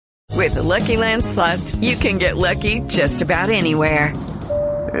With the Lucky Land Slots, you can get lucky just about anywhere.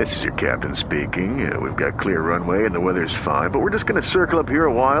 This is your captain speaking. We've got clear runway and the weather's fine, but we're just going to circle up here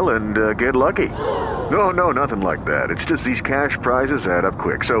a while and get lucky. No, nothing like that. It's just these cash prizes add up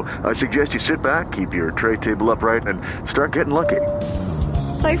quick. So I suggest you sit back, keep your tray table upright, and start getting lucky.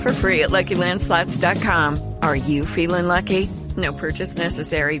 Play for free at LuckyLandSlots.com. Are you feeling lucky? No purchase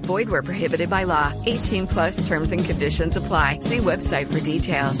necessary. Void where prohibited by law. 18 plus terms and conditions apply. See website for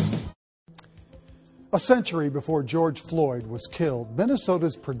details. A century before George Floyd was killed,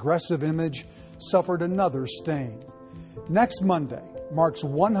 Minnesota's progressive image suffered another stain. Next Monday marks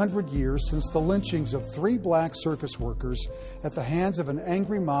 100 years since the lynchings of 3 black circus workers at the hands of an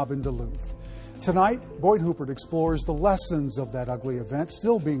angry mob in Duluth. Tonight, Boyd Huppert explores the lessons of that ugly event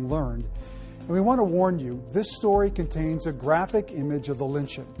still being learned. And we want to warn you, this story contains a graphic image of the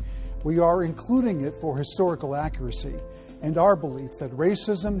lynching. We are including it for historical accuracy and our belief that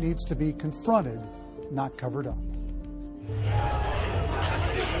racism needs to be confronted, not covered up.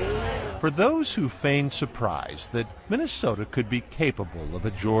 For those who feign surprise that Minnesota could be capable of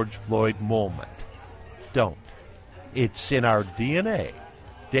a George Floyd moment, don't. It's in our DNA,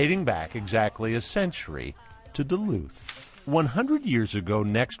 dating back exactly a century to Duluth. 100 years ago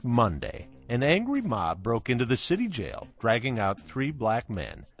next Monday, an angry mob broke into the city jail, dragging out 3 black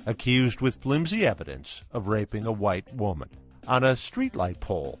men accused with flimsy evidence of raping a white woman. On a streetlight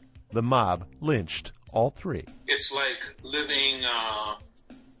pole, the mob lynched all 3. It's like living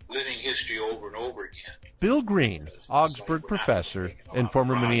history over and over again. Bill Green, Augsburg professor and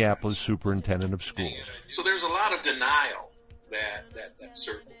former Minneapolis superintendent of schools. So there's a lot of denial that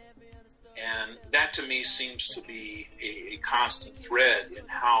circle. And that to me seems to be a constant thread in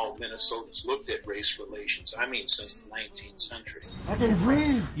how Minnesotans looked at race relations, since the 19th century. I can't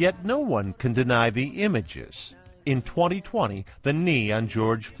breathe. Yet no one can deny the images. In 2020, the knee on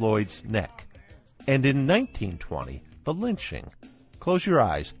George Floyd's neck. And in 1920, the lynching. Close your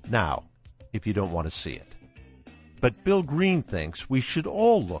eyes now if you don't want to see it. But Bill Green thinks we should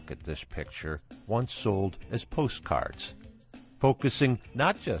all look at this picture, once sold as postcards, focusing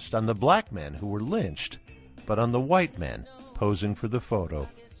not just on the black men who were lynched, but on the white men posing for the photo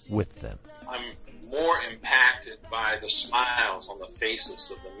with them. I'm more impacted by the smiles on the faces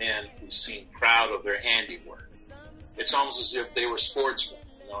of the men who seem proud of their handiwork. It's almost as if they were sportsmen.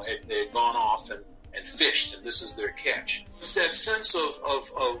 They had gone off and fished, and this is their catch. It's that sense of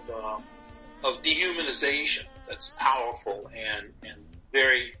dehumanization that's powerful and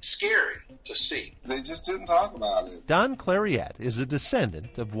very scary to see. They just didn't talk about it. Don Clariette is a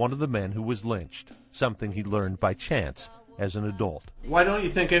descendant of one of the men who was lynched, something he learned by chance as an adult. Why don't you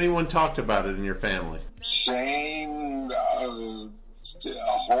think anyone talked about it in your family? Shame,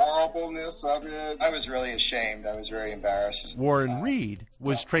 horribleness of it. I was really ashamed. I was very embarrassed. Warren Reed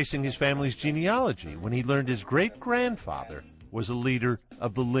was tracing his family's genealogy when he learned his great-grandfather was a leader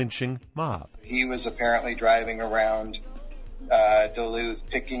of the lynching mob. He was apparently driving around Duluth,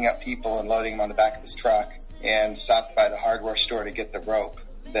 picking up people and loading them on the back of his truck, and stopped by the hardware store to get the rope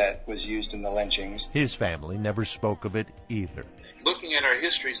that was used in the lynchings. His family never spoke of it either. Looking at our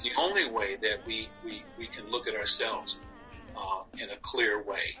history is the only way that we can look at ourselves in a clear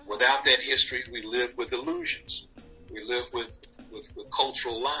way. Without that history, we live with illusions. We live with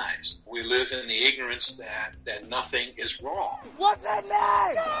cultural lies. We live in the ignorance that nothing is wrong. What's that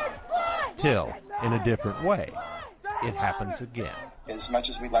name? Till, in a different way, it happens again. As much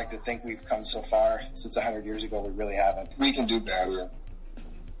as we'd like to think we've come so far since 100 years ago, we really haven't. We can do better.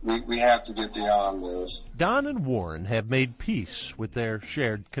 We have to get beyond this. Don and Warren have made peace with their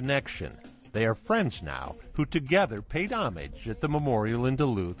shared connection. They are friends now who together paid homage at the memorial in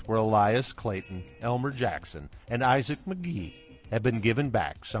Duluth where Elias Clayton, Elmer Jackson, and Isaac McGee have been given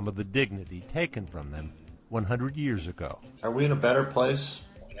back some of the dignity taken from them 100 years ago. Are we in a better place?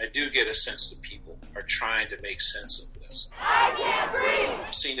 I do get a sense that people are trying to make sense of this. I can't breathe.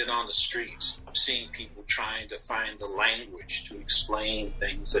 I've seen it on the streets. I'm seeing people trying to find the language to explain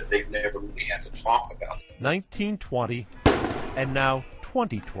things that they've never really had to talk about. 1920 and now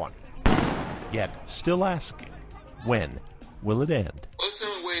 2020. Yet still asking, when will it end? Well, it's the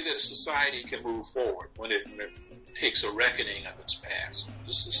only way that a society can move forward, when it takes a reckoning of its past.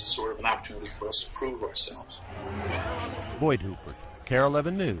 This is sort of an opportunity for us to prove ourselves. Boyd Huppert, KARE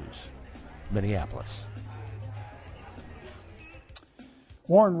 11 News, Minneapolis.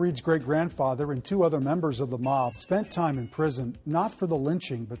 Warren Reed's great-grandfather and 2 other members of the mob spent time in prison, not for the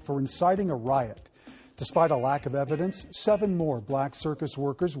lynching, but for inciting a riot. Despite a lack of evidence, 7 more black circus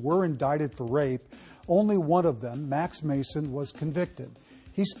workers were indicted for rape. Only one of them, Max Mason, was convicted.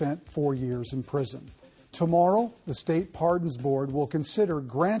 He spent 4 years in prison. Tomorrow, the State Pardons Board will consider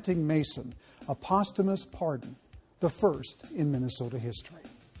granting Mason a posthumous pardon, the first in Minnesota history.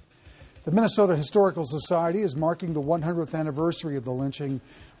 The Minnesota Historical Society is marking the 100th anniversary of the lynching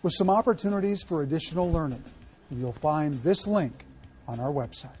with some opportunities for additional learning. And you'll find this link on our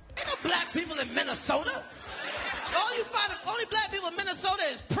website. Ain't no black people in Minnesota. So all you find, only black people in Minnesota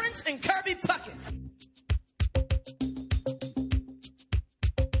is Prince and Kirby Puckett.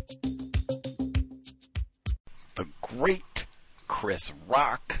 The great Chris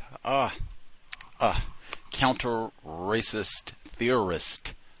Rock, counter-racist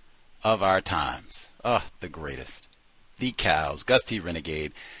theorist of our times. The greatest. The Cows, Gus T.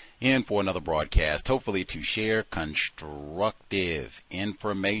 Renegade, in for another broadcast, hopefully to share constructive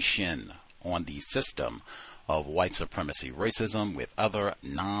information on the system of white supremacy racism with other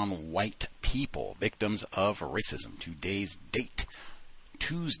non-white people, victims of racism. Today's date,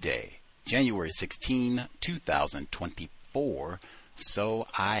 Tuesday, January 16, 2024. So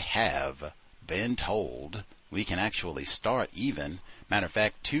I have been told we can actually start even. Matter of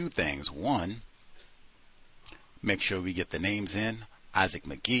fact, two things. One, make sure we get the names in. Isaac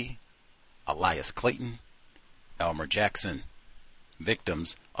McGee, Elias Clayton, Elmer Jackson,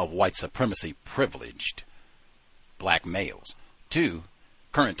 victims of white supremacy privileged black males. Two,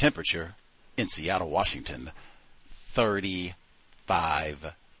 current temperature in Seattle, Washington,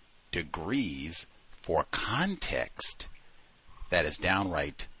 35 degrees. For context, that is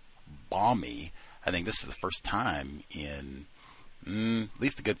downright balmy. I think this is the first time in at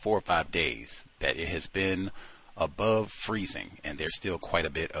least a good 4 or 5 days that it has been above freezing, and there's still quite a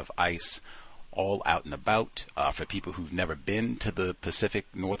bit of ice all out and about. For people who've never been to the Pacific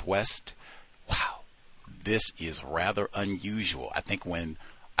Northwest, wow, this is rather unusual. I think when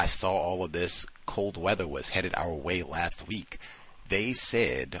I saw all of this cold weather was headed our way last week, they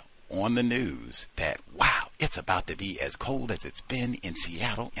said on the news that, wow, it's about to be as cold as it's been in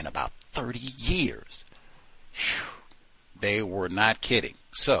Seattle in about 30 years. Whew. They were not kidding.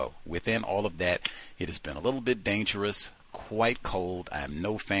 So, within all of that, it has been a little bit dangerous, quite cold. I am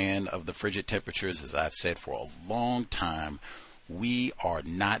no fan of the frigid temperatures, as I've said for a long time. We are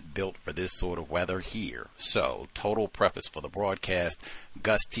not built for this sort of weather here. So, total preface for the broadcast,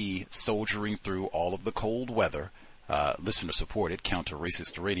 Gus T. soldiering through all of the cold weather, listener-supported,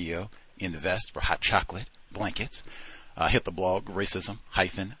 counter-racist radio, invest for hot chocolate, blankets, hit the blog,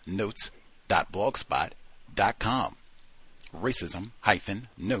 racism-notes.blogspot.com.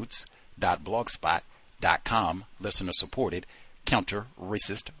 racism-notes.blogspot.com, listener supported, counter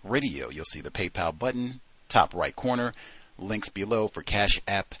racist radio. You'll see the PayPal button, top right corner, links below for Cash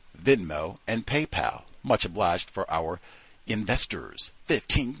App, Venmo, and PayPal. Much obliged for our investors.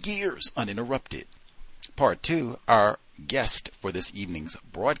 15 years uninterrupted. Part 2, our guest for this evening's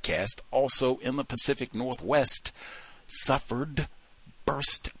broadcast, also in the Pacific Northwest, suffered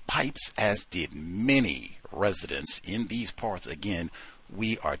burst pipes, as did many residents in these parts. Again,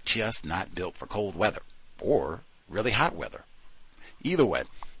 we are just not built for cold weather or really hot weather. Either way,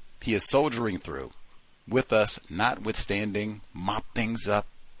 he is soldiering through with us, notwithstanding, mop things up,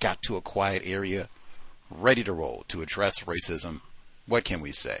 got to a quiet area, ready to roll to address racism. What can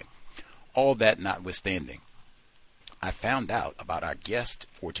we say? All that notwithstanding, I found out about our guest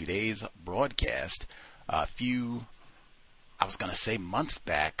for today's broadcast a few, I was going to say months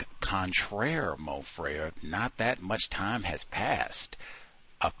back. Contraire, mon frere, not that much time has passed.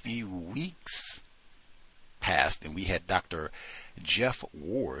 A few weeks passed, and we had Dr. Jeff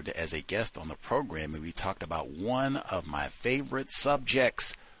Ward as a guest on the program, and we talked about one of my favorite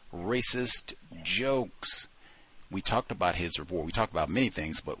subjects, racist jokes. We talked about his report. We talked about many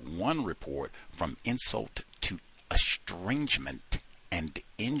things, but one report, from insult to estrangement and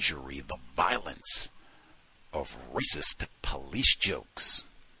injury, the violence of racist police jokes.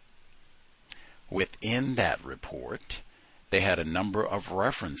 Within that report, they had a number of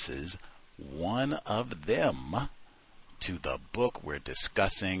references, one of them to the book we're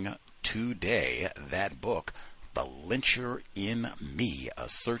discussing today. That book, The Lyncher in Me, A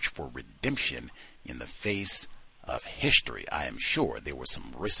Search for Redemption in the Face of History. I am sure there were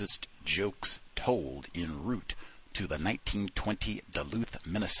some racist jokes told en route to the 1920 Duluth,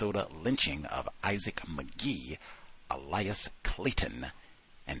 Minnesota lynching of Isaac McGee, Elias Clayton,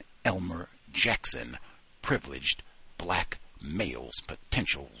 and Elmer Jackson, privileged black males,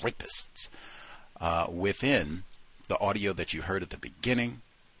 potential rapists. Within the audio that you heard at the beginning,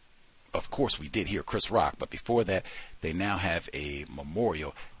 of course we did hear Chris Rock, but before that, they now have a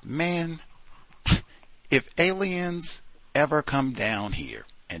memorial. Man, if aliens ever come down here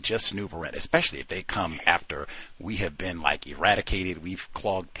and just snoop around, especially if they come after we have been like eradicated. We've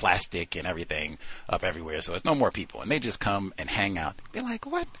clogged plastic and everything up everywhere, so there's no more people. And they just come and hang out. Be like,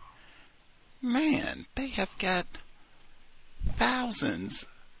 what? Man, they have got thousands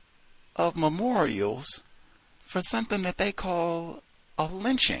of memorials for something that they call a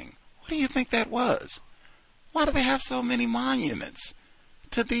lynching. What do you think that was? Why do they have so many monuments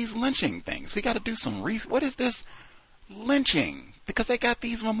to these lynching things? We got to do some research. What is this lynching? Because they got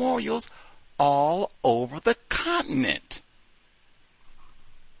these memorials all over the continent.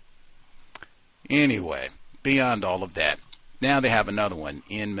 Anyway, beyond all of that, now they have another one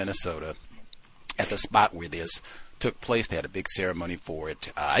in Minnesota at the spot where this took place. They had a big ceremony for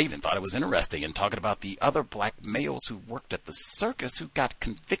it. I even thought it was interesting in talking about the other black males who worked at the circus who got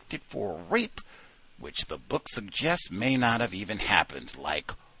convicted for rape, which the book suggests may not have even happened.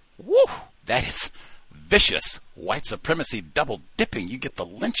 Like, whoo, that is vicious white supremacy double dipping. You get the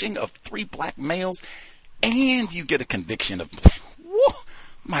lynching of 3 black males and you get a conviction of, whoo,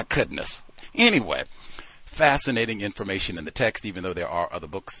 my goodness. Anyway, fascinating information in the text, even though there are other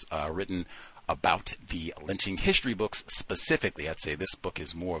books written about the lynching, history books specifically. I'd say this book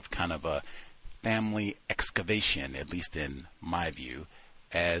is more of kind of a family excavation, at least in my view.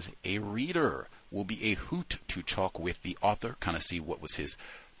 As a reader, will be a hoot to talk with the author, kind of see what was his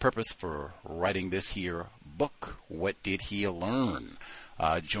purpose for writing this here book. What did he learn?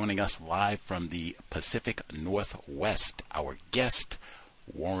 Joining us live from the Pacific Northwest, our guest,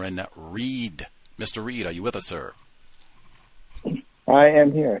 Warren Reed. Mr. Reed, are you with us, sir? I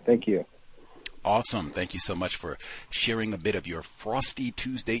am here. Thank you. Awesome. Thank you so much for sharing a bit of your frosty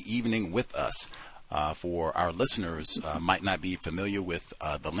Tuesday evening with us. For our listeners might not be familiar with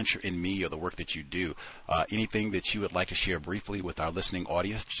The Lyncher in Me or the work that you do, anything that you would like to share briefly with our listening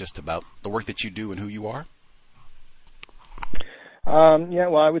audience just about the work that you do and who you are? Yeah,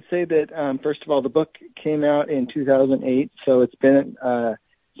 well, I would say that, first of all, the book came out in 2008, so it's been a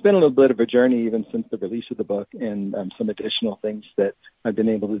little bit of a journey even since the release of the book, and some additional things that I've been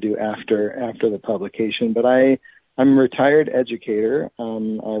able to do after the publication. But I'm a retired educator. I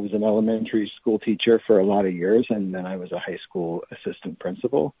was an elementary school teacher for a lot of years, and then I was a high school assistant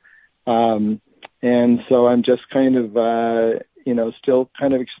principal. And so I'm just kind of, still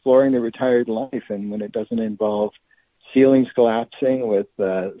kind of exploring the retired life. And when it doesn't involve ceilings collapsing with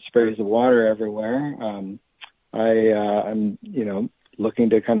sprays of water everywhere, I'm, looking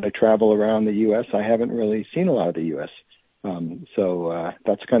to kind of travel around the U.S. I haven't really seen a lot of the U.S. So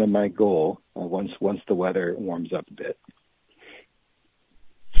that's kind of my goal once the weather warms up a bit.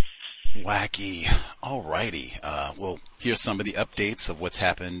 Wacky. All righty. Well, here's some of the updates of what's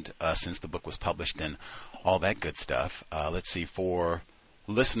happened since the book was published and all that good stuff. Let's see, for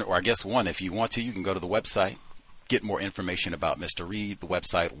listener, or I guess one, if you want to, you can go to the website, get more information about Mr. Reed. The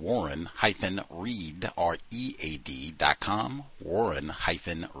website, Warren-Reed, READ.com,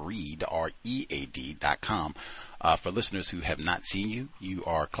 Warren-Reed, READ.com. For listeners who have not seen you, you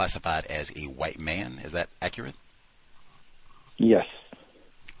are classified as a white man. Is that accurate? Yes.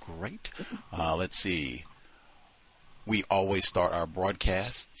 Great. Let's see. We always start our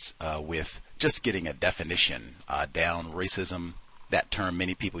broadcasts with just getting a definition down. Racism, that term,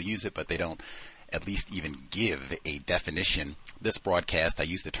 many people use it, but they don't at least even give a definition. This broadcast, I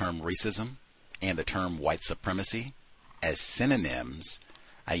use the term racism and the term white supremacy as synonyms.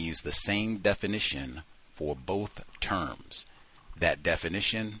 I use the same definition for both terms. That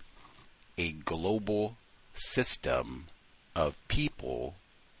definition, a global system of people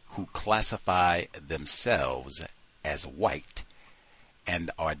who classify themselves as white and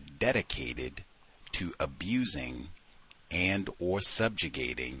are dedicated to abusing and or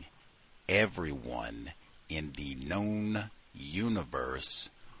subjugating everyone in the known universe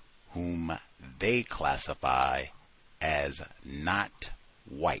whom they classify as not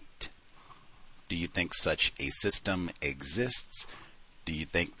white. Do you think such a system exists? Do you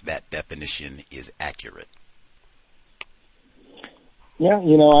think that definition is accurate? Yeah,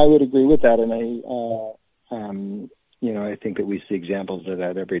 I would agree with that, and I think that we see examples of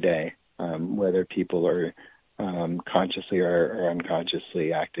that every day, whether people are consciously or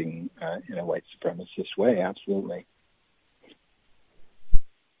unconsciously acting in a white supremacist way. Absolutely.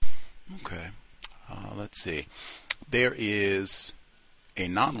 Okay. Let's see. There is a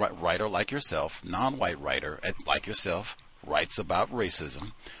non-white writer like yourself, non-white writer like yourself, writes about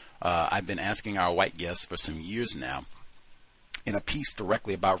racism. I've been asking our white guests for some years now. In a piece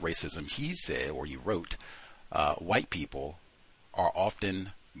directly about racism, he said, or he wrote, white people are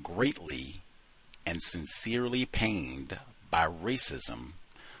often greatly and sincerely pained by racism,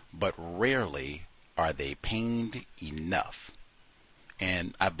 but rarely are they pained enough.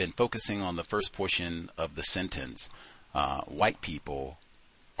 and I've been focusing on the first portion of the sentence. White people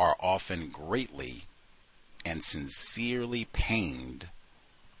are often greatly and sincerely pained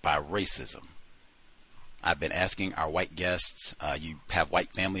by racism. I've been asking our white guests, you have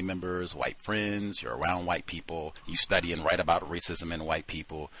white family members, white friends, you're around white people, you study and write about racism in white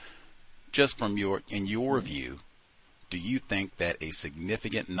people. Just in your view, do you think that a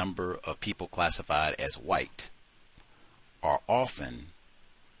significant number of people classified as white are often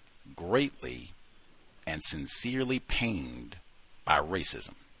greatly and sincerely pained by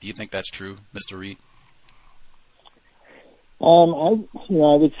racism? Do you think that's true, Mr. Reed?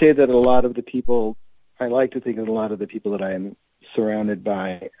 I would say that a lot of the people, I like to think that a lot of the people that I am surrounded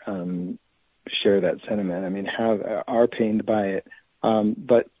by share that sentiment. I mean, are pained by it,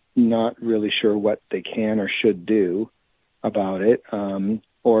 but not really sure what they can or should do about it,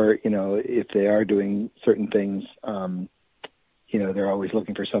 or if they are doing certain things, they're always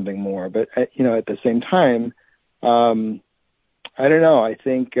looking for something more. But at the same time, I don't know. I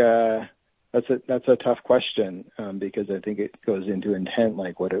think that's a tough question because I think it goes into intent.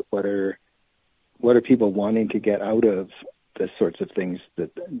 Like, what are people wanting to get out of the sorts of things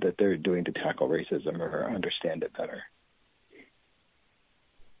that they're doing to tackle racism or understand it better?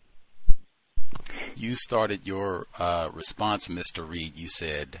 You started your response, Mr. Reed. You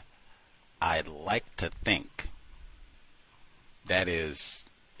said, "I'd like to think." That is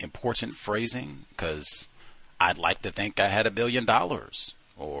important phrasing, because I'd like to think I had $1 billion,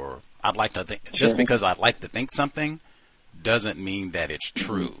 or I'd like to think. Just because I'd like to think something doesn't mean that it's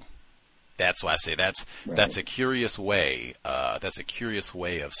true. That's why I say that's a curious way. That's a curious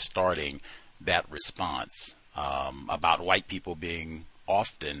way of starting that response about white people being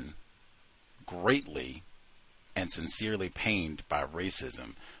often greatly and sincerely pained by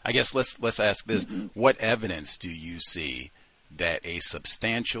racism. I guess let's ask this: what evidence do you see that a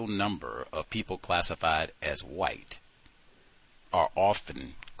substantial number of people classified as white are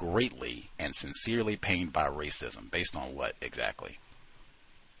often greatly and sincerely pained by racism? Based on what exactly?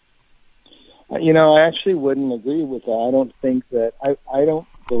 I actually wouldn't agree with that. I don't think that, I don't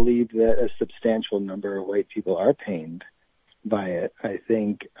believe that a substantial number of white people are pained by it. I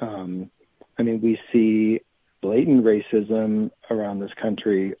think, we see blatant racism around this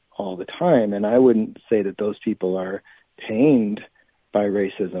country all the time, and I wouldn't say that those people are pained by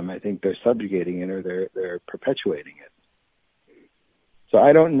racism. I think they're subjugating it, or they're perpetuating it. So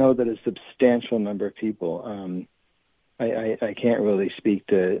I don't know that a substantial number of people, I can't really speak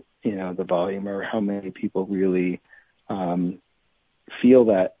to, the volume or how many people really feel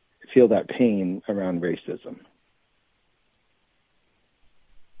that pain around racism.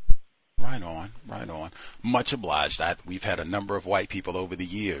 Right on. Much obliged. We've had a number of white people over the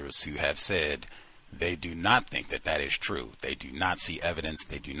years who have said they do not think that is true. They do not see evidence.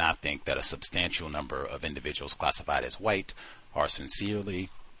 They do not think that a substantial number of individuals classified as white are sincerely,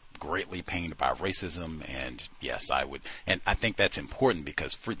 greatly pained by racism. And yes, I would. And I think that's important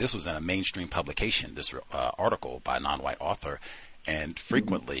because this was in a mainstream publication, this article by a non-white author. And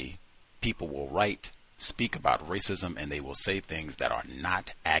frequently people will speak about racism, and they will say things that are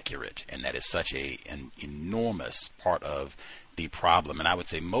not accurate. And that is such an enormous part of the problem. And I would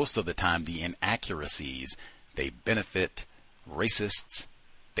say most of the time the inaccuracies, they benefit racists.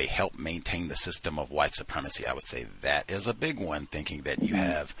 They help maintain the system of white supremacy. I would say that is a big one, thinking that you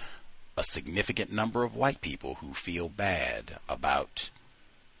have a significant number of white people who feel bad about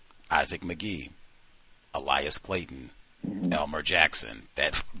Isaac McGee, Elias Clayton, Elmer Jackson,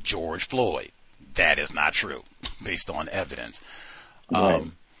 that George Floyd. That is not true based on evidence. Right.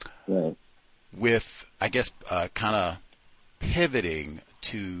 With, I guess, kind of pivoting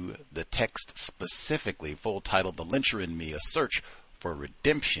to the text specifically, full title, The Lyncher in Me, A Search for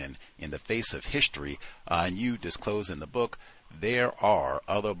Redemption in the Face of History. And you disclose in the book, there are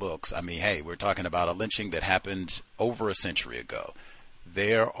other books. I mean, hey, we're talking about a lynching that happened over a century ago.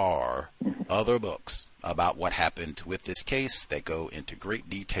 There are other books about what happened with this case. They go into great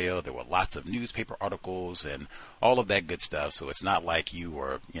detail. There were lots of newspaper articles and all of that good stuff. So it's not like you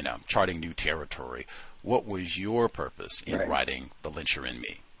were, charting new territory. What was your purpose in writing The Lyncher in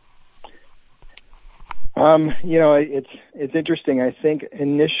Me? It's interesting. I think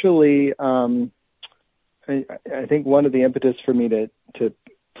initially, I think one of the impetus for me to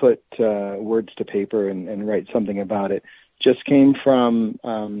put words to paper and write something about it just came from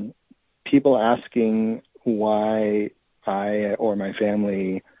people asking why I or my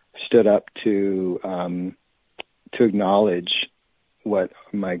family stood up to acknowledge what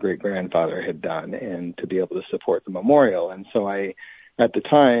my great-grandfather had done and to be able to support the memorial. And so at the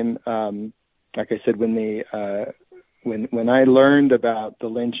time, like I said, when when I learned about the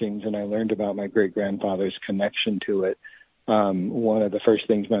lynchings and I learned about my great-grandfather's connection to it, one of the first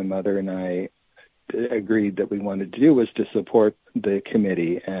things my mother and I agreed that we wanted to do was to support the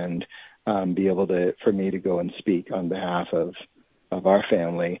committee and be able for me to go and speak on behalf of our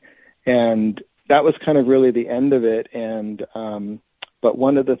family. And that was kind of really the end of it. And but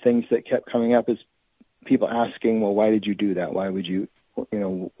one of the things that kept coming up is people asking, well, why did you do that? Why would you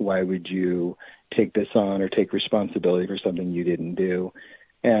take this on or take responsibility for something you didn't do?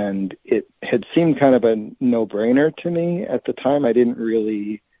 And it had seemed kind of a no-brainer to me at the time. I didn't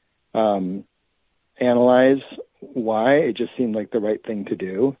really analyze why. It just seemed like the right thing to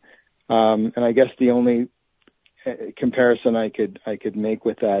do. And I guess the only comparison I could make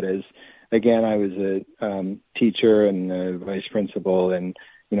with that is, again, I was a teacher and a vice principal, and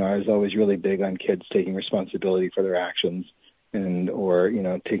I was always really big on kids taking responsibility for their actions, or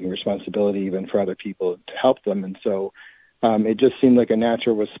taking responsibility even for other people to help them. And so it just seemed like a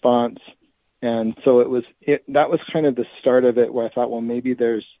natural response. And so that was kind of the start of it, where I thought, well, maybe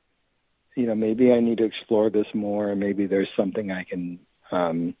maybe I need to explore this more, and maybe there's something I can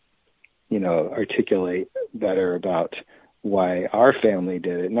articulate better about why our family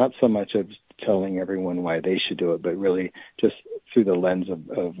did it. Not so much of telling everyone why they should do it, but really just through the lens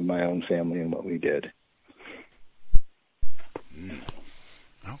of my own family and what we did.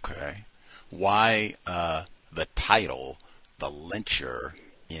 Okay. Why the title, The Lyncher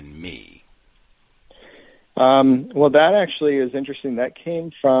in Me? Well, that actually is interesting. That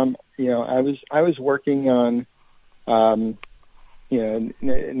came from, I was working on, not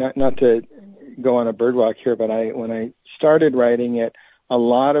to go on a birdwalk here, but when I started writing it, a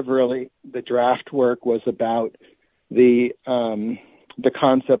lot of really the draft work was about the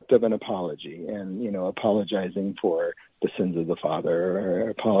concept of an apology, and apologizing for the sins of the father, or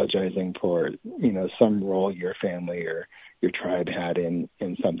apologizing for some role your family or your tribe had in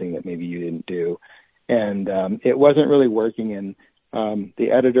something that maybe you didn't do. And it wasn't really working. And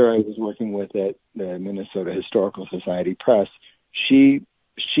the editor I was working with at the Minnesota Historical Society Press, she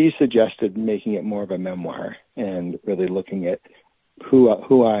suggested making it more of a memoir and really looking at who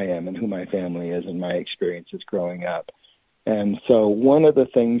I am and who my family is and my experiences growing up. And so one of the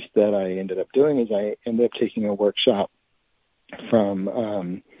things that I ended up doing is I ended up taking a workshop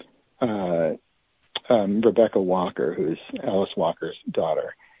from Rebecca Walker, who's Alice Walker's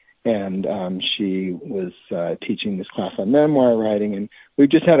daughter. And she was teaching this class on memoir writing, and we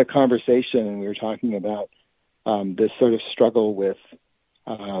just had a conversation, and we were talking about this sort of struggle with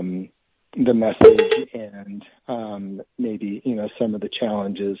the message and maybe some of the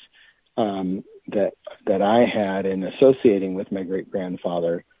challenges that I had in associating with my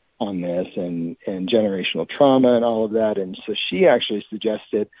great-grandfather on this, and generational trauma and all of that. And so she actually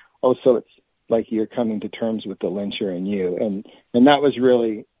suggested, so it's like you're coming to terms with the lyncher in you. And that was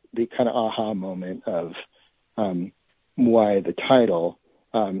really the kind of aha moment of why the title,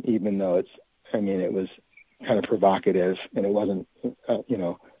 even though it was kind of provocative, and it wasn't,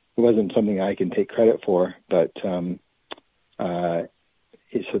 it wasn't something I can take credit for, but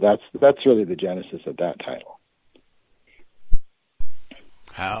so that's really the genesis of that title.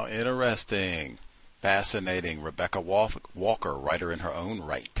 How interesting. Fascinating. Rebecca Walker, writer in her own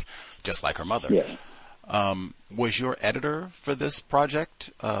right, just like her mother. Yes. Was your editor for this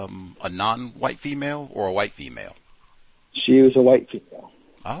project a non-white female or a white female? She was a white female.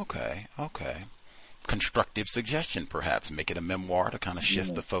 Okay. Constructive suggestion, perhaps. Make it a memoir to kind of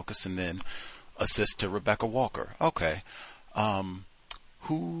shift the focus and then assist to Rebecca Walker. Okay.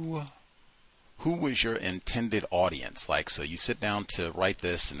 Who was your intended audience? Like, so you sit down to write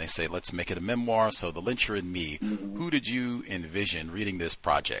this and they say, let's make it a memoir. So The Lyncher in Me, who did you envision reading this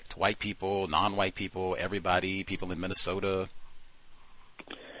project? White people, non-white people, everybody, people in Minnesota?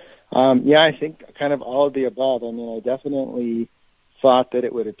 I think kind of all of the above. I definitely thought that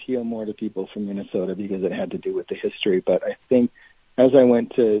it would appeal more to people from Minnesota because it had to do with the history. But I think as I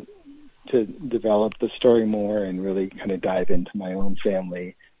went to develop the story more and really kind of dive into my own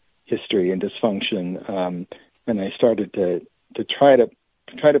family history and dysfunction, and I started to try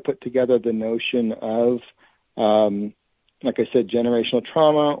to put together the notion of, like I said, generational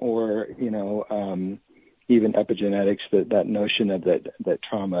trauma, or even epigenetics, that notion of that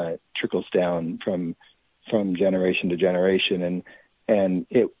trauma trickles down from generation to generation, and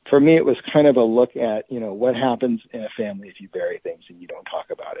for me it was kind of a look at what happens in a family if you bury things and you don't talk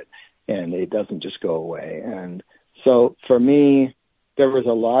about it, and it doesn't just go away. And so for me, there was a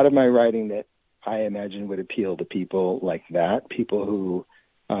lot of my writing that I imagine would appeal to people like that, people who,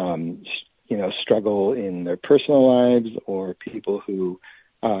 struggle in their personal lives, or people who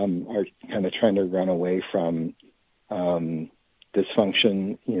are kind of trying to run away from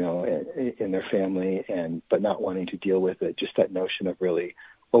dysfunction, in their family, but not wanting to deal with it. Just that notion of really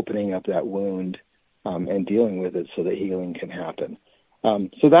opening up that wound and dealing with it so that healing can happen.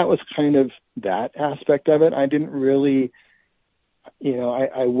 So that was kind of that aspect of it. I didn't really,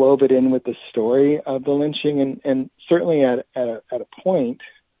 I wove it in with the story of the lynching, and certainly at a point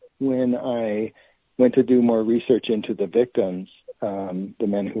when I went to do more research into the victims, the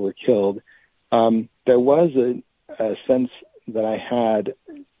men who were killed, there was a sense that I had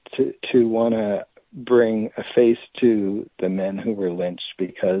to want to bring a face to the men who were lynched,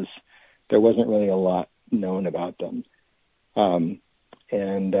 because there wasn't really a lot known about them. I'll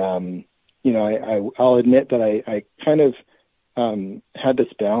admit that I kind of had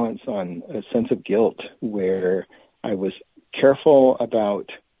this balance on a sense of guilt, where I was careful about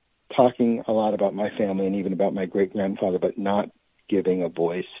talking a lot about my family and even about my great-grandfather, but not giving a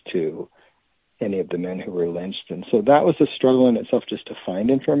voice to any of the men who were lynched. And so that was a struggle in itself, just to find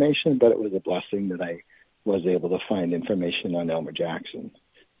information, but it was a blessing that I was able to find information on Elmer Jackson,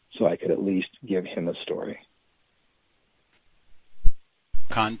 so I could at least give him a story.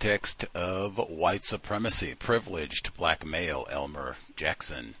 Context of white supremacy, privileged black male Elmer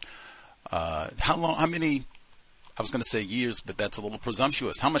Jackson. How many, I was going to say years, but that's a little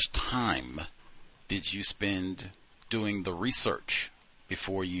presumptuous. How much time did you spend doing the research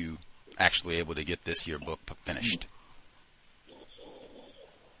before you actually able to get your book finished?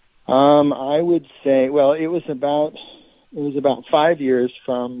 I would say, well, it was about 5 years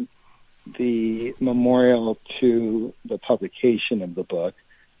from the memorial to the publication of the book.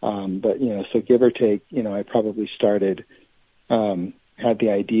 But, so give or take, I probably started, had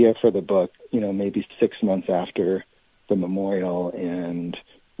the idea for the book, maybe 6 months after the memorial, and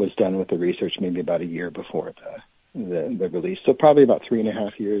was done with the research maybe about a year before the release. So probably about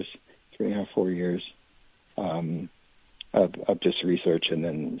 3.5 years, 4 years, of just research and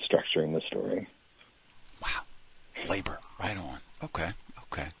then structuring the story. Wow. Labor. Right on. Okay.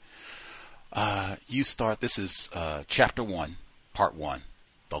 You start, this is chapter 1, part 1,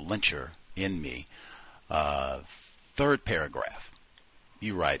 The Lyncher in Me. Third paragraph.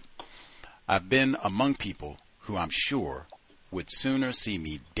 You write, I've been among people who I'm sure would sooner see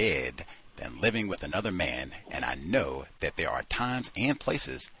me dead than living with another man, and I know that there are times and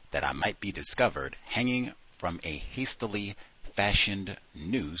places that I might be discovered hanging from a hastily fashioned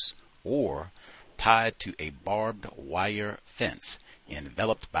noose or tied to a barbed wire fence,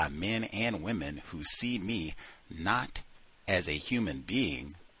 enveloped by men and women who see me not as a human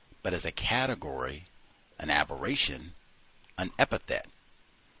being, but as a category, an aberration, an epithet.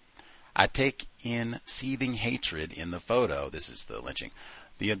 I take in seething hatred in the photo, this is the lynching,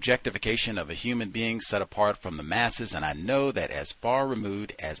 the objectification of a human being set apart from the masses, and I know that as far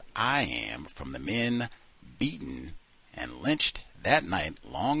removed as I am from the men beaten and lynched that night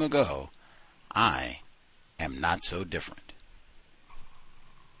long ago, I am not so different.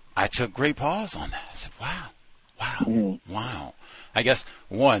 I took great pause on that. I said, wow. I guess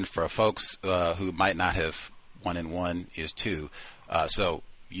one, for folks who might not have 1 and 1 is 2. So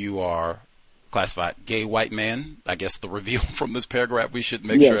you are classified gay white man. I guess the reveal from this paragraph, we should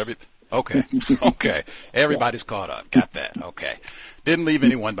make sure okay. Everybody's caught up. Got that. Okay. Didn't leave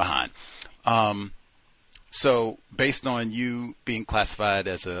anyone behind. So based on you being classified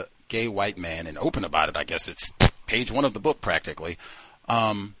as a gay white man and open about it, I guess it's page 1 of the book practically.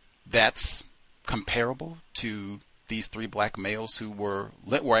 That's comparable to these 3 black males who were,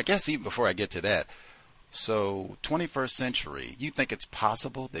 or I guess even before I get to that, so 21st century, you think it's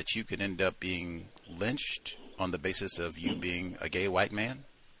possible that you could end up being lynched on the basis of you being a gay white man?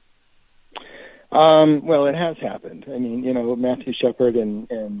 Well, it has happened. I mean, Matthew Shepard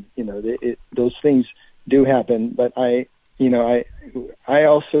and those things do happen, but I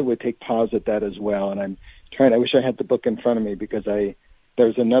also would take pause at that as well. And I wish I had the book in front of me, because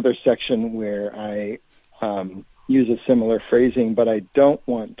there's another section where I use a similar phrasing, but I don't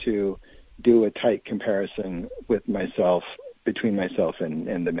want to do a tight comparison with myself, between myself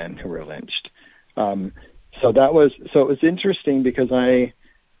and the men who were lynched. So it was interesting, because I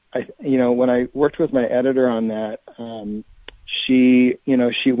when I worked with my editor on that, she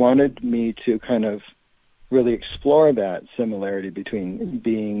wanted me to kind of really explore that similarity between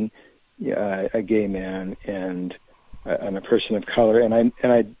being a gay man and a person of color, and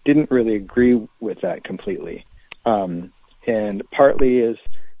I didn't really agree with that completely. And partly is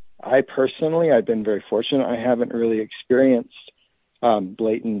I've been very fortunate. I haven't really experienced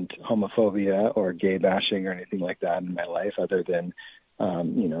blatant homophobia or gay bashing or anything like that in my life, other than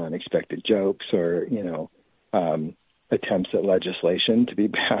unexpected jokes or attempts at legislation to be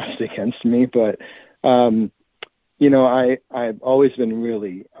passed against me. But I've always been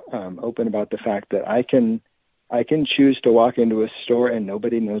really open about the fact that I can choose to walk into a store and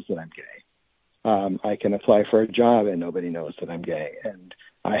nobody knows that I'm gay. I can apply for a job and nobody knows that I'm gay. And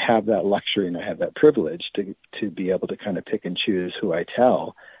I have that luxury and I have that privilege to be able to kind of pick and choose who I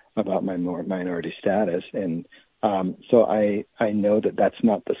tell about my minority status. And so I know that that's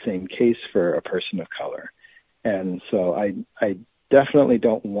not the same case for a person of color. And so I definitely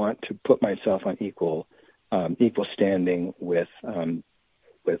don't want to put myself on equal standing with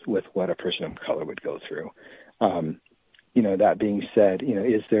what a person of color would go through. That being said,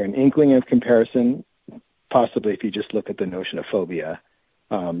 is there an inkling of comparison? Possibly, if you just look at the notion of phobia,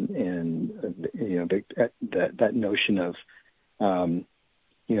 and that notion of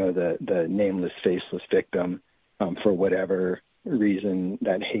the nameless, faceless victim, for whatever reason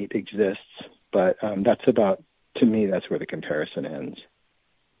that hate exists. But to me, that's where the comparison ends.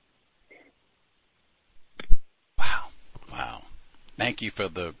 Wow. Thank you for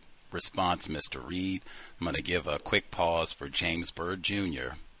the response, Mr. Reed. I'm going to give a quick pause for James Byrd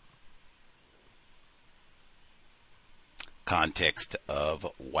Jr. Context of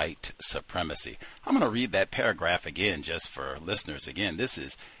white supremacy. I'm going to read that paragraph again just for listeners. Again, this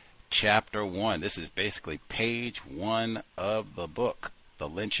is chapter 1. This is basically page 1 of the book, The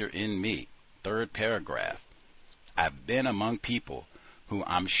Lyncher in Me. Third paragraph. I've been among people who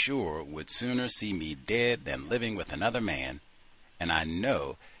I'm sure would sooner see me dead than living with another man, and I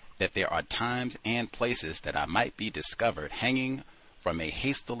know that there are times and places that I might be discovered hanging from a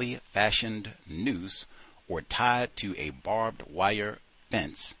hastily fashioned noose or tied to a barbed wire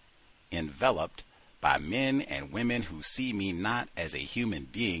fence, enveloped by men and women who see me not as a human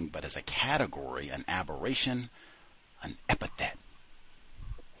being, but as a category, an aberration, an epithet.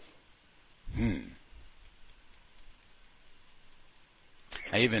 I'm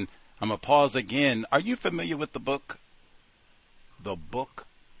going to pause again. Are you familiar with the book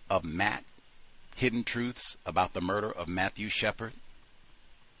of Matt, Hidden Truths About the Murder of Matthew Shepard?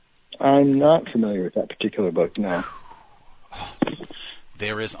 I'm not familiar with that particular book, no.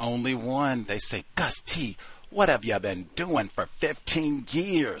 There is only one. They say, Gus T., what have you been doing for 15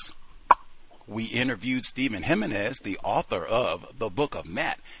 years? We interviewed Stephen Jimenez, the author of the book of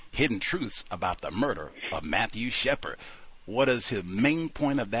Matt, Hidden Truths About the Murder of Matthew Shepard. What is his main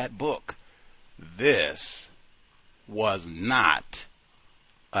point of that book? This was not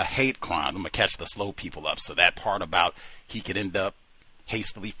a hate crime. I'm going to catch the slow people up. So that part about he could end up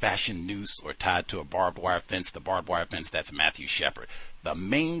hastily fashioned noose or tied to a barbed wire fence, the barbed wire fence, that's Matthew Shepard. The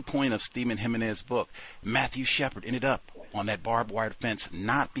main point of Stephen Jimenez's book, Matthew Shepard ended up on that barbed wire fence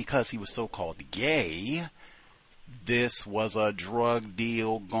not because he was so-called gay. This was a drug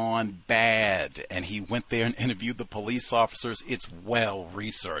deal gone bad, and he went there and interviewed the police officers. It's well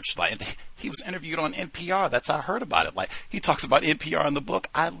researched. Like, he was interviewed on NPR. That's how I heard about it. Like, he talks about NPR in the book.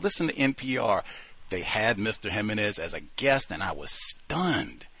 I listened to NPR. They had Mr. Jimenez as a guest, and I was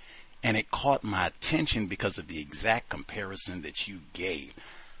stunned. And it caught my attention because of the exact comparison that you gave.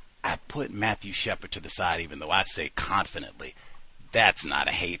 I put Matthew Shepard to the side, even though I say confidently, that's not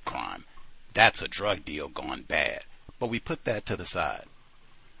a hate crime. That's a drug deal gone bad. But we put that to the side.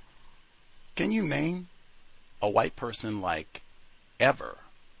 Can you name a white person like ever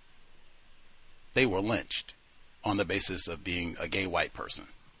they were lynched on the basis of being a gay white person?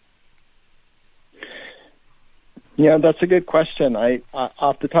 Yeah, that's a good question. I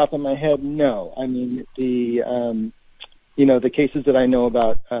off the top of my head, no. I mean, the cases that I know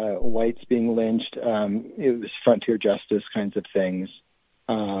about whites being lynched, it was frontier justice kinds of things.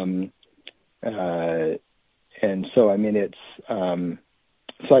 And so, I mean, it's,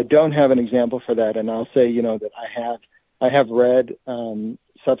 so I don't have an example for that. And I'll say, that I have read,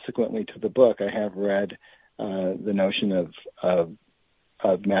 subsequently to the book, I have read, the notion of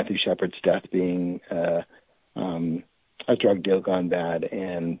Matthew Shepard's death being, a drug deal gone bad.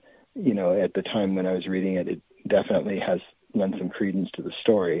 And, at the time when I was reading it, it definitely has lent some credence to the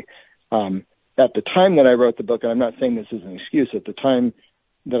story. At the time that I wrote the book, and I'm not saying this is an excuse, at the time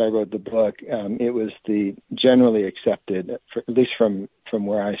that I wrote the book, it was the generally accepted, at least from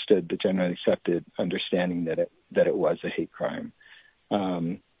where I stood, the generally accepted understanding that it was a hate crime.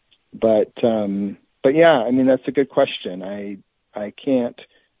 But yeah, I mean, that's a good question. I can't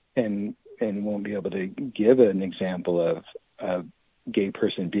and won't be able to give an example of a gay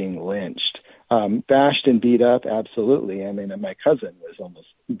person being lynched. Bashed and beat up, absolutely. I mean, my cousin was almost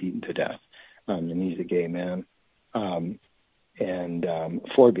beaten to death, and he's a gay man. And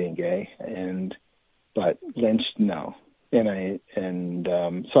for being gay, but lynched, no.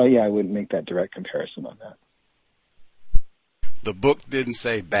 So yeah, I wouldn't make that direct comparison on that. The book didn't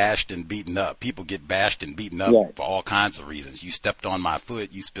say bashed and beaten up. People get bashed and beaten up for all kinds of reasons. You stepped on my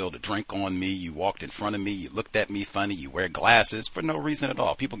foot. You spilled a drink on me. You walked in front of me. You looked at me funny. You wear glasses for no reason at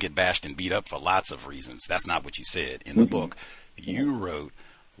all. People get bashed and beat up for lots of reasons. That's not what you said in the book. You wrote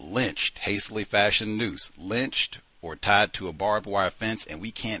lynched, hastily fashioned noose, lynched or tied to a barbed wire fence, and we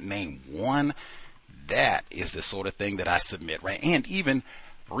can't name one. That is the sort of thing that I submit, right? And even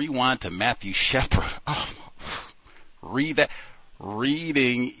rewind to Matthew Shepard. Oh, read that.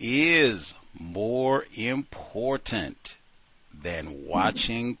 Reading is more important than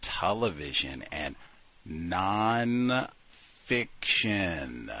watching television and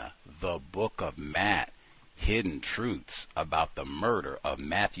non-fiction. The Book of Matt, Hidden Truths about the murder of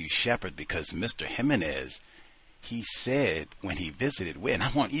Matthew Shepard, because Mr. Jimenez, he said when he visited, and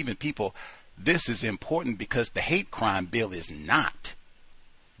I want even people, this is important because the hate crime bill is not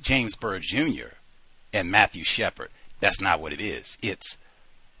James Byrd Jr. and Matthew Shepard. That's not what it is. It's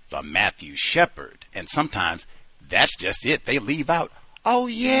the Matthew Shepard. And sometimes that's just it. They leave out, oh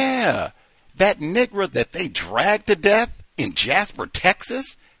yeah, that nigger that they dragged to death in Jasper,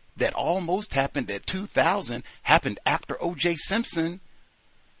 Texas, that almost happened at 2000, happened after O.J. Simpson.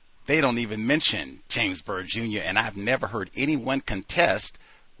 They don't even mention James Byrd Jr., and I've never heard anyone contest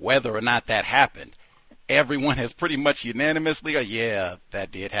whether or not that happened. Everyone has pretty much unanimously, yeah,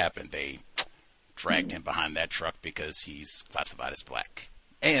 that did happen. They dragged him behind that truck because he's classified as black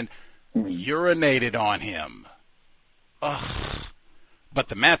and urinated on him. Ugh. But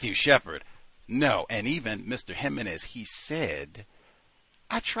the Matthew Shepard, no. And even Mr. Jimenez, he said,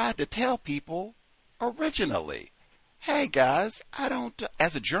 I tried to tell people originally, hey guys,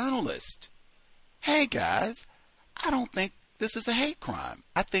 as a journalist, hey guys, I don't think this is a hate crime.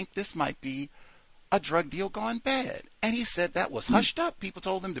 I think this might be a drug deal gone bad. And he said that was hushed up. People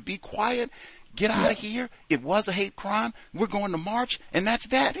told him to be quiet. Get out of here. It was a hate crime. We're going to march, and that's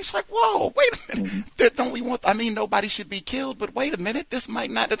that. It's like, whoa, wait a minute. Don't we want, nobody should be killed, but wait a minute, this might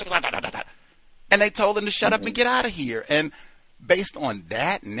not. And they told him to shut up and get out of here. And based on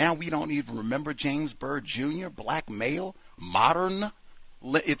that, now we don't even remember James Byrd Jr., black male, modern.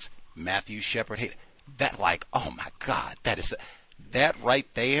 It's Matthew Shepard. Hate that, like, oh my God, that right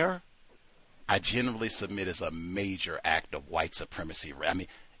there, I generally submit as a major act of white supremacy. I mean,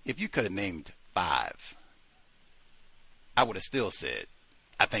 if you could have named 5, I would have still said,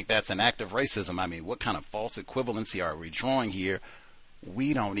 I think that's an act of racism. I mean, what kind of false equivalency are we drawing here?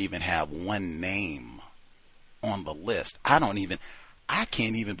 We don't even have one name on the list. I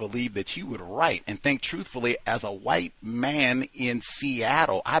can't even believe that you would write and think truthfully as a white man in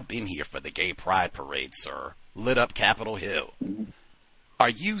Seattle. I've been here for the Gay Pride Parade, sir. Lit up Capitol Hill. Are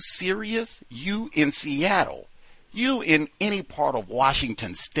you serious? You in Seattle, you in any part of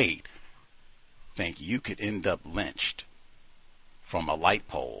Washington State, think you could end up lynched from a light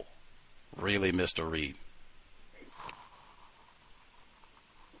pole? Really, Mr. Reed?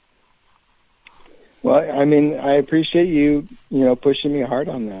 Well, I mean, I appreciate you pushing me hard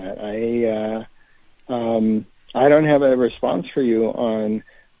on that. I don't have a response for you on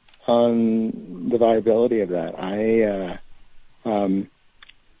the viability of that.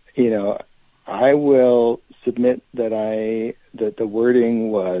 I will submit that the wording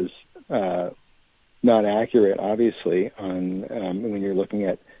was not accurate, obviously, on when you're looking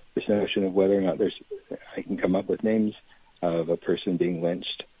at this notion of whether or not I can come up with names of a person being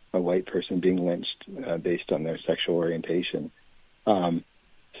lynched, a white person being lynched based on their sexual orientation.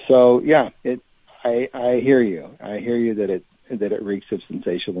 So yeah, I hear you. I hear you that it reeks of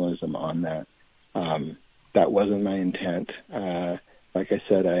sensationalism on that. That wasn't my intent. Like I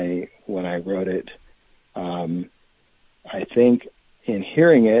said, when I wrote it, I think in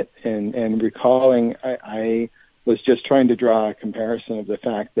hearing it and recalling, I was just trying to draw a comparison of the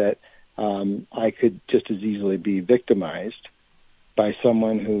fact that I could just as easily be victimized by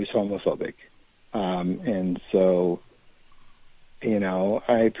someone who's homophobic. And so,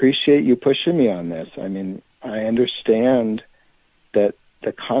 I appreciate you pushing me on this. I mean, I understand that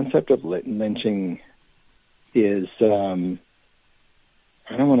the concept of lynching is, I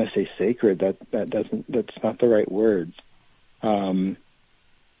don't want to say sacred. That's not the right word.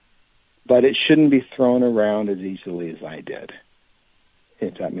 But it shouldn't be thrown around as easily as I did,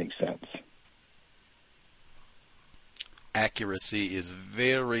 if that makes sense. Accuracy is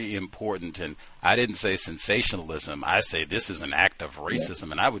very important, and I didn't say sensationalism. I say this is an act of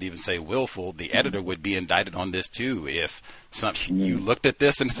racism, and I would even say willful. The editor would be indicted on this too if you looked at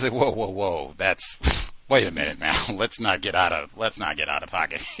this and said, whoa, that's Wait a minute now. Let's not get out of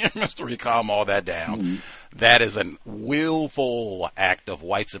pocket. Mr. Calm all that down. Mm-hmm. That is a willful act of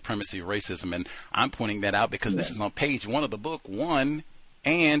white supremacy, racism, and I'm pointing that out because this is on page 1 of the book 1,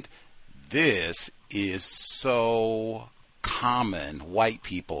 and this is so common. White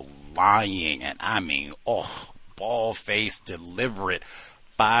people lying, and I mean, bald-faced, deliberate.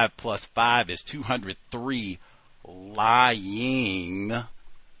 5 + 5 is 203. Lying.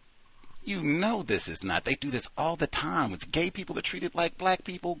 You know this is not. They do this all the time. It's gay people are treated like black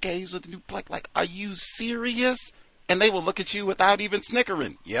people. Gays are the new black. Like, are you serious? And they will look at you without even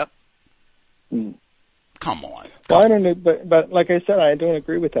snickering. Yep. Mm. Come on. Well, I don't know, but like I said, I don't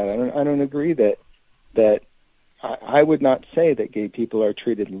agree with that. I don't agree that I would not say that gay people are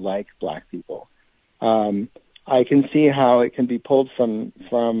treated like black people. I can see how it can be pulled from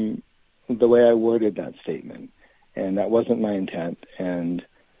the way I worded that statement, and that wasn't my intent. And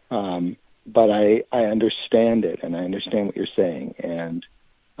but I understand it, and I understand what you're saying, and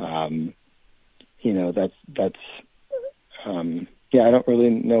that's I don't really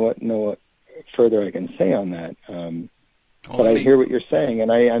know what further I can say on that. But I hear what you're saying,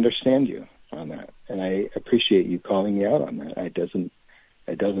 and I understand you on that, and I appreciate you calling me out on that. It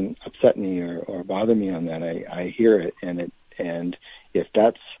doesn't upset me or bother me on that. I hear it, and if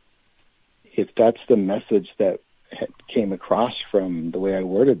that's the message that came across from the way I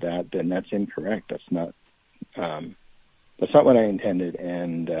worded that, then that's incorrect. That's not what I intended,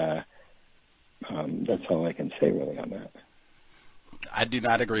 and that's all I can say really on that. I do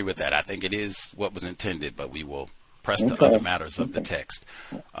not agree with that. I think it is what was intended, but we will press to other matters of the text.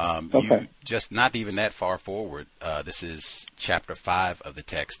 You just not even that far forward. This is chapter 5 of the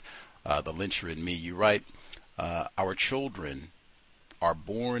text, The Lyncher and Me. You write, our children are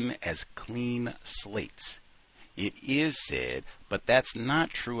born as clean slates. It is said, but that's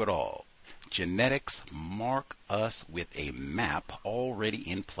not true at all. Genetics mark us with a map already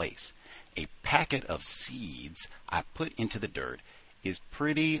in place. A packet of seeds I put into the dirt is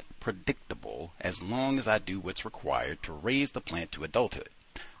pretty predictable as long as I do what's required to raise the plant to adulthood.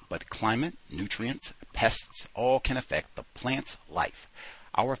 But climate, nutrients, pests, all can affect the plant's life.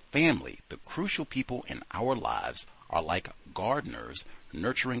 Our family, the crucial people in our lives, are like gardeners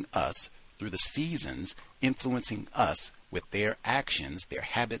nurturing us through the seasons, influencing us with their actions, their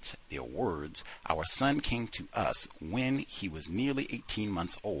habits, their words. Our son came to us when he was nearly 18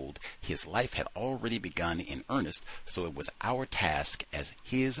 months old. His life had already begun in earnest, so it was our task as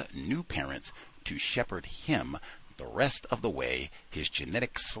his new parents to shepherd him the rest of the way. His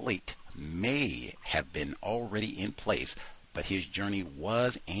genetic slate may have been already in place, but his journey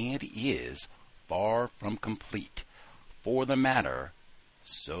was and is far from complete. For the matter,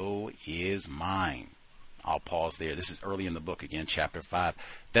 so is mine. I'll pause there. This is early in the book, again, chapter 5.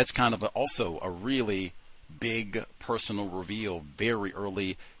 That's kind of also a really big personal reveal very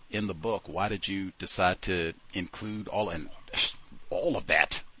early in the book. Why did you decide to include all of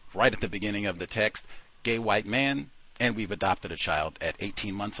that right at the beginning of the text? Gay white man, and we've adopted a child at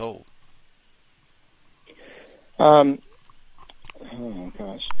 18 months old. Oh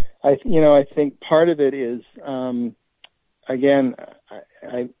gosh, I think part of it is, again,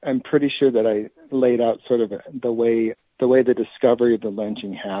 I'm pretty sure that I laid out sort of the way the discovery of the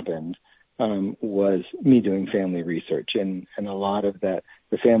lynching happened was me doing family research, and a lot of that,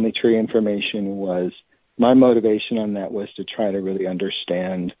 the family tree information was my motivation on that was to try to really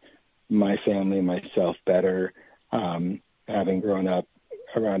understand my family, myself better, having grown up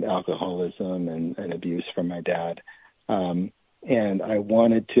around alcoholism and abuse from my dad. And I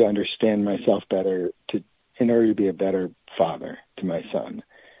wanted to understand myself better in order to be a better father to my son.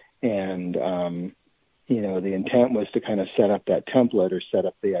 And, the intent was to kind of set up that template or set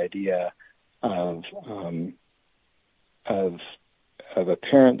up the idea of a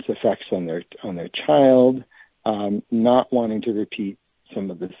parent's effects on their child, not wanting to repeat some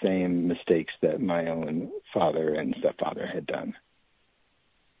of the same mistakes that my own father and stepfather had done.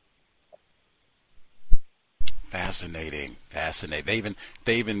 Fascinating.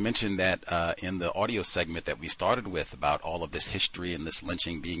 They even mentioned that in the audio segment that we started with about all of this history and this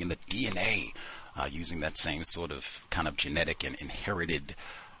lynching being in the DNA, using that same sort of kind of genetic and inherited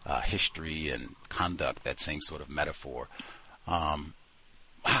history and conduct, that same sort of metaphor.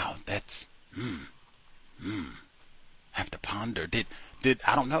 Wow, that's have to ponder. Did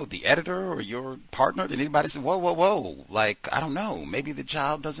I don't know, the editor or your partner, did anybody say, whoa, like, I don't know, maybe the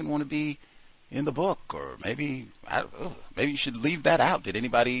child doesn't want to be in the book, or maybe you should leave that out? Did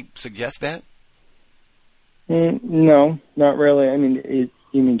anybody suggest that? No, not really. I mean,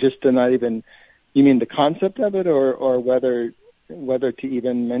 you mean just to not even, you mean the concept of it, or whether to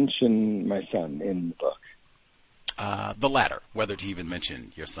even mention my son in the book? the latter, whether to even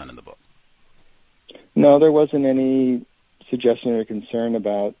mention your son in the book. No, there wasn't any suggestion or concern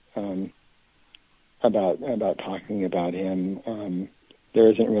about talking about him. There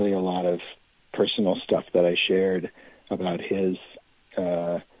isn't really a lot of personal stuff that I shared about his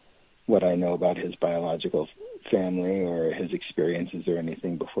what I know about his biological family or his experiences or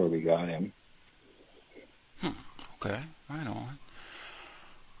anything before we got him. Okay, right on.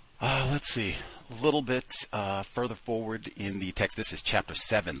 Let's see. A little bit further forward in the text, this is chapter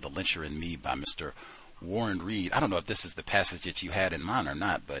 7, The Lyncher and Me by Mr. Warren Reed. I don't know if this is the passage that you had in mind or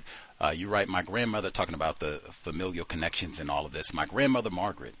not, but you write, my grandmother, talking about the familial connections and all of this. My grandmother,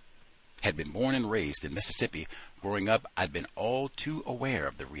 Margaret, had been born and raised in Mississippi. Growing up, I'd been all too aware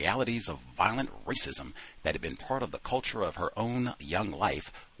of the realities of violent racism that had been part of the culture of her own young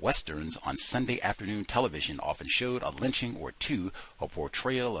life. Westerns on Sunday afternoon television often showed a lynching or two, a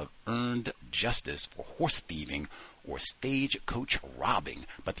portrayal of earned justice for horse thieving or stagecoach robbing.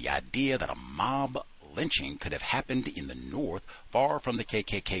 But the idea that a mob lynching could have happened in the North, far from the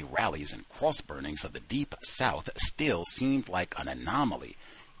KKK rallies and cross burnings of the Deep South, still seemed like an anomaly.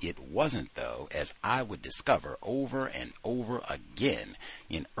 It wasn't, though, as I would discover over and over again.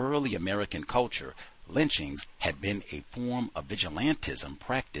 In early American culture, lynchings had been a form of vigilantism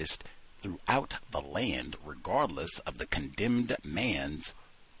practiced throughout the land, regardless of the condemned man's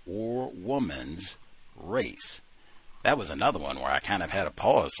or woman's race. That was another one where I kind of had a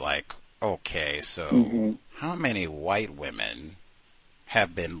pause, like, okay, so how many white women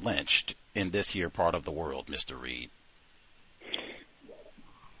have been lynched in this here part of the world, Mr. Reed?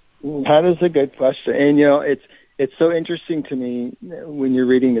 That is a good question. And, you know, it's so interesting to me when you're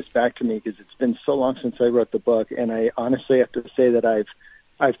reading this back to me, because it's been so long since I wrote the book. And I honestly have to say that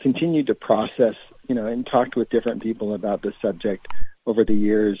I've continued to process, you know, and talked with different people about the subject over the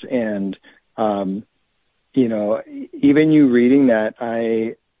years. And, you know, even you reading that,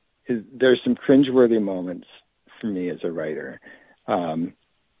 there's some cringeworthy moments for me as a writer.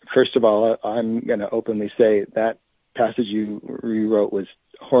 First of all, I'm going to openly say that passage you rewrote was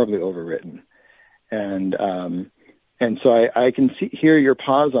horribly overwritten, and so I can hear your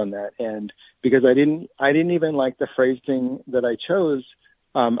pause on that, and because I didn't even like the phrasing that I chose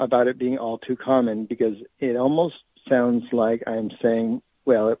about it being all too common, because it almost sounds like I'm saying,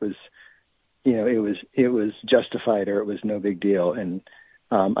 well, it was justified, or it was no big deal, and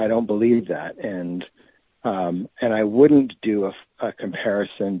I don't believe that, and I wouldn't do a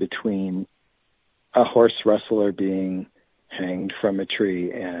comparison between a horse rustler being hanged from a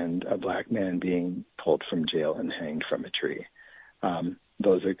tree and a black man being pulled from jail and hanged from a tree.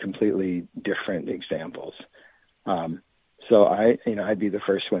 Those are completely different examples. So I'd be the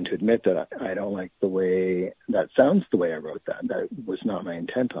first one to admit that I don't like the way that sounds, the way I wrote that. That was not my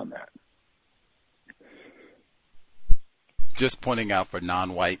intent on that. Just pointing out for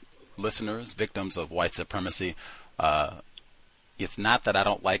non-white listeners, victims of white supremacy, it's not that I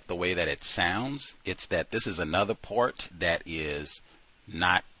don't like the way that it sounds. It's that this is another part that is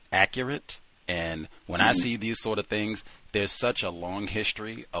not accurate. And when I see these sort of things, there's such a long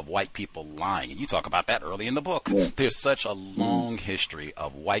history of white people lying. And you talk about that early in the book. Yeah. There's such a long history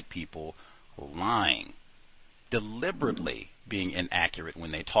of white people lying, deliberately being inaccurate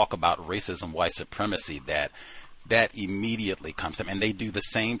when they talk about racism, white supremacy, that immediately comes to them. And they do the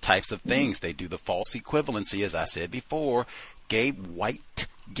same types of things. They do the false equivalency, as I said before. White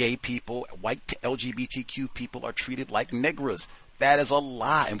gay people, white LGBTQ people are treated like niggers. That is a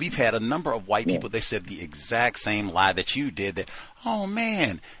lie. And we've had a number of white people, they said the exact same lie that you did, that, oh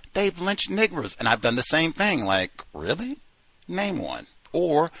man, they've lynched niggers. And I've done the same thing. Like, really? Name one.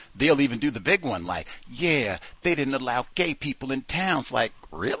 Or they'll even do the big one, like, yeah, they didn't allow gay people in towns. Like,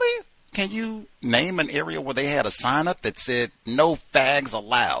 really? Can you name an area where they had a sign up that said no fags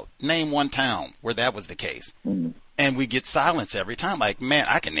allowed? Name one town where that was the case. And we get silence every time. Like, man,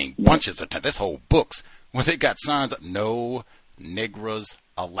 I can name bunches of times. This whole books where they got signs up, no niggers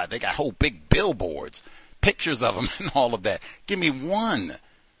allowed. They got whole big billboards, pictures of them and all of that. Give me one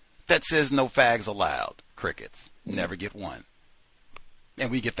that says no fags allowed. Crickets. Never get one. And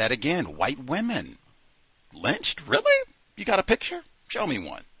we get that again. White women lynched? Really? You got a picture? Show me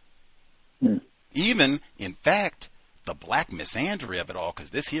one. Even, in fact, the black misandry of it all,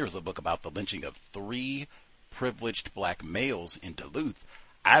 because this here is a book about the lynching of 3 privileged black males in Duluth.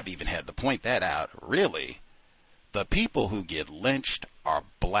 I've even had to point that out. Really, the people who get lynched are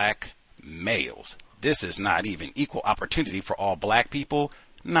black males. This is not even equal opportunity for all black people.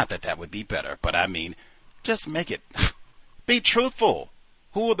 Not that that would be better, but I mean, just make it, be truthful.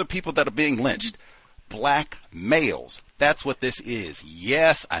 Who are the people that are being lynched? black males. That's what this is.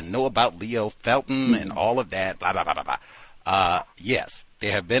 Yes, I know about Leo Felton and all of that, blah, blah, blah, blah, blah. Yes,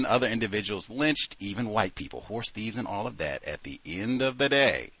 there have been other individuals lynched, even white people, horse thieves and all of that. At the end of the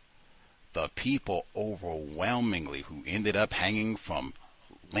day, the people overwhelmingly who ended up hanging from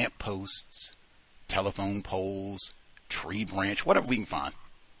lampposts, telephone poles, tree branch, whatever we can find,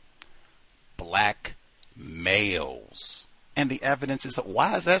 black males. And the evidence is,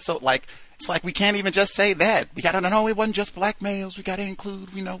 why is that so? Like, it's like we can't even just say that. We got to know it wasn't just black males. We got to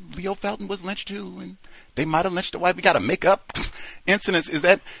include, Leo Felton was lynched too, and they might have lynched a white. We got to make up incidents.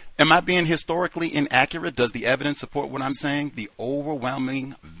 Am I being historically inaccurate? Does the evidence support what I'm saying? The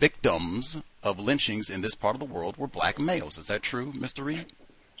overwhelming victims of lynchings in this part of the world were black males. Is that true, Mr. Reed?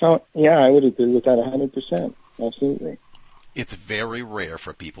 Oh, yeah, I would agree with that 100%. Absolutely. It's very rare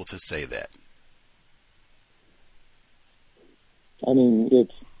for people to say that. I mean,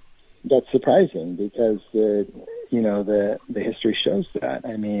 that's surprising because the history shows that.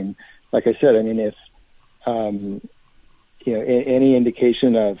 I mean, like I said, if any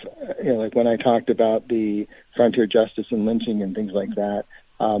indication of like when I talked about the frontier justice and lynching and things like that,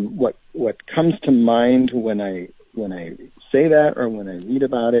 what comes to mind when I say that or when I read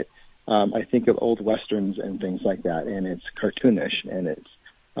about it, I think of old westerns and things like that, and it's cartoonish, and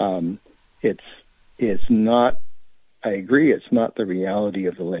it's not. I agree, it's not the reality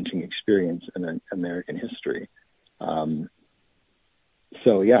of the lynching experience in American history. So,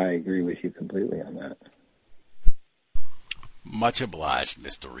 yeah, I agree with you completely on that. Much obliged,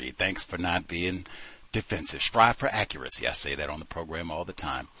 Mr. Reed. Thanks for not being defensive. Strive for accuracy. I say that on the program all the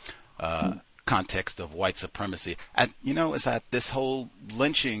time. Context of white supremacy. This whole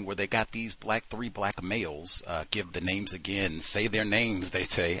lynching where they got these three black males, give the names again, say their names, they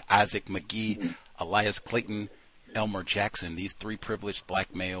say, Isaac McGee, Elias Clayton, Elmer Jackson, these three privileged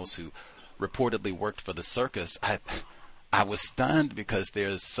black males who reportedly worked for the circus. I was stunned because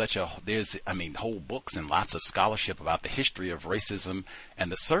there's whole books and lots of scholarship about the history of racism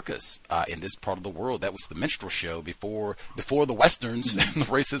and the circus in this part of the world. That was the minstrel show before the westerns and the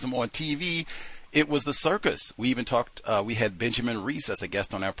racism on TV. It was the circus. We even talked, we had Benjamin Reese as a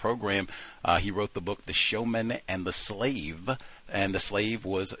guest on our program. He wrote the book, The Showman and the Slave. And the slave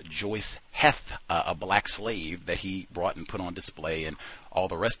was Joyce Heth, a black slave that he brought and put on display and all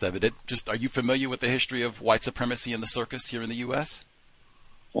the rest of it. Are you familiar with the history of white supremacy in the circus here in the U.S.?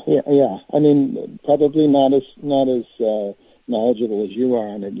 Yeah. I mean, probably not as knowledgeable as you are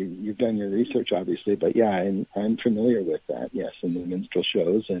on it. You've done your research, obviously, but yeah, I'm familiar with that. Yes, and the minstrel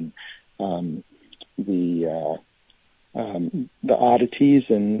shows and the oddities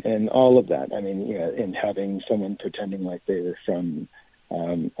and all of that. I mean, and having someone pretending like they were from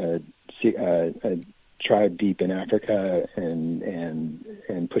a tribe deep in Africa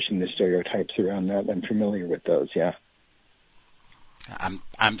and pushing the stereotypes around that. I'm familiar with those. Yeah.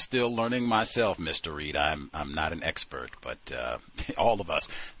 I'm still learning myself, Mr. Reed. I'm not an expert, but all of us.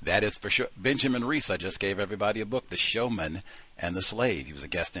 That is for sure. Benjamin Reese, I just gave everybody a book, The Showman and the Slave. He was a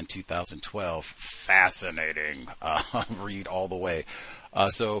guest in 2012. Fascinating read all the way.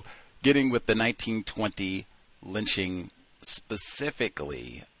 So getting with the 1920 lynching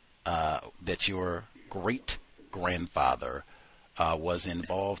specifically, that your great-grandfather was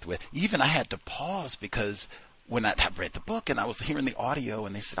involved with. Even I had to pause because when I read the book and I was hearing the audio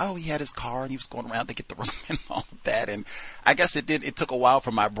and they said, he had his car and he was going around to get the room and all of that. And I guess it took a while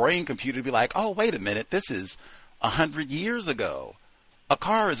for my brain computer to be like, oh, wait a minute, this is 100 years ago. A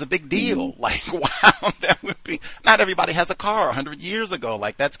car is a big deal. Like, wow, that would be, not everybody has a car 100 years ago.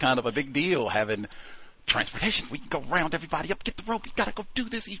 Like, that's kind of a big deal having transportation. We can go round everybody up, get the rope. You got to go do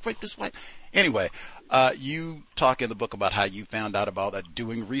this, eat right this way. Anyway, you talk in the book about how you found out about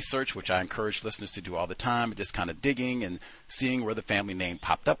doing research, which I encourage listeners to do all the time, and just kind of digging and seeing where the family name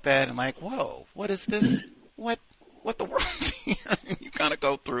popped up at and like, whoa, what is this? What the world's here? And you kind of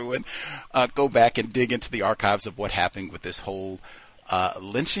go through and go back and dig into the archives of what happened with this whole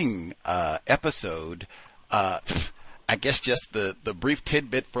lynching episode. I guess just the brief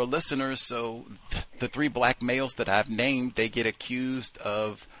tidbit for listeners. So the three black males that I've named, they get accused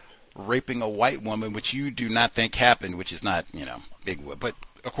of raping a white woman, which you do not think happened, which is not, big. But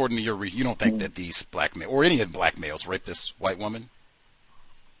according to your you don't think that these black males or any of the black males raped this white woman?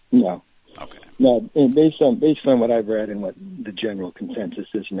 No. Okay. No, and based on what I've read and what the general consensus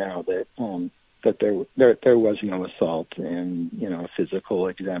is now, that there was no assault, and a physical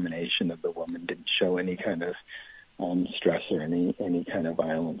examination of the woman didn't show any kind of stress or any kind of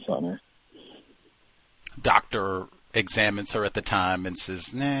violence on her. Doctor examines her at the time and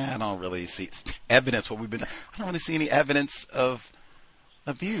says, "Nah, I don't really see evidence. I don't really see any evidence of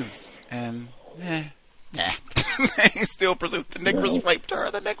abuse." And Nah. They still presume the Negroes raped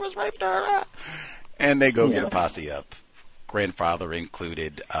her. The Negroes raped her. And they go get a posse up. Grandfather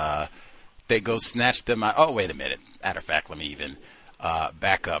included. They go snatch them out. Oh, wait a minute. Matter of fact, let me even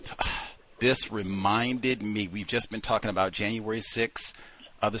back up. This reminded me, we've just been talking about January 6th,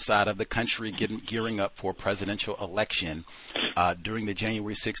 other side of the country gearing up for a presidential election. During the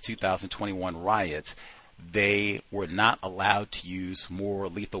January 6, 2021 riots, they were not allowed to use more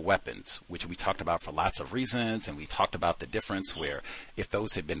lethal weapons, which we talked about for lots of reasons. And we talked about the difference where if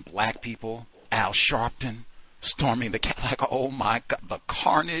those had been black people, Al Sharpton storming the like, oh my God, the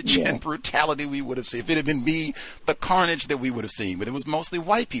carnage and brutality we would have seen. If it had been me, the carnage that we would have seen. But it was mostly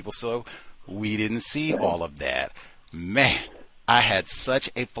white people, so we didn't see all of that. Man, I had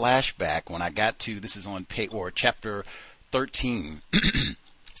such a flashback when I got to, this is on chapter 13.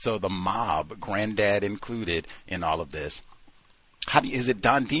 So the mob, Grandad included in all of this. Is it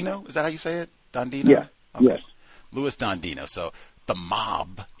Dondino? Is that how you say it? Dondino? Yeah. Okay. Yes. Louis Dondino. So the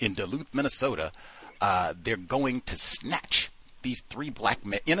mob in Duluth, Minnesota, they're going to snatch these three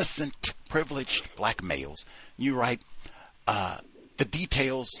innocent, privileged black males. You're right. The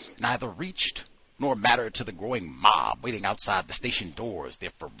details neither reached nor mattered to the growing mob waiting outside the station doors. Their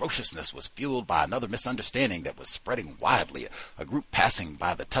ferociousness was fueled by another misunderstanding that was spreading widely. A group passing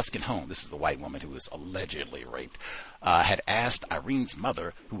by the Tuscan home, this is the white woman who was allegedly raped, had asked Irene's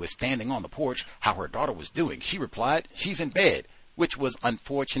mother, who was standing on the porch, how her daughter was doing. She replied, "She's in bed," which was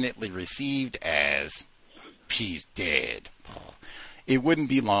unfortunately received as, "She's dead." It wouldn't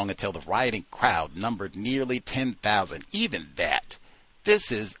be long until the rioting crowd numbered nearly 10,000. Even that.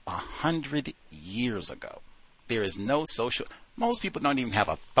 This is 100 years ago. There is no most people don't even have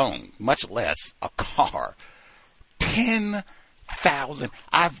a phone, much less a car. 10,000.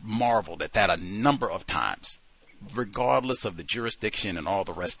 I've marveled at that a number of times, regardless of the jurisdiction and all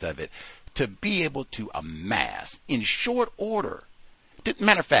the rest of it, to be able to amass in short order.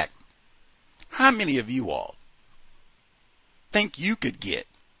 Matter of fact, how many of you all think you could get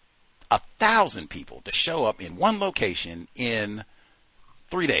 1,000 people to show up in one location in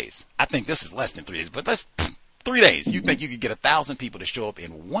 3 days? I think this is less than 3 days, but that's 3 days. You think you could get 1,000 people to show up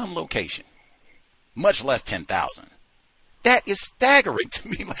in one location, much less 10,000? That is staggering to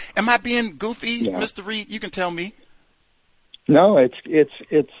me. Am I being goofy, Mr. Reed? You can tell me. No, it's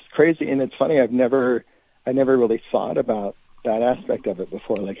crazy, and it's funny. I never really thought about that aspect of it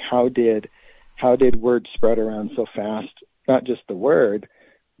before. Like, how did word spread around so fast? Not just the word,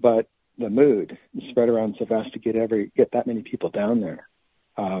 but the mood spread around so fast to get that many people down there.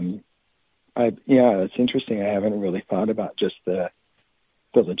 It's interesting. I haven't really thought about just the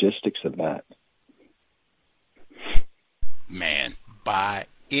logistics of that. Man,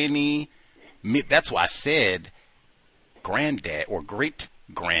 that's why I said Grandad or great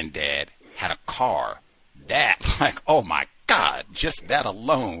granddad had a car. That, like, oh my God, just that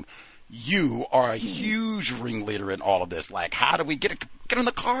alone. You are a huge ringleader in all of this. Like, how do we get in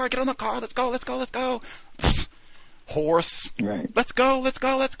the car? Get on the car. Let's go. Horse. Right. Let's go.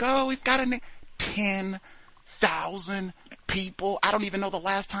 We've got 10,000 people. I don't even know the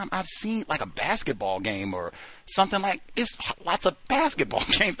last time I've seen like a basketball game or something like. It's lots of basketball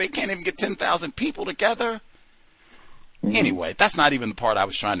games. They can't even get 10,000 people together. Anyway, that's not even the part I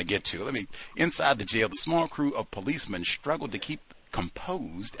was trying to get to. Inside the jail, the small crew of policemen struggled to keep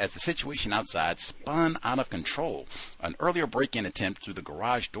composed as the situation outside spun out of control. An earlier break-in attempt through the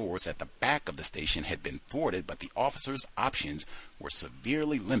garage doors at the back of the station had been thwarted, but the officers' options were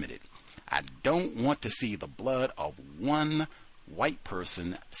severely limited. I don't want to see the blood of one white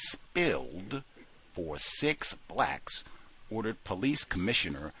person spilled for 6 blacks, ordered Police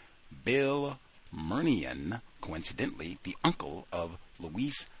Commissioner Bill Murnian, coincidentally the uncle of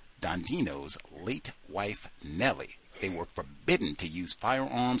Luis Dondino's late wife Nellie. They were forbidden to use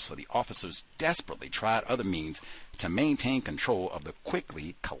firearms, so the officers desperately tried other means to maintain control of the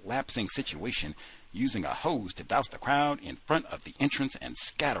quickly collapsing situation, using a hose to douse the crowd in front of the entrance and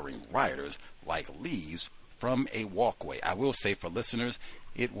scattering rioters like leaves from a walkway. I will say for listeners,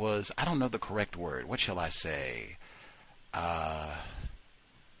 it was, I don't know the correct word. What shall I say?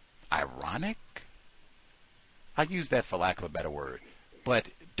 Ironic? I use that for lack of a better word. But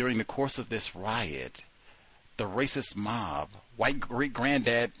during the course of this riot, the racist mob, white great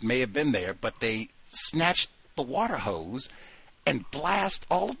granddad may have been there, but they snatched the water hose and blast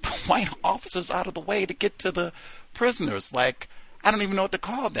all of the white officers out of the way to get to the prisoners. Like, I don't even know what to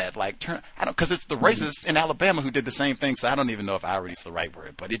call that. Like, because it's the racists in Alabama who did the same thing. So I don't even know if irony is the right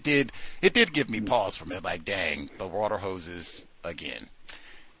word, but it did give me pause from it. Like, dang, the water hoses again.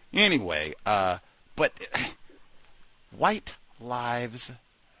 Anyway, but white lives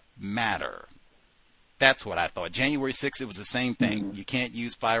matter. That's what I thought. January 6th, it was the same thing. Mm-hmm. You can't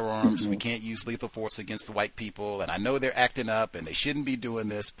use firearms. Mm-hmm. We can't use lethal force against the white people. And I know they're acting up and they shouldn't be doing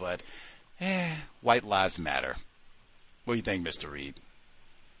this, but white lives matter. What do you think, Mr. Reed?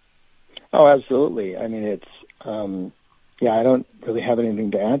 Oh, absolutely. I mean, it's, I don't really have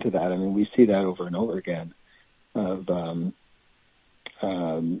anything to add to that. I mean, we see that over and over again of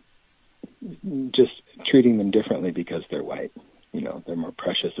just treating them differently because they're white. You know, they're more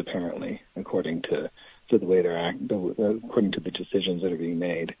precious, apparently, according to the way they're according to the decisions that are being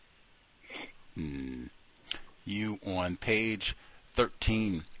made. You on page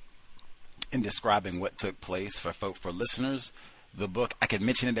 13, in describing what took place for listeners, the book, I can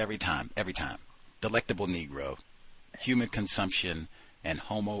mention it every time. Delectable Negro, Human Consumption and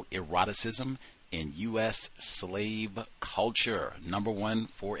Homoeroticism in U.S. Slave Culture. Number 1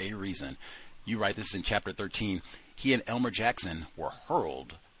 for a reason. You write this in chapter 13. He and Elmer Jackson were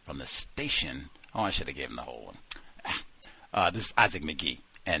hurled from the station. Oh, I should have given the whole one. This is Isaac McGee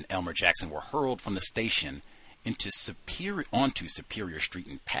and Elmer Jackson were hurled from the station onto Superior Street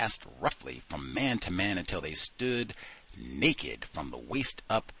and passed roughly from man to man until they stood naked from the waist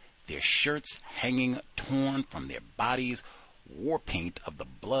up, their shirts hanging torn from their bodies, war paint of the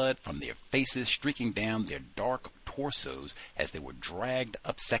blood from their faces streaking down their dark torsos as they were dragged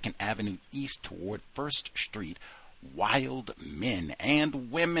up 2nd Avenue East toward 1st Street. Wild men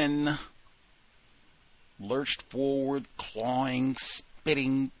and women lurched forward, clawing,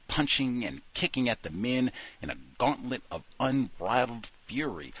 spitting, punching, and kicking at the men in a gauntlet of unbridled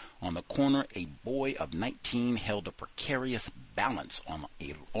fury. On the corner, a boy of 19 held a precarious balance on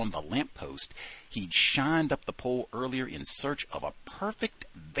the lamppost. He'd shined up the pole earlier in search of a perfect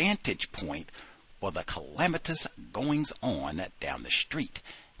vantage point for the calamitous goings-on down the street.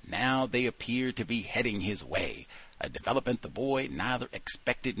 Now they appeared to be heading his way, a development the boy neither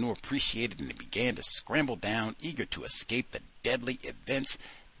expected nor appreciated, and he began to scramble down, eager to escape the deadly events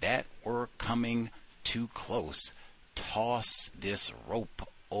that were coming too close. Toss this rope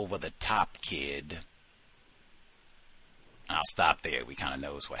over the top, kid. I'll stop there. We kind of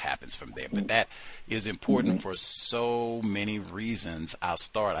knows what happens from there. But that is important for so many reasons. I'll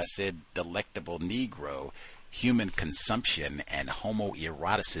start. I said Delectable Negro, Human Consumption and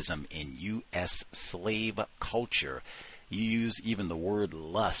Homoeroticism in U.S. Slave Culture. You use even the word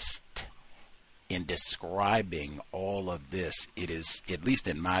lust in describing all of this. It is, at least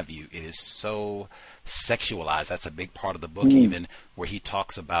in my view, it is so sexualized. That's a big part of the book, even where he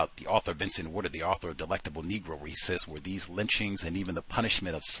talks about the author, Vincent Woodard, the author of Delectable Negro, where he says, were these lynchings and even the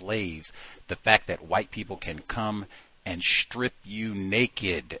punishment of slaves, the fact that white people can come and strip you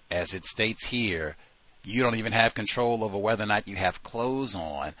naked, as it states here, you don't even have control over whether or not you have clothes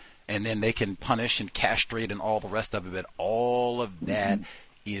on, and then they can punish and castrate and all the rest of it, but all of that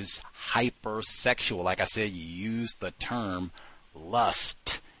is hypersexual. Like I said, you use the term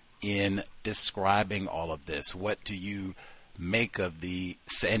lust in describing all of this. What do you make of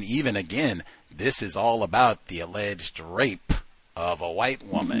and even again, this is all about the alleged rape of a white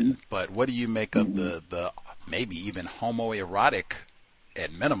woman, but what do you make of the maybe even homoerotic,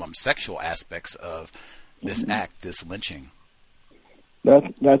 at minimum, sexual aspects of this act, this lynching?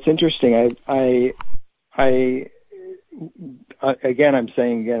 That's interesting. Again, I'm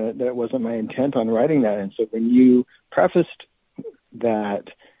saying again that it wasn't my intent on writing that. And so when you prefaced that,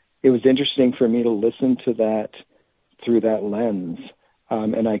 it was interesting for me to listen to that through that lens.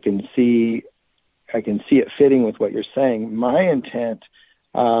 And I can see it fitting with what you're saying. My intent,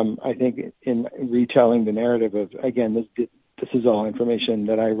 I think, in retelling the narrative of, again, this is all information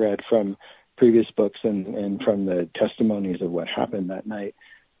that I read from previous books and from the testimonies of what happened that night.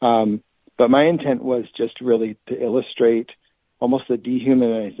 But my intent was just really to illustrate almost the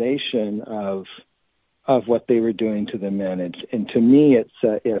dehumanization of what they were doing to the men. And to me, it's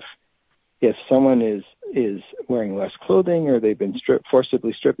if someone is wearing less clothing or they've been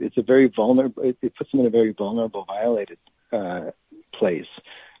forcibly stripped, it's a very vulnerable. It puts them in a very vulnerable, violated place.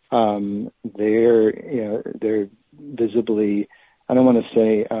 They're visibly, I don't want to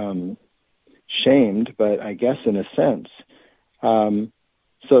say shamed, but I guess in a sense.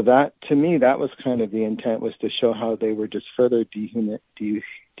 So that, to me, that was kind of the intent, was to show how they were just further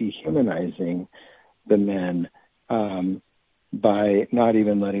dehumanizing the men by not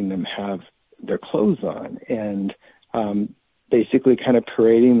even letting them have their clothes on, and basically kind of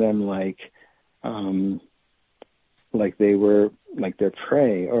parading them like they were like their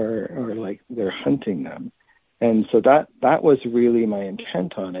prey or like they're hunting them. And so that was really my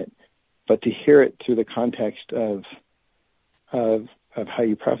intent on it. But to hear it through the context of how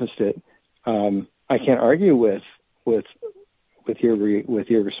you prefaced it, I can't argue with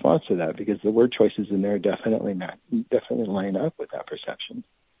your response to that, because the word choices in there definitely line up with that perception.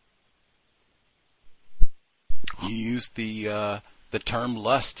 You used the term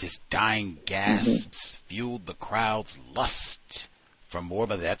lust. His dying gasps fueled the crowd's lust for more,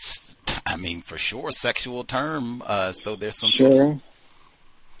 but that's, I mean, for sure, a sexual term. So there's some Sure,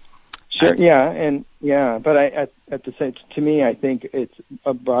 yeah, but at the same, to me, I think it's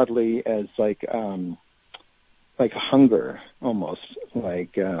broadly as like a hunger, almost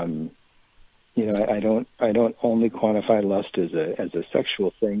like I don't only quantify lust as a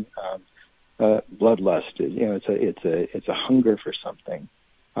sexual thing. Bloodlust, it's a hunger for something,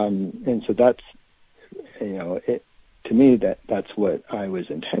 and so that's to me that's what I was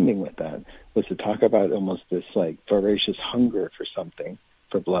intending with that, was to talk about almost this like voracious hunger for something,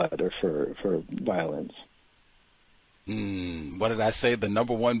 for blood or for violence. What did I say? The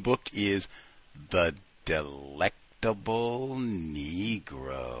number one book is The Delectable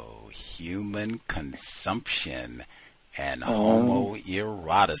Negro: Human Consumption and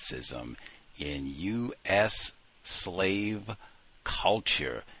Homoeroticism in U.S. Slave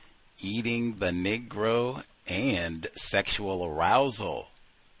Culture, Eating the Negro and Sexual Arousal.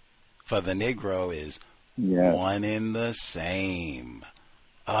 For the Negro is one and the same.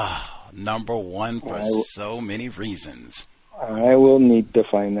 Number one for so many reasons. I will need to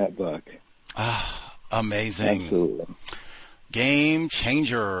find that book. Amazing. Absolutely. Game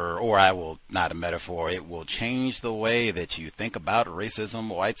changer, or not a metaphor, it will change the way that you think about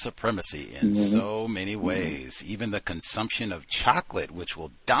racism, white supremacy in so many ways. Even the consumption of chocolate, which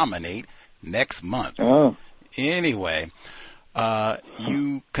will dominate next month. Anyway,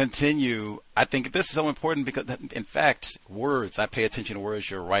 you continue. I think this is so important because, in fact, words, I pay attention to words.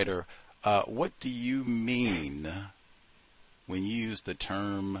 You're a writer. What do you mean when you use the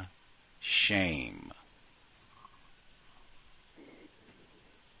term shame?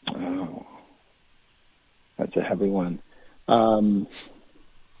 Oh, that's a heavy one. In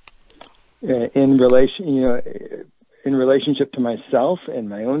relationship to myself and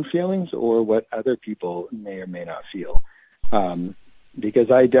my own feelings, or what other people may or may not feel.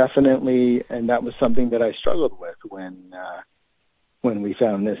 Because I definitely, and that was something that I struggled with when we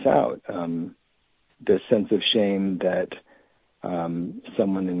found this out, this sense of shame that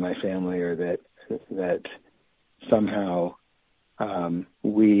someone in my family, or that somehow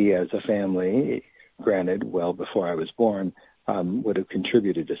we as a family, granted well before I was born, would have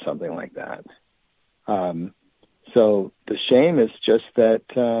contributed to something like that. So the shame is just that,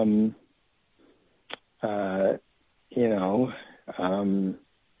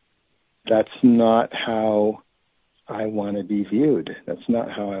 that's not how I want to be viewed. That's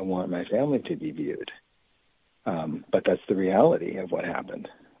not how I want my family to be viewed. But that's the reality of what happened.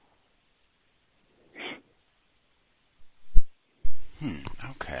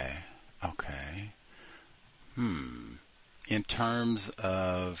 Okay. In terms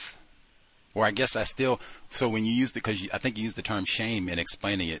of, or I guess so when you use because I think you used the term shame in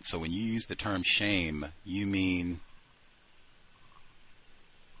explaining it. So when you use the term shame, you mean?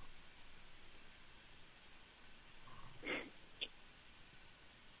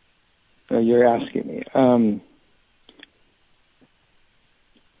 You're asking me.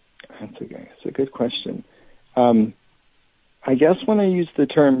 That's a good question. I guess when I use the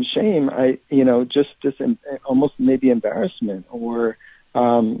term shame, just almost maybe embarrassment, or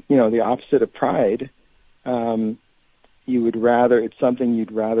the opposite of pride. It's something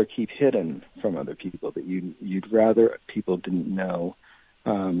you'd rather keep hidden from other people, that you'd rather people didn't know.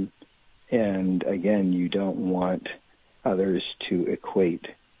 And again, you don't want others to equate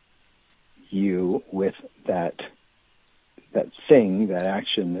you with that thing, that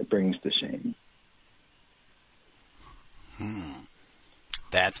action that brings the shame.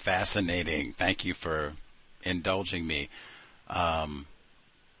 That's fascinating. Thank you for indulging me.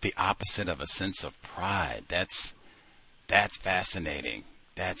 The opposite of a sense of pride. That's fascinating.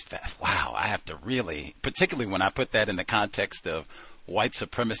 Wow. I have to really, particularly when I put that in the context of white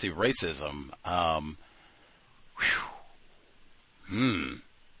supremacy, racism.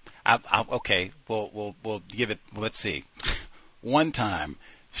 Okay. We'll give it. Let's see. One time,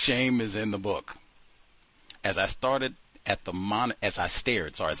 shame is in the book. As I stared at the monitor,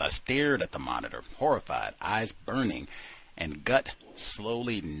 horrified, eyes burning, and gut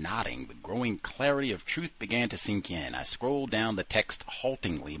slowly nodding, the growing clarity of truth began to sink in. I scrolled down the text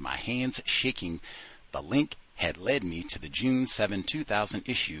haltingly, my hands shaking. The link had led me to the June 7, 2000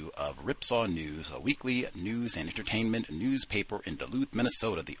 issue of Ripsaw News, a weekly news and entertainment newspaper in Duluth,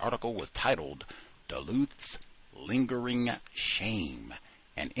 Minnesota. The article was titled Duluth's Lingering Shame,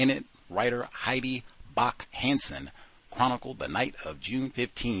 and in it, writer Heidi Bach Hansen chronicled the night of June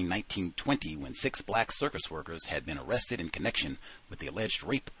 15, 1920, when 6 black circus workers had been arrested in connection with the alleged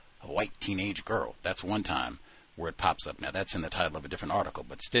rape of a white teenage girl. That's one time where it pops up. Now, that's in the title of a different article,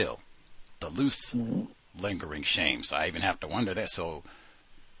 but still, the loose, lingering shame. So I even have to wonder that. So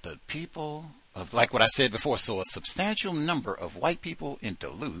the people of, like what I said before, so a substantial number of white people in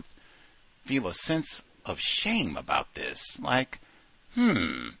Duluth feel a sense of shame about this. Like,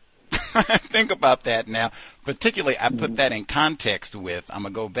 think about that now. Particularly, I put that in context with, I'm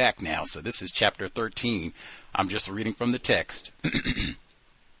going to go back now. So this is chapter 13. I'm just reading from the text.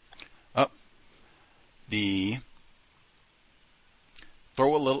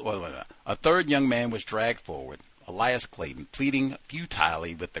 A third young man was dragged forward, Elias Clayton, pleading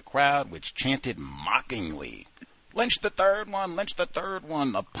futilely with the crowd, which chanted mockingly, "Lynch the third one, lynch the third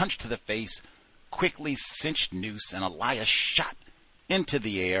one." A punch to the face, quickly cinched noose, and Elias shot into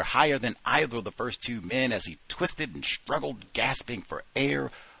the air higher than either of the first 2 men as he twisted and struggled, gasping for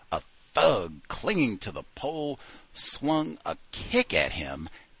air. A thug, clinging to the pole, swung a kick at him,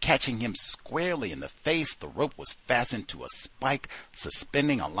 catching him squarely in the face. The rope was fastened to a spike,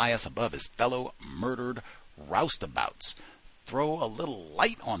 suspending Elias above his fellow murdered roustabouts. "Throw a little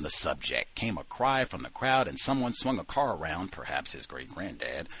light on the subject," came a cry from the crowd, and someone swung a car around, perhaps his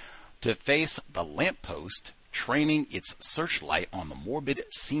great-granddad, to face the lamppost, training its searchlight on the morbid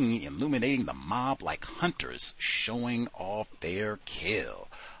scene, illuminating the mob like hunters showing off their kill.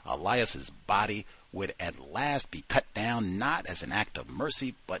 Elias's body would at last be cut down, not as an act of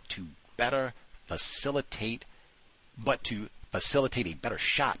mercy, but to facilitate a better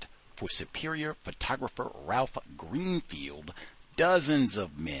shot for superior photographer Ralph Greenfield. Dozens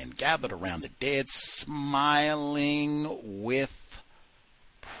of men gathered around the dead, smiling with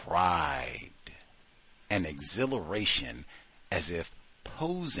pride and exhilaration, as if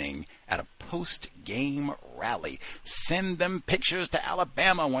posing at a post-game rally. "Send them pictures to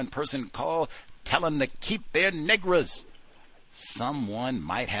Alabama," one person called. "Tell them to keep their nigras." Someone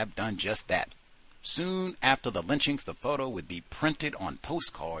might have done just that. Soon after the lynchings, the photo would be printed on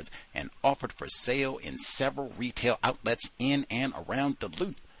postcards and offered for sale in several retail outlets in and around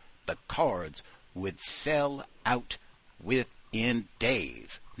Duluth. The cards would sell out within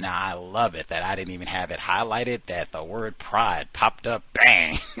days. Now, I love it that I didn't even have it highlighted, that the word pride popped up.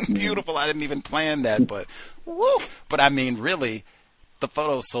 Bang! Beautiful. I didn't even plan that, but woo! But I mean, really, the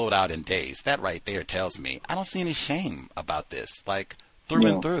photo sold out in days. That right there tells me I don't see any shame about this. Like, through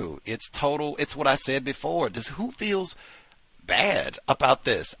and through. It's total. It's what I said before. Who feels bad about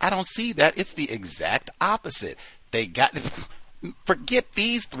this? I don't see that. It's the exact opposite. They got, forget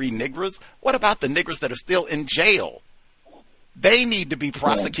these 3 niggers. What about the niggers that are still in jail? They need to be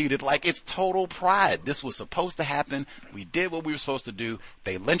prosecuted like it's total pride. This was supposed to happen. We did what we were supposed to do.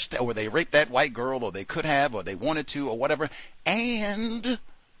 They lynched or they raped that white girl, or they could have, or they wanted to, or whatever. And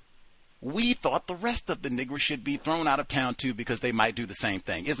we thought the rest of the niggers should be thrown out of town too, because they might do the same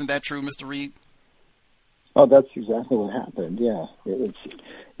thing. Isn't that true, Mr. Reed? Oh, that's exactly what happened. Yeah. It's,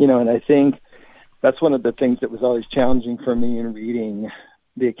 and I think that's one of the things that was always challenging for me in reading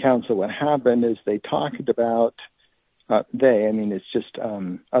the accounts of what happened is they talked about, it's just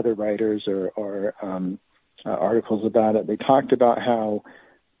other writers or articles about it. They talked about how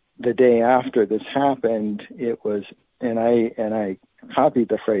the day after this happened, it was, and I copied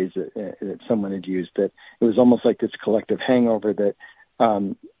the phrase that someone had used, that it was almost like this collective hangover that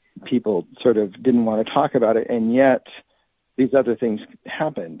people sort of didn't want to talk about it, and yet these other things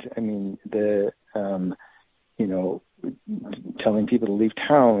happened. I mean, telling people to leave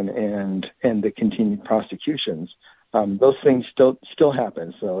town and the continued prosecutions. Those things still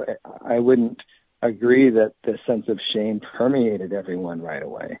happen. So I wouldn't agree that the sense of shame permeated everyone right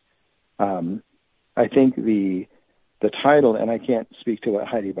away. I think the title, and I can't speak to what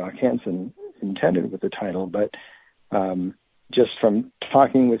Heidi Bach Hansen intended with the title, but just from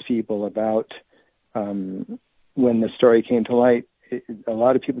talking with people about when the story came to light, a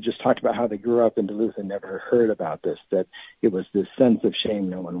lot of people just talked about how they grew up in Duluth and never heard about this, that it was this sense of shame.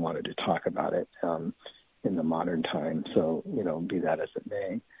 No one wanted to talk about it in the modern time. So, be that as it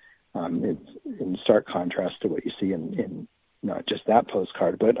may, it's in stark contrast to what you see in not just that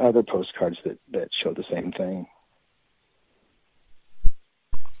postcard, but other postcards that show the same thing.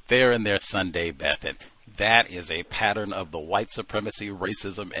 They're in their Sunday best. And that is a pattern of the white supremacy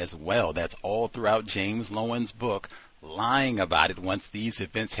racism as well. That's all throughout James Lowen's book, lying about it once these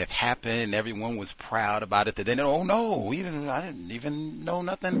events have happened. Everyone was proud about it. Then, oh no, I didn't even know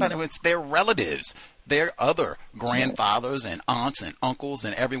nothing about it. It's their relatives their other grandfathers and aunts and uncles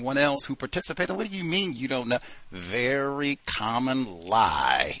and everyone else who participated. What do you mean you don't know? Very common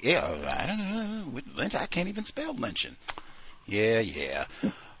lie. Yeah, I don't know. With Lynch, I can't even spell lynching. Yeah.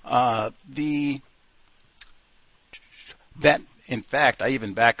 That, in fact, I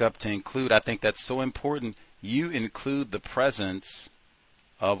even back up to include, I think that's so important, you include the presence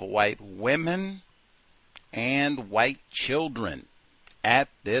of white women and white children at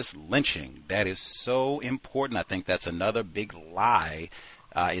this lynching. That is so important. I think that's another big lie.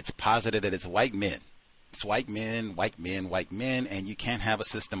 It's posited that it's white men. It's white men, and you can't have a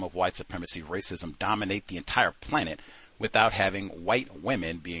system of white supremacy racism dominate the entire planet without having white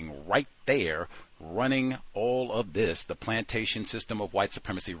women being right there running all of this, the plantation system of white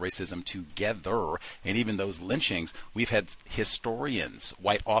supremacy racism together. And even those lynchings, we've had historians,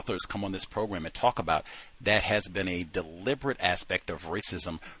 white authors come on this program and talk about that has been a deliberate aspect of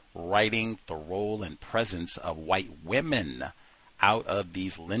racism, writing the role and presence of white women out of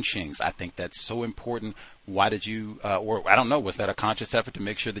these lynchings. I think that's so important. Why did you, or I don't know, was that a conscious effort to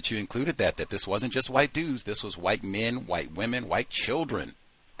make sure that you included that this wasn't just white dudes, this was white men, white women, white children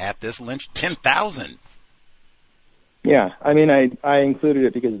at this lynch? 10,000. Yeah, I mean, I included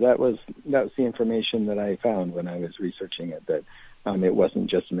it because that was the information that I found when I was researching it, that it wasn't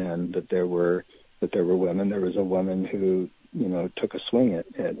just men, that there were women. There was a woman who, took a swing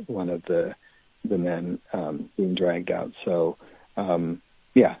at one of the men being dragged out. So,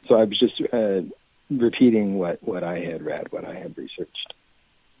 so I was just repeating what I had read, what I had researched.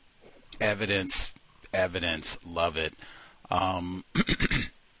 Evidence, love it. I'll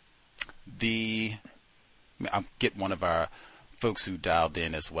get one of our folks who dialed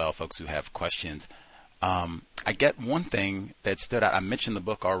in as well, folks who have questions. I get one thing that stood out. I mentioned the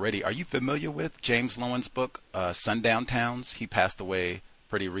book already. Are you familiar with James Lowen's book, Sundown Towns? He passed away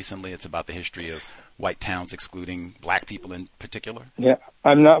pretty recently. It's about the history of white towns excluding black people in particular. Yeah,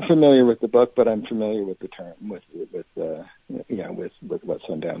 I'm not familiar with the book, but I'm familiar with the term, with what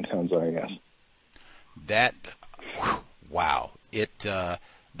sundown towns are. Yes.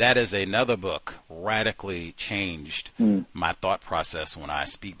 That is another book, radically changed my thought process when I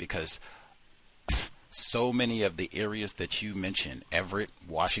speak, because so many of the areas that you mentioned, Everett,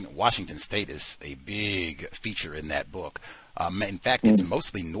 Washington State is a big feature in that book. In fact, it's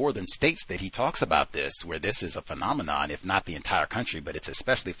mostly northern states that he talks about this, where this is a phenomenon, if not the entire country, but it's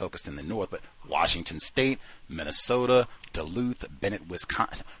especially focused in the north. But Washington State, Minnesota, Duluth, Bennett,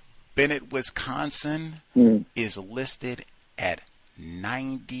 Wisconsin is listed at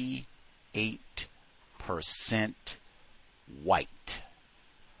 98% white.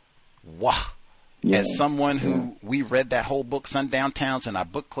 Wow. Yeah. As someone who, we read that whole book, Sundown Towns, in our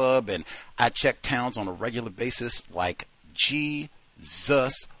book club, and I check towns on a regular basis, like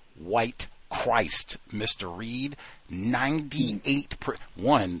Jesus White Christ, Mr. Reed, 98%.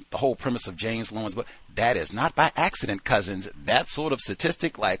 The whole premise of James Lowen's book, that is not by accident, cousins. That sort of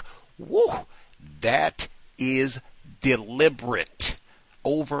statistic, like, whoo, that is deliberate,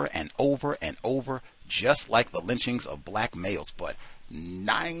 over and over and over, just like the lynchings of black males. But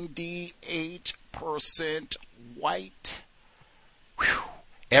 98% white. Whew.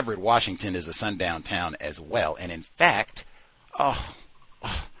 Everett, Washington is a sundown town as well. And in fact, I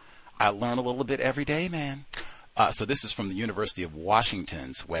learn a little bit every day, man. So this is from the University of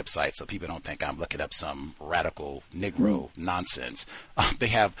Washington's website, so people don't think I'm looking up some radical Negro nonsense. They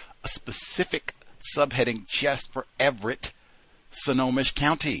have a specific subheading just for Everett, Snohomish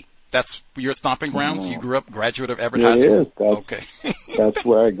County. That's your stomping grounds? You grew up graduate of Everett High School? Okay. That's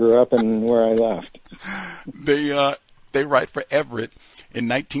where I grew up and where I left. They write for Everett in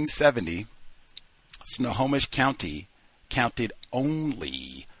 1970, Snohomish County counted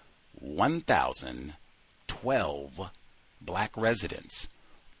only 1,012 black residents.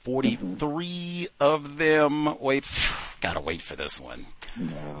 43 of them, gotta wait for this one.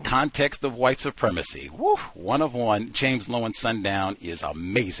 No. Context of white supremacy. Woo, one of one. James Lowen's Sundown is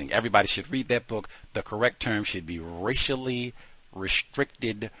amazing. Everybody should read that book. The correct term should be racially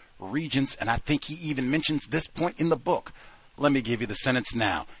restricted regions, and I think he even mentions this point in the book. Let me give you the sentence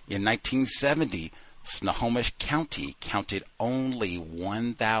now. In 1970, Snohomish County counted only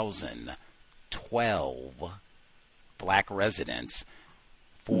 1,012 black residents.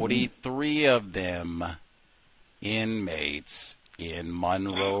 43 of them inmates in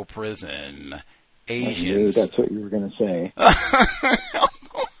Monroe Prison. Asians. I knew that's what you were going to say.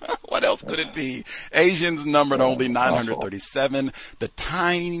 What else could it be? Asians numbered only 937. The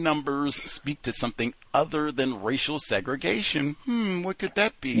tiny numbers speak to something other than racial segregation. What could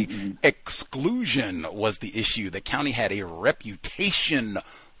that be? Exclusion was the issue. The county had a reputation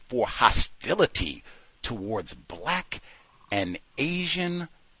for hostility towards black and Asian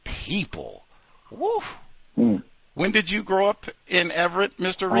people. Woo. When did you grow up in Everett,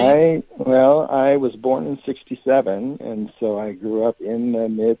 Mr. Reed? I was born in 1967, and so I grew up in the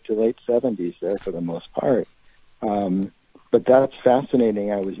mid to late 1970s there for the most part. But that's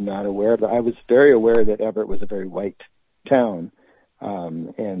fascinating. I was not aware of that. I was very aware that Everett was a very white town,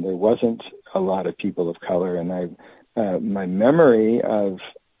 and there wasn't a lot of people of color. And my memory of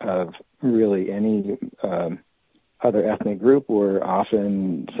really any other ethnic group were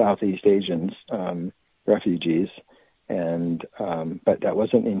often Southeast Asians, refugees, and but that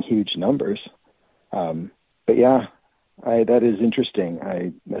wasn't in huge numbers. But yeah, that is interesting.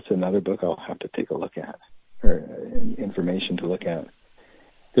 That's another book I'll have to take a look at, or information to look at,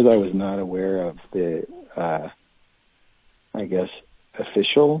 because I was not aware of the, I guess,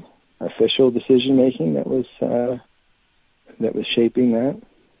 official decision making that was shaping that.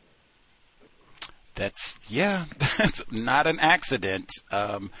 That's not an accident.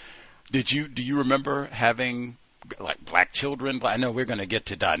 Do you remember having like black children? I know we're going to get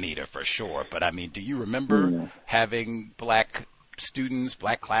to Donita for sure, but I mean, do you remember having black students,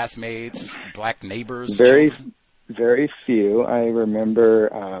 black classmates, black neighbors? Very few. I remember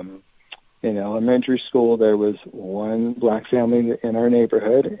in elementary school there was one black family in our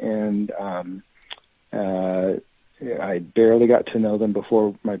neighborhood, and I barely got to know them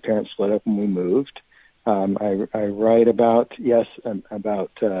before my parents split up and we moved. I write about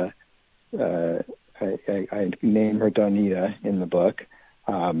I name her Donita in the book,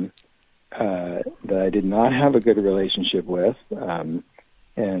 that I did not have a good relationship with. And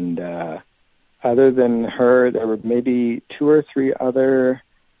other than her, there were maybe 2 or 3 other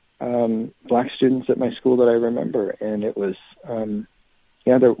black students at my school that I remember. And it was, there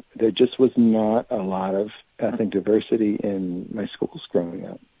just was not a lot of ethnic diversity in my schools growing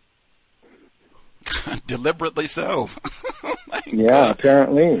up. Deliberately so.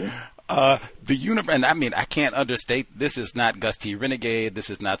 Apparently. And I mean, I can't understate, this is not Gus T. Renegade.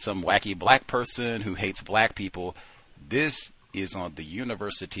 This is not some wacky black person who hates black people. This is on the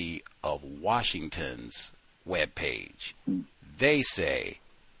University of Washington's webpage. They say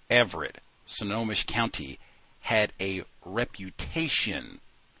Everett, Snohomish County, had a reputation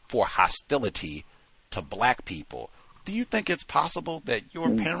for hostility to black people. Do you think it's possible that your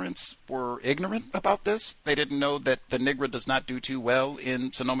parents were ignorant about this? They didn't know that the Negro does not do too well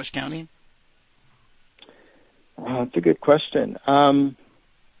in Snohomish County? That's a good question.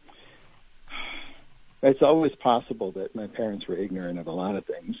 It's always possible that my parents were ignorant of a lot of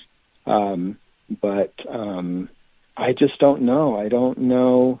things. But I just don't know. I don't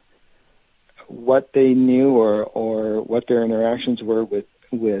know what they knew or what their interactions were with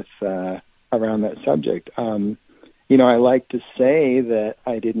around that subject. I like to say that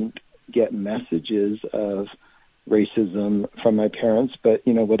I didn't get messages of racism from my parents, but,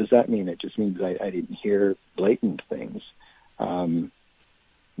 what does that mean? It just means I didn't hear blatant things.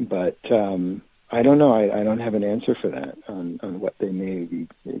 But I don't know. I don't have an answer for that on what they maybe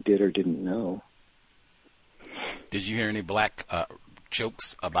did or didn't know. Did you hear any black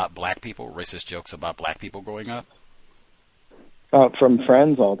jokes about black people, racist jokes about black people growing up? From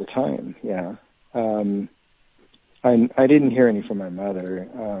friends all the time, yeah. I didn't hear any from my mother.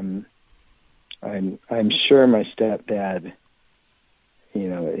 I'm sure my stepdad,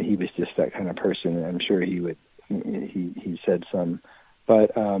 he was just that kind of person. I'm sure he said some,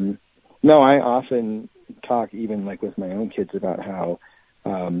 but no, I often talk even like with my own kids about how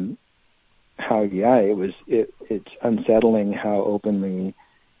it's unsettling how openly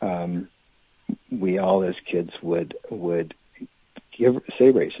we all as kids would say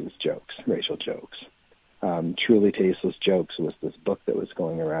racial jokes. Truly Tasteless Jokes was this book that was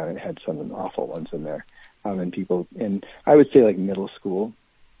going around. It had some awful ones in there. And I would say like middle school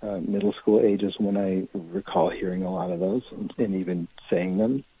ages when I recall hearing a lot of those and even saying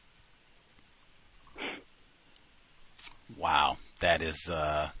them. Wow. That is,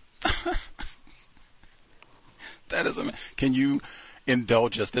 can you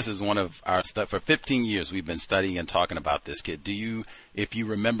indulge us? This is one of our stuff. For 15 years, we've been studying and talking about this kid. If you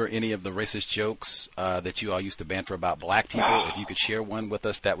remember any of the racist jokes that you all used to banter about black people, if you could share one with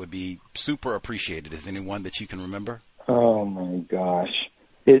us, that would be super appreciated. Is anyone that you can remember? Oh my gosh.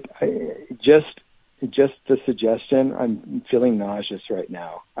 Just the suggestion, I'm feeling nauseous right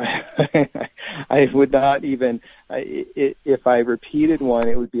now. I would not even, if I repeated one,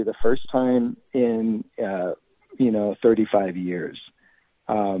 it would be the first time in, 35 years.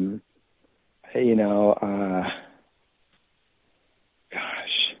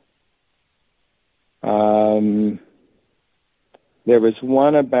 There was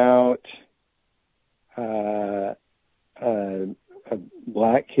one about a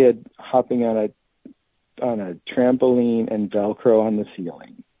black kid hopping on a trampoline and Velcro on the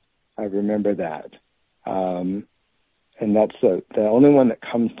ceiling. I remember that. And that's the only one that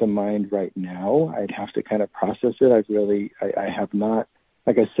comes to mind right now. I'd have to kind of process it. I have not,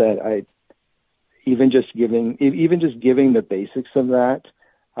 like I said, even just giving the basics of that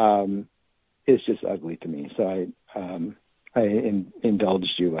is just ugly to me. So I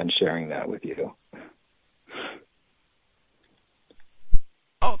indulged you on sharing that with you.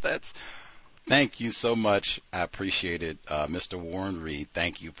 Oh, thank you so much. I appreciate it. Mr. Warren Reed,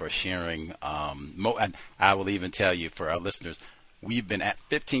 thank you for sharing. And I will even tell you, for our listeners, we've been at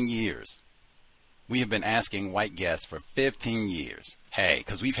 15 years. We have been asking white guests for 15 years. Hey,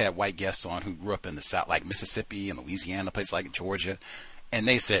 because we've had white guests on who grew up in the South, like Mississippi and Louisiana, places like Georgia. And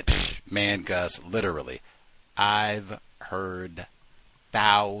they said, man, Gus, literally, I've heard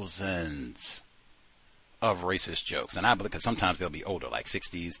thousands of racist jokes. And I believe, because sometimes they'll be older, like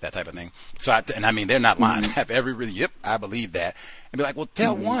 60s, that type of thing. So, I mean, they're not lying. I have every reason. Yep, I believe that. And be like, well,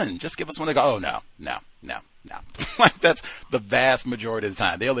 tell one. Just give us one. They go, oh, no. Like, that's the vast majority of the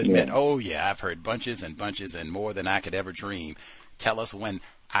time. They'll admit, oh, yeah, I've heard bunches and bunches and more than I could ever dream. Tell us when.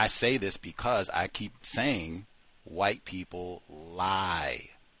 I say this because I keep saying white people lie,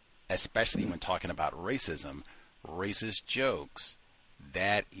 especially when talking about racism, racist jokes.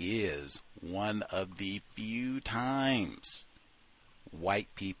 That is one of the few times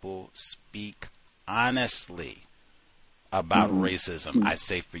white people speak honestly about racism. I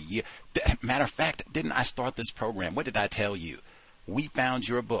say for years. Matter of fact, didn't I start this program? What did I tell you? We found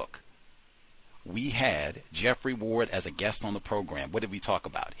your book. We had Jeffrey Ward as a guest on the program. What did we talk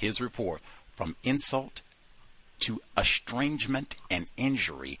about? His report, From Insult to Estrangement and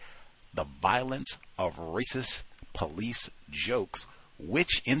Injury, the Violence of Racist Police Jokes,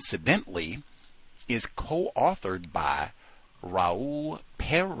 which incidentally is co-authored by Raul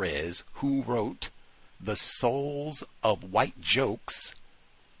Perez, who wrote The Souls of White Jokes.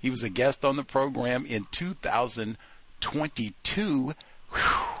 He was a guest on the program in 2022. Whew,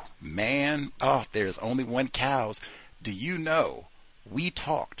 man, there's only one cows. Do you know we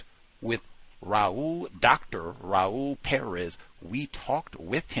talked with Dr. Raul Perez. We talked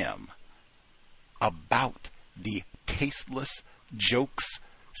with him about the Tasteless Jokes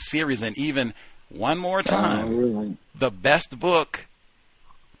series, and even one more time, the best book,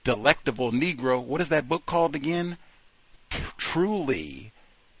 Delectable Negro. What is that book called again? Truly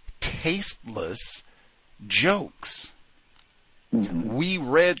Tasteless Jokes. We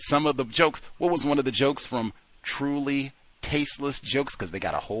read some of the jokes. What was one of the jokes from Truly Tasteless Jokes? Because they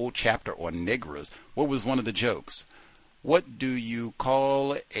got a whole chapter on Negras. What was one of the jokes? What do you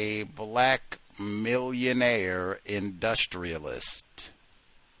call a black millionaire industrialist?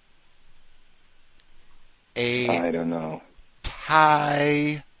 I don't know.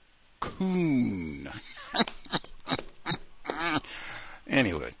 Tycoon.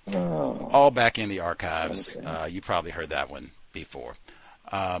 Anyway, all back in the archives. Okay. You probably heard that one before.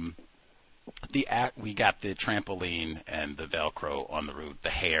 We got the trampoline and the Velcro on the roof. The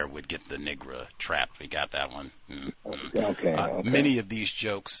hair would get the Negra trapped. We got that one. Okay. Many of these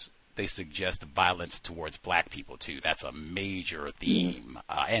jokes, they suggest violence towards black people too. That's a major theme.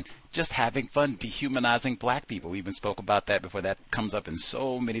 And just having fun, dehumanizing black people. We even spoke about that before. That comes up in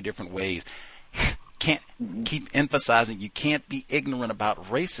so many different ways. Can't keep emphasizing you can't be ignorant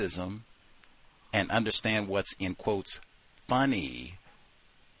about racism and understand what's, in quotes, funny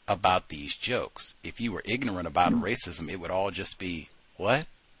about these jokes. If you were ignorant about racism, it would all just be, what?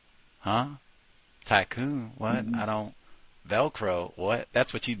 Huh? Tycoon? What? I don't. Velcro? What?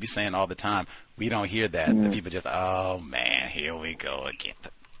 That's what you'd be saying all the time. We don't hear that. The people just, oh man, here we go again.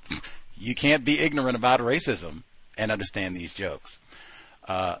 You can't be ignorant about racism and understand these jokes.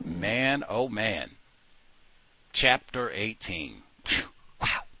 Man, oh man. Chapter 18.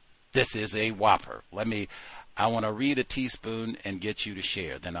 Wow. This is a whopper. I want to read a teaspoon and get you to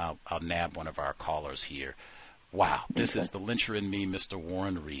share. Then I'll nab one of our callers here. Wow. This is the lyncher in me, Mr.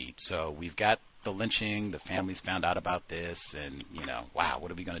 Warren Reed. So we've got the lynching. The families found out about this. And, wow,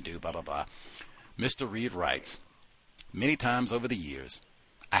 what are we going to do? Blah, blah, blah. Mr. Reed writes, many times over the years,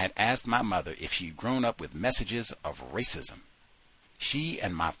 I had asked my mother if she'd grown up with messages of racism. She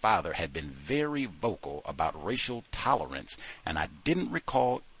and my father had been very vocal about racial tolerance, and I didn't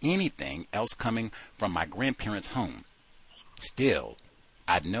recall anything else coming from my grandparents' home. Still,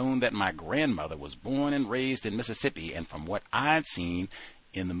 I'd known that my grandmother was born and raised in Mississippi, and from what I'd seen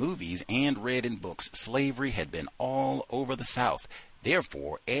in the movies and read in books, slavery had been all over the South.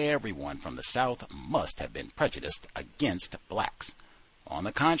 Therefore, everyone from the South must have been prejudiced against blacks. On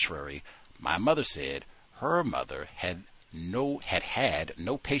the contrary, my mother said her mother had had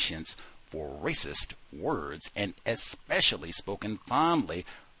no patience for racist words, and especially spoken fondly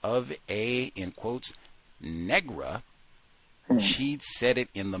of a, in quotes, negra. She'd said it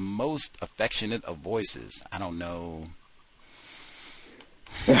in the most affectionate of voices. I don't know.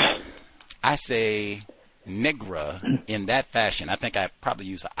 I say negra in that fashion. I think I probably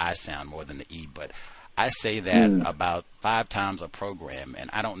use the I sound more than the E, but I say that about 5 times a program, and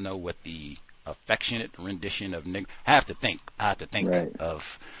I don't know what the affectionate rendition of negra. I have to think right.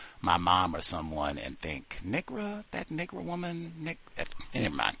 Of my mom or someone and think, negra, that negra woman,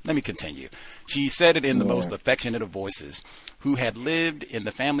 never mind. Let me continue. She said it in the most affectionate of voices, who had lived in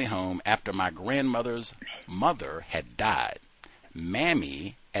the family home after my grandmother's mother had died.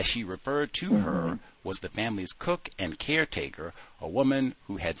 Mammy, as she referred to her, was the family's cook and caretaker, a woman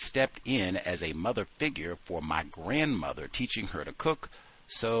who had stepped in as a mother figure for my grandmother, teaching her to cook,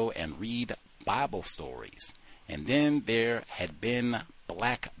 sew, and read Bible stories. And then there had been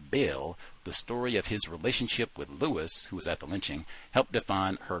Black Bill. The story of his relationship with Lewis, who was at the lynching, helped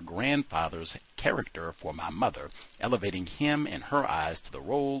define her grandfather's character for my mother, elevating him in her eyes to the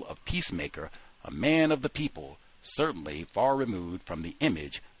role of peacemaker, a man of the people, certainly far removed from the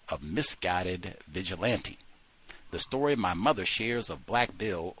image of misguided vigilante. The story my mother shares of Black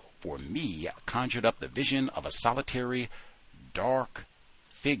Bill, for me, conjured up the vision of a solitary, dark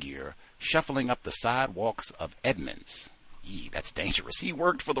figure shuffling up the sidewalks of Edmonds. That's dangerous. He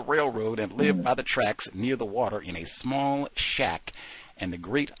worked for the railroad and lived by the tracks near the water in a small shack, and the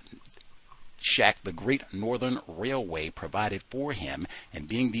Great Northern Railway provided for him, and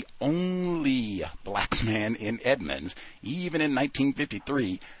being the only black man in Edmonds, even in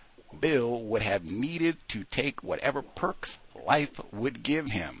 1953, Bill would have needed to take whatever perks life would give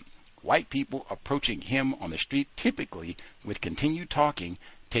him. White people approaching him on the street, typically with continued talking,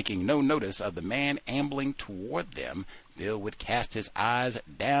 taking no notice of the man ambling toward them, Bill would cast his eyes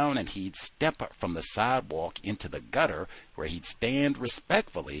down and he'd step from the sidewalk into the gutter, where he'd stand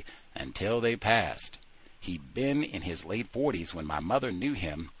respectfully until they passed. He'd been in his late 40s when my mother knew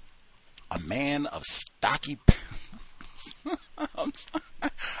him, a man of stocky... I'm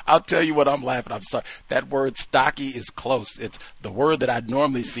sorry. I'll tell you what, I'm laughing. I'm sorry. That word stocky is close. It's the word that I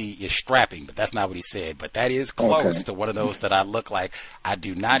normally see is strapping, but that's not what he said. But that is close to one of those that I look like. I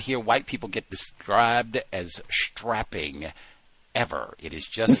do not hear white people get described as strapping ever. It is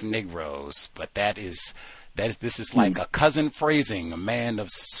just Negroes. But this is like a cousin phrasing, a man of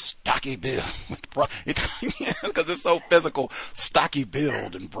stocky build, because it's so physical, stocky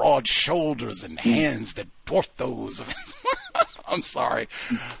build and broad shoulders and hands that dwarf those of his. I'm sorry.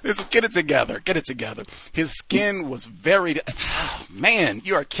 Get it together. His skin was very, man,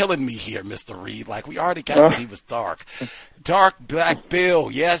 you are killing me here, Mr. Reed. Like, we already got that he was dark. Dark Black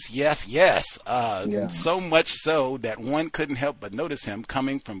Bill. Yes. So much so that one couldn't help but notice him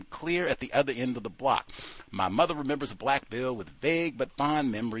coming from clear at the other end of the block. My mother remembers Black Bill with vague but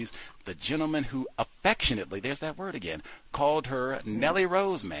fond memories. The gentleman who affectionately, there's that word again, called her Nellie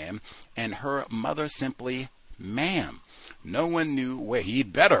Rose, ma'am, and her mother simply ma'am. No one knew where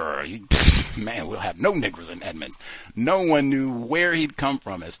man, we'll have no niggers in Edmonds. No one knew where he'd come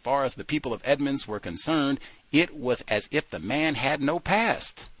from. As far as the people of Edmonds were concerned, it was as if the man had no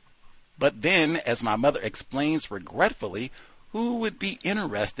past. But then, as my mother explains regretfully, who would be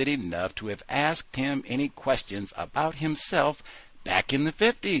interested enough to have asked him any questions about himself back in the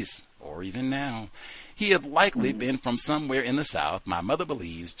 50s, or even now? He had likely been from somewhere in the South. My mother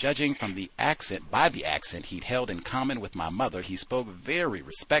believes, judging from by the accent he'd held in common with my mother, he spoke very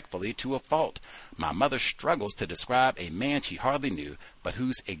respectfully to a fault. My mother struggles to describe a man she hardly knew, but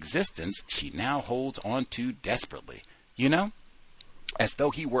whose existence she now holds on to desperately. You know? As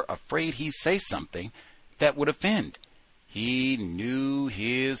though he were afraid he'd say something that would offend. He knew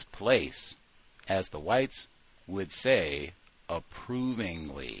his place, as the whites would say,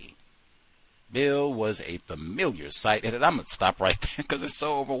 approvingly. Bill was a familiar sight, and I'm going to stop right there because it's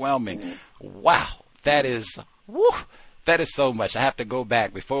so overwhelming. Wow, that is so much. I have to go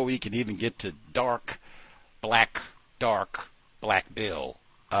back before we can even get to dark Black Bill.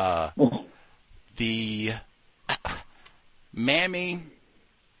 The Mammy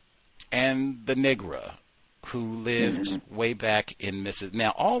and the Negra who lived way back in Mississippi.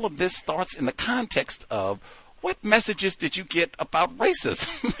 Now, all of this starts in the context of what messages did you get about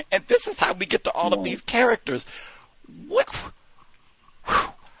racism? And this is how we get to all of these characters.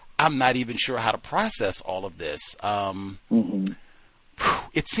 I'm not even sure how to process all of this.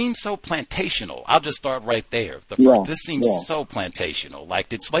 it seems so plantational. I'll just start right there. This seems so plantational. Like,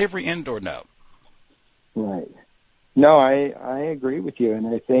 did slavery end or no? Right. No, I agree with you, and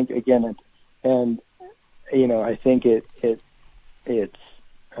I think again, I think it's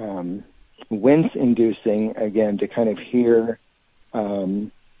wince-inducing again to kind of hear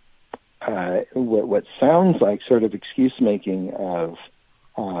what sounds like sort of excuse making of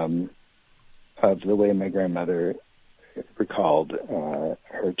the way my grandmother recalled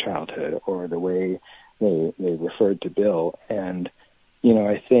her childhood, or the way they referred to Bill. And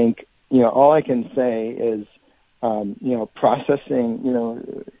I think all I can say is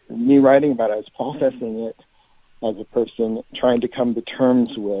processing, me writing about it, I was processing it as a person trying to come to terms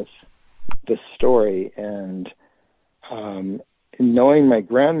with the story, and knowing my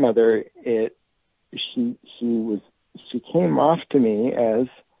grandmother, she came off to me as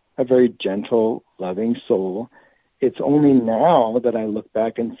a very gentle, loving soul. It's only now that I look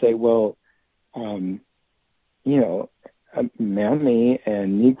back and say, well, Mammy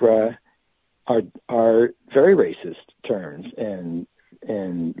and Negra are very racist terms and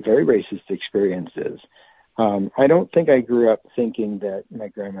very racist experiences. I don't think I grew up thinking that my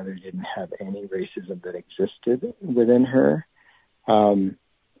grandmother didn't have any racism that existed within her.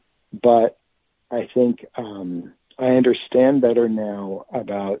 But I think I understand better now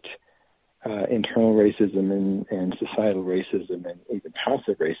about internal racism and societal racism and even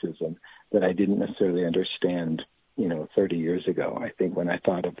passive racism that I didn't necessarily understand, 30 years ago. I think when I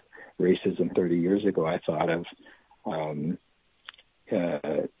thought of racism 30 years ago, I thought of,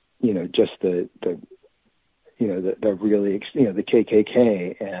 just the really, the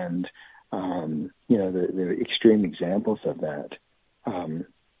KKK and, the extreme examples of that.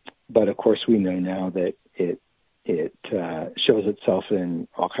 But of course we know now that it shows itself in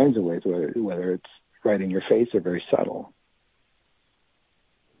all kinds of ways, whether it's right in your face or very subtle.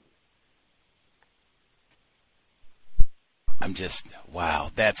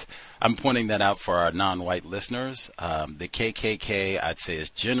 I'm pointing that out for our non-white listeners. The KKK, I'd say, is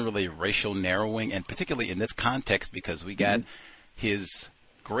generally racial narrowing, and particularly in this context because we got his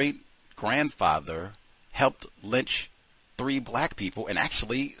great-grandfather helped lynch 3 black people and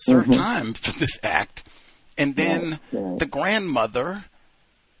actually served time for this act. And then the grandmother,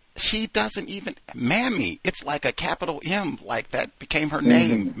 she doesn't even, Mammy, it's like a capital M, like that became her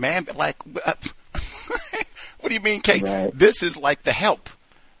name. What do you mean, Kate? Right. This is like the help.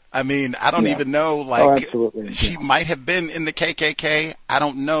 I mean, I don't even know, she might have been in the KKK. I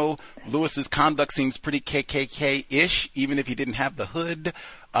don't know. Lewis's conduct seems pretty KKK-ish, even if he didn't have the hood.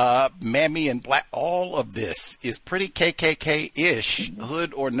 Mammy and Black, all of this is pretty KKK-ish,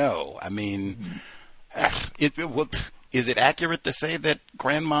 hood or no. I mean, is it accurate to say that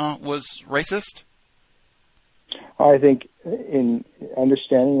Grandma was racist? I think in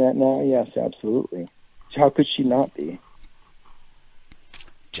understanding that now, yes, absolutely. How could she not be?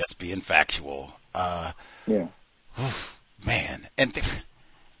 Just being factual. Man. And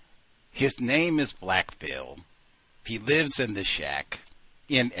his name is Black Bill. He lives in the shack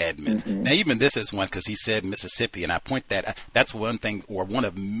in Edmonds. Now, even this is one, because he said Mississippi, and I point that's one thing, or one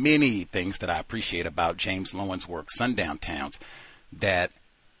of many things that I appreciate about James Lowen's work, Sundown Towns, that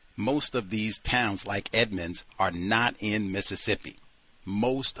most of these towns, like Edmonds, are not in Mississippi.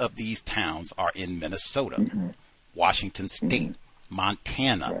 Most of these towns are in Minnesota, Washington State,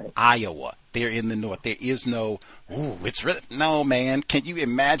 Montana, Iowa. They're in the north. There is no, no, man. Can you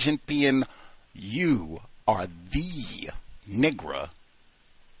imagine being, you are the Negra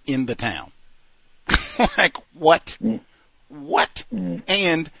in the town? Like, what? What?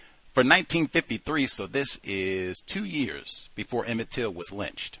 And for 1953, so this is 2 years before Emmett Till was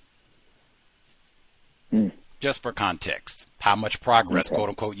lynched. Just for context, how much progress, quote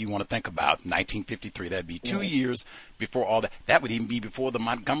unquote, you want to think about. 1953, that'd be 2 years before all that. That would even be before the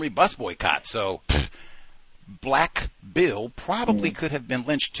Montgomery bus boycott. So Black Bill probably could have been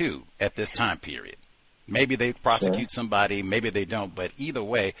lynched too at this time period. Maybe they prosecute somebody, maybe they don't. But either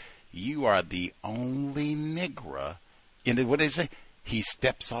way, you are the only Negra in the, what do they say? He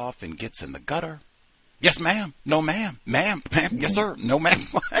steps off and gets in the gutter. Yes, ma'am. No, ma'am. Ma'am. Ma'am. Yes, sir. No, ma'am.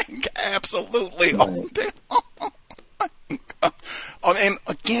 Absolutely. Oh, and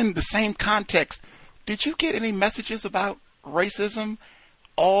again, the same context. Did you get any messages about racism?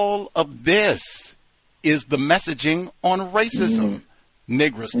 All of this is the messaging on racism.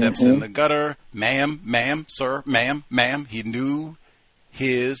 Negra steps in the gutter. Ma'am, ma'am, sir, ma'am, ma'am. He knew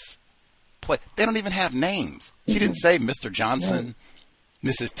his place. They don't even have names. She didn't say Mr. Johnson,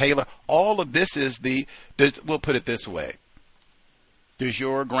 Mrs. Taylor. All of this is we'll put it this way. Does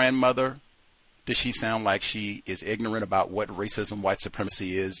your grandmother Does she sound like she is ignorant about what racism, white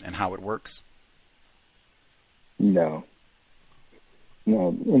supremacy is, and how it works? No. No.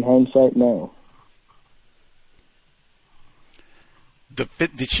 In hindsight, no.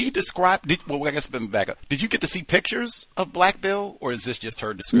 Did she describe? Well, I guess let me back up. Did you get to see pictures of Black Bill, or is this just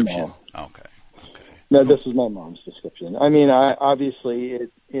her description? No. Okay. No, this was my mom's description. I mean, obviously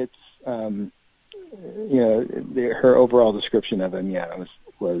it's her overall description of him,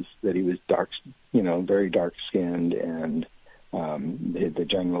 was that he was dark, very dark skinned, and the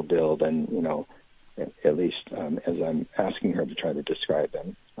general build, and at least as I'm asking her to try to describe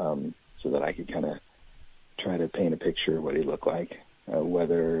him, so that I could kind of try to paint a picture of what he looked like,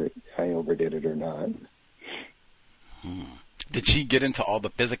 whether I overdid it or not. Did she get into all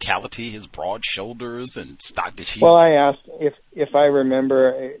the physicality, his broad shoulders and stock? Did she? Well, I asked if I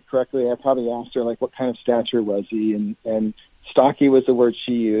remember correctly. I probably asked her what kind of stature was he, and stocky was the word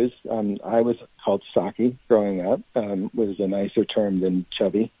she used. I was called stocky growing up, was a nicer term than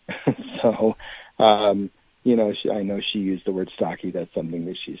chubby. So, I know she used the word stocky. That's something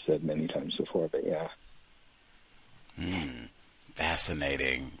that she said many times before. But yeah.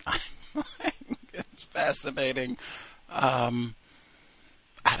 Fascinating. It's fascinating.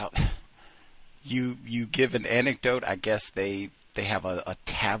 You give an anecdote. I guess they have a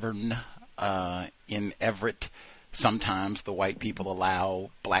tavern in Everett. Sometimes the white people allow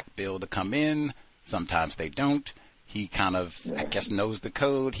Black Bill to come in. Sometimes they don't. He kind of, I guess, knows the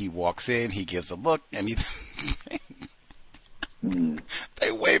code. He walks in, he gives a look, and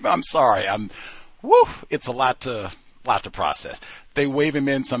they wave. I'm sorry. It's a lot to process. They wave him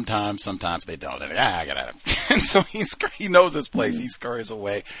in sometimes they don't. And I got him. And so he knows his place. He scurries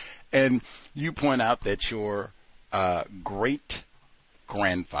away. And you point out that your great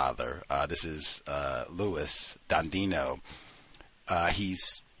grandfather, this is Louis Dandino,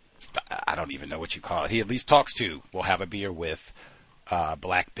 he's, I don't even know what you call it. He at least talks to, will have a beer with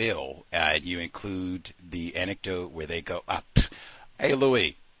Black Bill. You include the anecdote where they go, hey,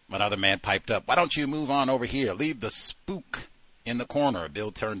 Louis, another man piped up, why don't you move on over here? Leave the spook in the corner.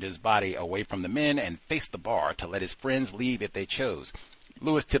 Bill turned his body away from the men and faced the bar to let his friends leave if they chose.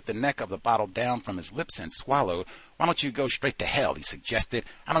 Louis tipped the neck of the bottle down from his lips and swallowed. Why don't you go straight to hell, he suggested.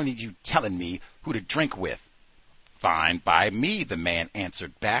 I don't need you telling me who to drink with. Fine by me, the man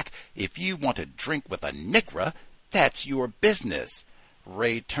answered back. If you want to drink with a nigra, that's your business.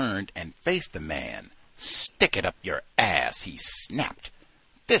 Ray turned and faced the man. Stick it up your ass, he snapped.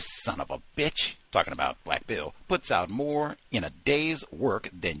 This son of a bitch, talking about Black Bill, puts out more in a day's work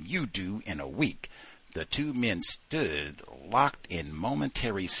than you do in a week. The two men stood locked in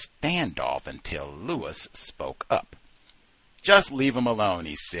momentary standoff until Louis spoke up. Just leave him alone,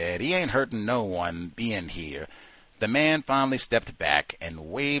 he said. He ain't hurting no one being here. The man finally stepped back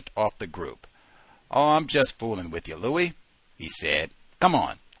and waved off the group. Oh, I'm just fooling with you, Louis, he said. Come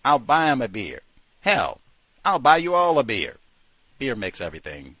on, I'll buy him a beer. Hell, I'll buy you all a beer. Beer makes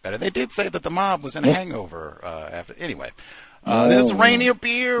everything better. They did say that the mob was in a hangover after. Anyway, there's Rainier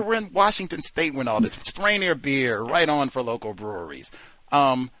Beer. We're in Washington State when all this. Just Rainier Beer, right on for local breweries.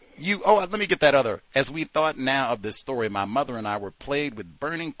 Let me get that other. As we thought now of this story, my mother and I were plagued with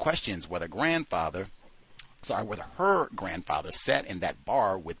burning questions whether her grandfather sat in that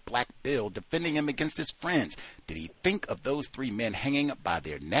bar with Black Bill defending him against his friends. Did he think of those three men hanging by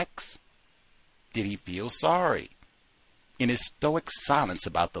their necks? Did he feel sorry? In his stoic silence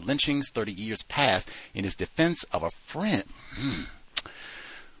about the lynchings 30 years past, in his defense of a friend.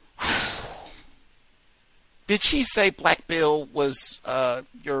 Did she say Black Bill was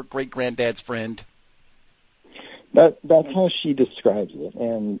your great-granddad's friend? That's how she describes it,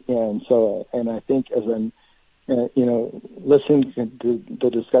 and I think as I'm, listening to the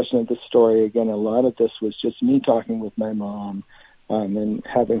discussion of this story again, a lot of this was just me talking with my mom, and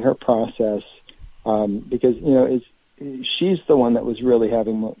having her process, because she's the one that was really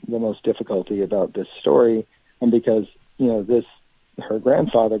having the most difficulty about this story, and because her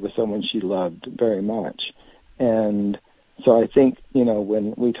grandfather was someone she loved very much, and so I think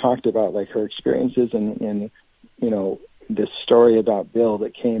when we talked about her experiences and this story about Bill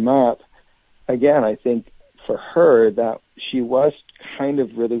that came up again, I think for her that she was kind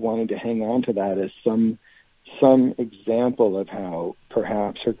of really wanting to hang on to that as some example of how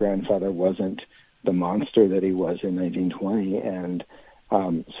perhaps her grandfather wasn't the monster that he was in 1920. And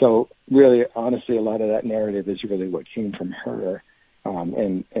so really, honestly, a lot of that narrative is really what came from her,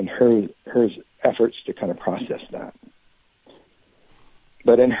 and her efforts to kind of process that.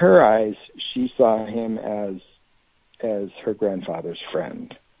 But in her eyes, she saw him as her grandfather's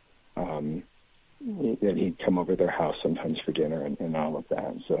friend, that he'd come over their house sometimes for dinner and all of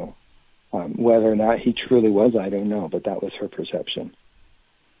that. So Whether or not he truly was, I don't know, but that was her perception.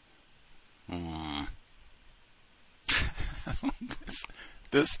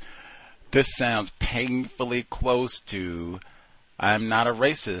 This sounds painfully close to, I'm not a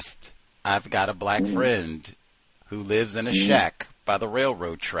racist. I've got a black friend who lives in a shack by the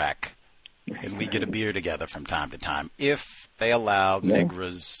railroad track, and we get a beer together from time to time if they allow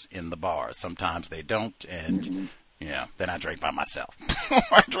Negras in the bar. Sometimes they don't, and then I drink by myself.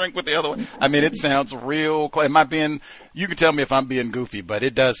 I drink with the other one. I mean, it sounds real close. You can tell me if I'm being goofy, but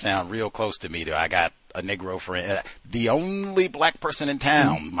it does sound real close to me. I got a Negro friend, the only black person in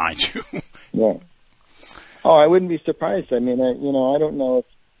town, mind you. Yeah. Oh, I wouldn't be surprised. I mean, I don't know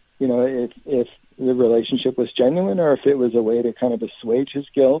if the relationship was genuine or if it was a way to kind of assuage his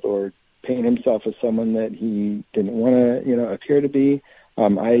guilt or paint himself as someone that he didn't want to, appear to be.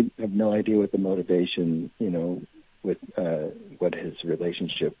 I have no idea what the motivation, with what his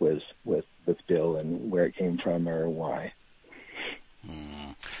relationship was with Bill and where it came from or why.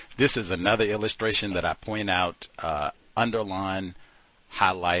 This is another illustration that I point out, underline,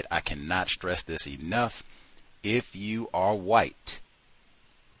 highlight. I cannot stress this enough. If you are white,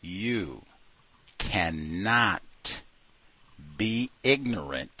 you cannot be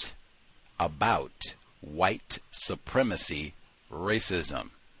ignorant about white supremacy racism.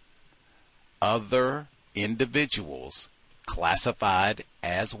 Other individuals classified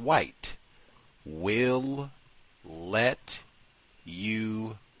as white will let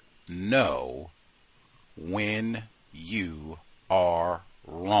you know when you are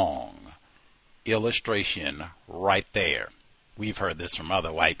wrong. Illustration right there. We've heard this from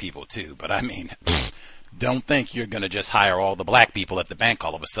other white people too, but I mean, don't think you're going to just hire all the black people at the bank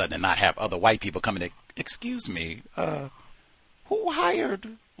all of a sudden and not have other white people coming in. Excuse me, who hired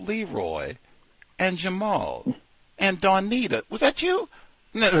Leroy and Jamal and Donita? Was that you?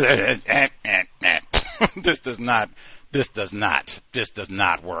 This does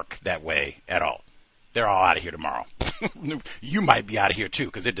not work that way at all. They're all out of here tomorrow. You might be out of here too,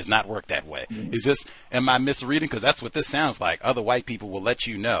 because it does not work that way. Am I misreading? Because that's what this sounds like. Other white people will let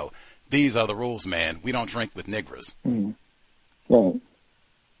you know, these are the rules, man. We don't drink with Negras. Right.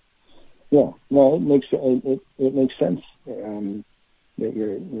 Yeah. No, it makes sense. That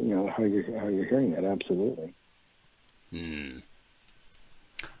you're, how you're hearing that. Absolutely.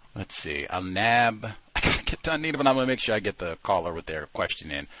 Let's see. I gotta get done, Nita, but I'm gonna make sure I get the caller with their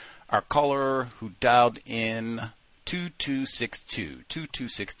question in. Our caller who dialed in 2262,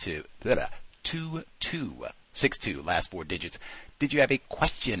 last four digits. Did you have a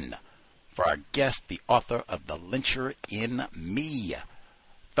question for our guest, the author of The Lyncher in Me,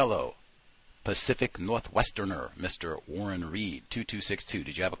 fellow Pacific Northwesterner, Mr. Warren Reed? 2262.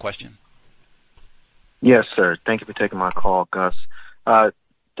 Did you have a question? Yes, sir. Thank you for taking my call, Gus.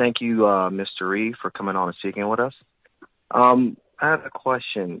 Thank you, Mr. Reed, for coming on and speaking with us. I have a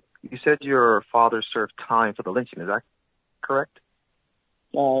question. You said your father served time for the lynching. Is that correct?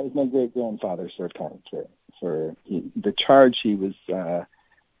 My great grandfather served time for the charge he was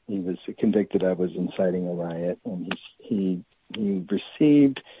convicted of was inciting a riot, and he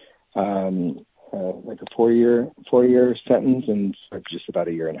received like a four-year sentence and served just about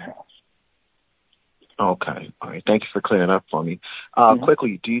a year and a half. Okay. All right. Thank you for clearing it up for me.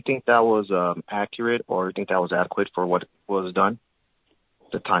 Quickly, do you think that was accurate, or do you think that was adequate for what was done?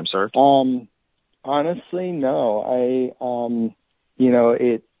 The time served? Honestly, no.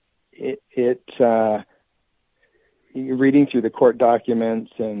 You're reading through the court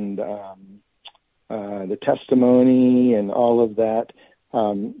documents and the testimony and all of that.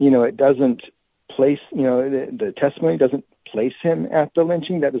 It doesn't place. The testimony doesn't place him at the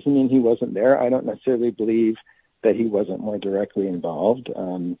lynching. That doesn't mean he wasn't there. I don't necessarily believe that he wasn't more directly involved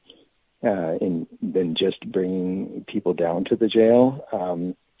than just bringing people down to the jail.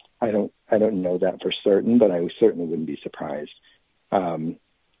 I don't know that for certain, but I certainly wouldn't be surprised.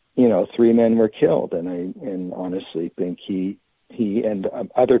 3 men were killed, and I honestly think he and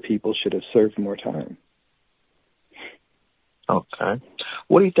other people should have served more time. Okay.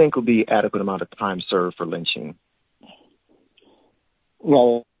 What do you think would be adequate amount of time served for lynching?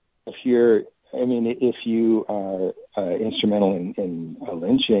 Well, if you are instrumental in a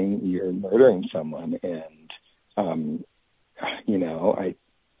lynching, you're murdering someone, and I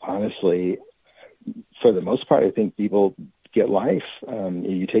honestly, for the most part, I think people get life.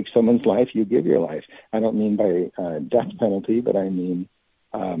 You take someone's life, you give your life. I don't mean by death penalty, but I mean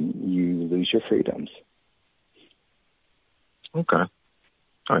you lose your freedoms. Okay.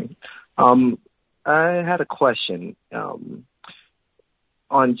 All right. I had a question.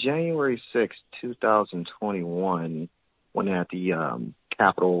 On January 6, 2021, when at the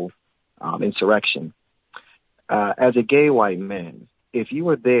Capitol insurrection. As a gay white man, if you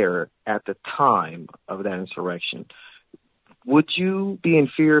were there at the time of that insurrection, would you be in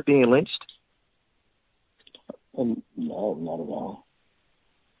fear of being lynched? No, not at all.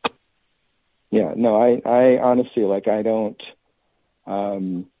 Yeah, no, I honestly, I don't,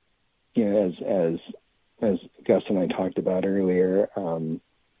 as Gus and I talked about earlier,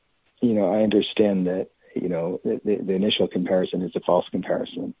 I understand that, the initial comparison is a false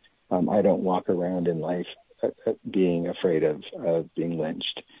comparison. I don't walk around in life being afraid of being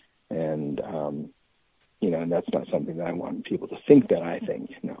lynched. And, and that's not something that I want people to think that I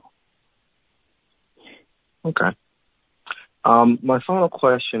think, no. Okay. My final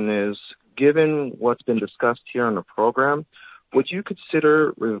question is, given what's been discussed here on the program, would you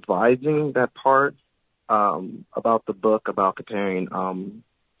consider revising that part about the book, about comparing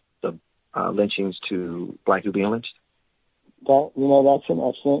the lynchings to black people being lynched? That's an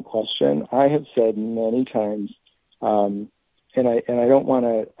excellent question. I have said many times, and I don't want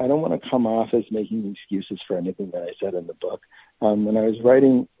to come off as making excuses for anything that I said in the book. When I was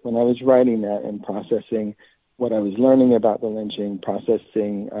writing that and processing what I was learning about the lynching,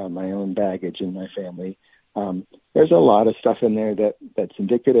 processing my own baggage in my family, there's a lot of stuff in there that's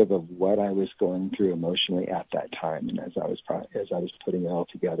indicative of what I was going through emotionally at that time. And as I was putting it all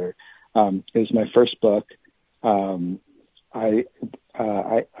together, it was my first book. I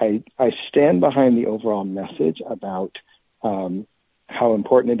stand behind the overall message about how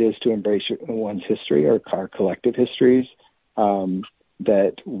important it is to embrace one's history or our collective histories,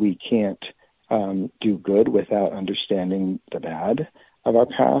 that we can't do good without understanding the bad of our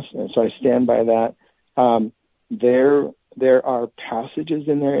past. And so I stand by that. There are passages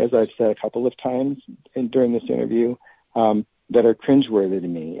in there, as I've said a couple of times during this interview, that are cringeworthy to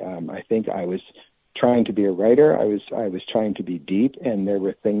me. I think I was trying to be a writer. I was trying to be deep, and there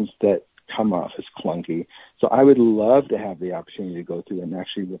were things that come off as clunky. So I would love to have the opportunity to go through and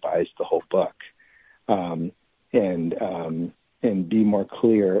actually revise the whole book, and be more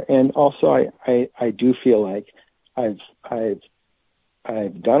clear. And also, I do feel like I've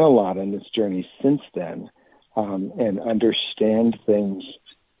done a lot on this journey since then, and understand things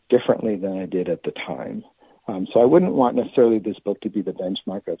differently than I did at the time. So I wouldn't want necessarily this book to be the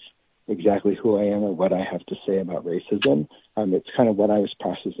benchmark of exactly who I am or what I have to say about racism. It's kind of what I was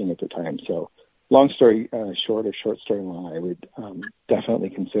processing at the time. So long story short, or short story long, I would definitely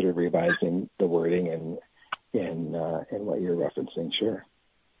consider revising the wording and what you're referencing. Sure.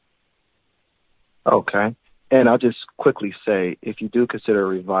 Okay. And I'll just quickly say, if you do consider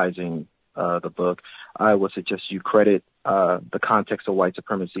revising the book, I would suggest you credit the context of white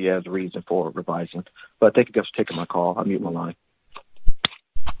supremacy as a reason for revising. But thank you guys for taking my call. I'll mute my line.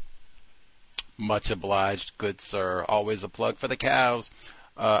 Much obliged, good sir. Always a plug for the cows.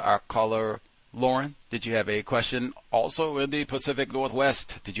 Our caller, Lauren, did you have a question? Also in the Pacific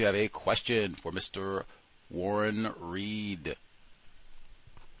Northwest, did you have a question for Mr. Warren Reed?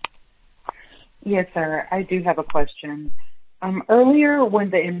 Yes, sir. I do have a question. Earlier, when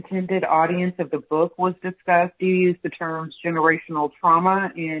the intended audience of the book was discussed, you used the terms generational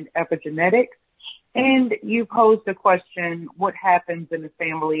trauma and epigenetics. And you posed a question, what happens in a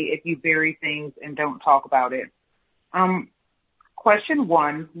family if you bury things and don't talk about it? Question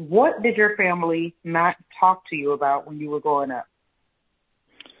one, what did your family not talk to you about when you were growing up?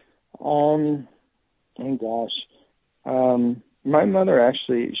 Oh, gosh. My mother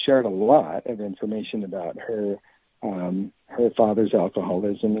actually shared a lot of information about her father's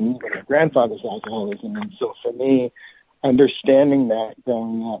alcoholism and even her grandfather's alcoholism. And so for me, understanding that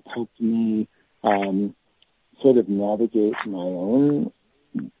growing up helped me sort of navigate my own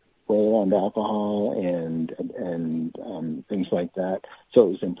way around alcohol and things like that. So it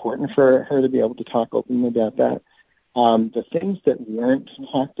was important for her to be able to talk openly about that. The things that weren't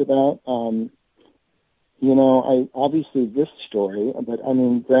talked about, I obviously this story, but I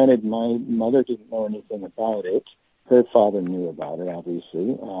mean, granted, my mother didn't know anything about it. Her father knew about it,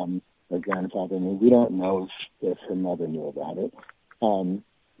 obviously. Her grandfather knew. We don't know if her mother knew about it.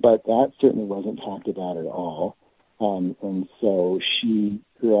 But that certainly wasn't talked about at all. And so she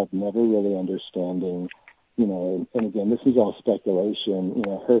grew up never really understanding, and again, this is all speculation.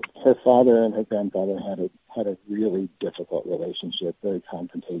 Her father and her grandfather had a really difficult relationship, very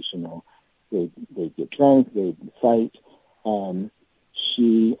confrontational. They'd get drunk, they'd fight.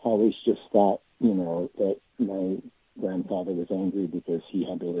 She always just thought, that my grandfather was angry because he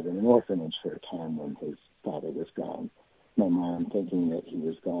had to live in an orphanage for a time when his father was gone. My mom thinking that he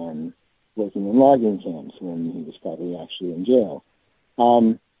was gone working in logging camps when he was probably actually in jail.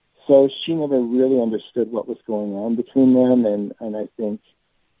 So she never really understood what was going on between them, and I think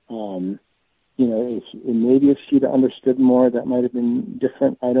Maybe if she'd understood more, that might have been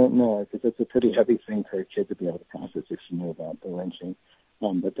different. I don't know, because it's a pretty heavy thing for a kid to be able to process if she knew about the lynching.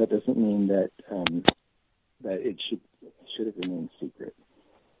 But that doesn't mean that it should have remained secret.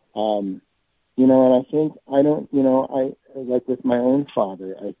 And I think I like with my own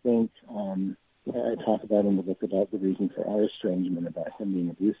father. I think I talk about in the book about the reason for our estrangement, about him being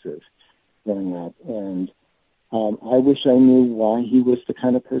abusive growing up, and I wish I knew why he was the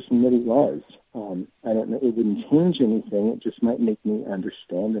kind of person that he was. I don't know. It wouldn't change anything. It just might make me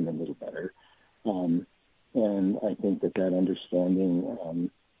understand him a little better. And I think that understanding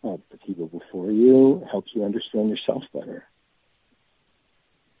of the people before you helps you understand yourself better.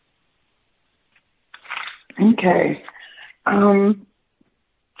 Okay.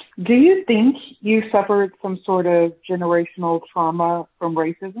 Do you think you suffered some sort of generational trauma from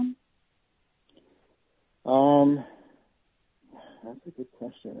racism? That's a good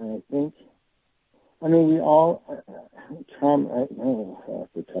question. And we all, trauma,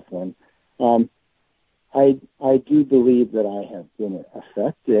 that's a tough one. I do believe that I have been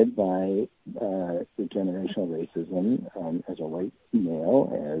affected by the generational racism as a white male,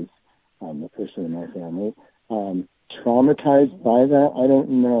 as a person in my family. Traumatized by that, I don't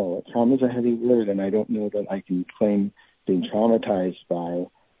know. Trauma is a heavy word, and I don't know that I can claim being traumatized by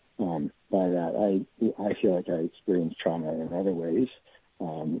that. I feel like I experienced trauma in other ways,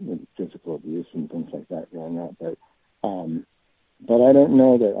 physical abuse and things like that growing up. But I don't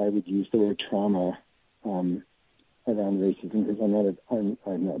know that I would use the word trauma around racism, because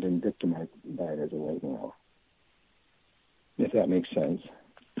I've not been victimized by it as a white male. If that makes sense.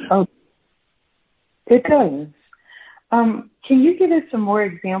 Oh, it does. Can you give us some more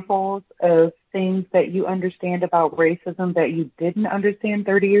examples of things that you understand about racism that you didn't understand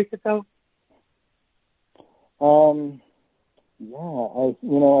 30 years ago?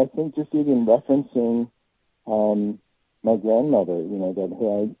 I think just even referencing my grandmother, who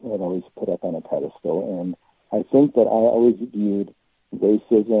I had always put up on a pedestal, and I think that I always viewed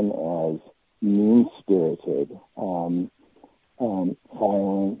racism as mean-spirited,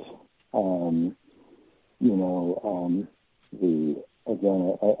 violent.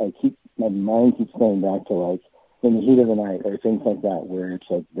 My mind keeps going back to like In the Heat of the Night or things like that, where it's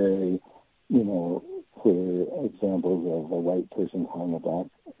like very, clear examples of a white person calling a black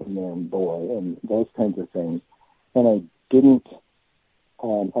man boy and those kinds of things. And I didn't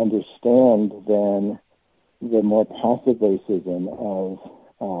understand then the more passive racism of,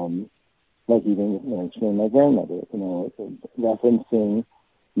 like even my grandmother, referencing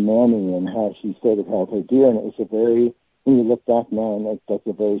Mammy and how she sort of held her dear. And it was a very, when you look back now, and that's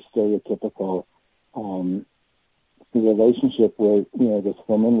a very stereotypical relationship where, this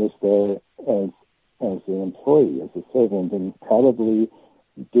woman was there as an employee, as a servant, and probably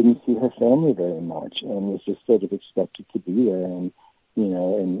didn't see her family very much and was just sort of expected to be there. And,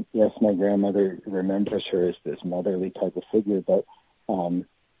 and yes, my grandmother remembers her as this motherly type of figure, but,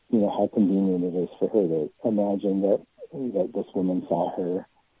 how convenient it is for her to imagine that this woman saw her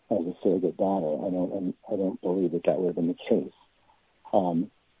as a surrogate daughter. I don't believe that would have been the case.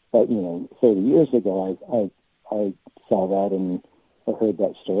 But 30 years ago, I saw that and I heard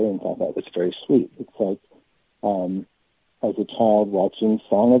that story and thought that was very sweet. It's like, as a child watching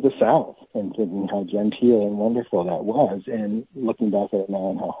Song of the South and thinking how genteel and wonderful that was, and looking back at it now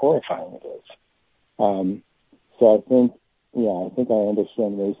and how horrifying it is. So I think I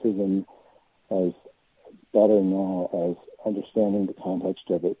understand racism as better now as understanding the context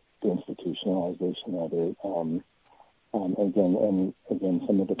of it, the institutionalization of it, again,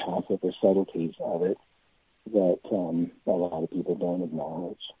 some of the passive or subtleties of it that a lot of people don't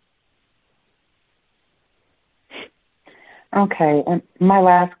acknowledge. Okay, and my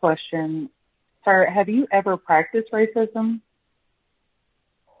last question, sir, have you ever practiced racism?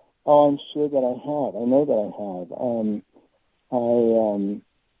 Oh, I'm sure that I have. I know that I have.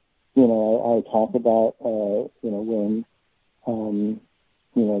 I talk about, when,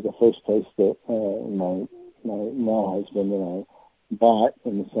 the first place that my now husband and I bought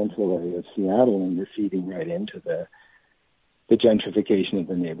in the central area of Seattle, and we're feeding right into the gentrification of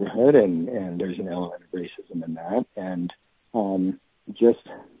the neighborhood, and there's an element of racism in that, and just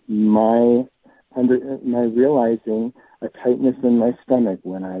my realizing a tightness in my stomach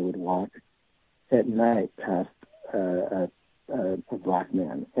when I would walk at night past a black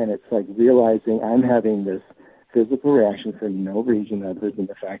man, and it's like realizing I'm having this physical reaction for no reason other than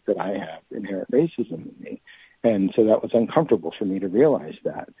the fact that I have inherent racism in me. And so that was uncomfortable for me to realize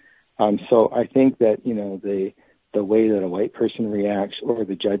that. So I think that, the way that a white person reacts or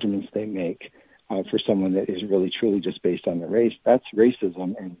the judgments they make for someone that is really truly just based on the race. That's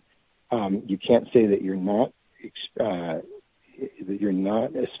racism, and you can't say that you're not espousing,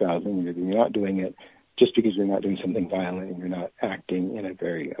 that you're not doing it just because you're not doing something violent and you're not acting in a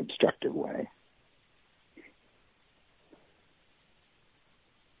very obstructive way.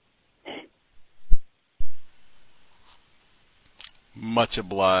 Much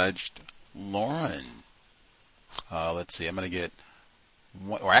obliged, Lauren. Let's see, I'm going to get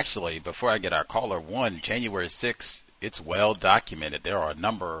one, or actually, before I get our caller one, January 6th, it's well documented. There are a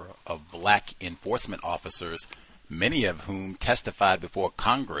number of black enforcement officers, many of whom testified before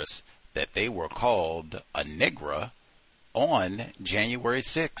Congress that they were called a negra on January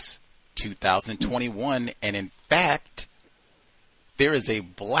 6, 2021. And in fact, there is a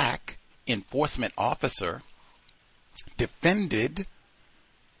black enforcement officer defended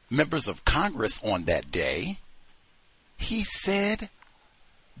members of Congress on that day. He said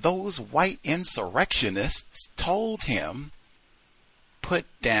those white insurrectionists told him, "Put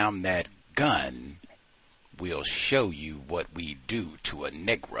down that gun. We'll show you what we do to a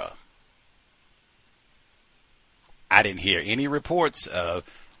negra." I didn't hear any reports of,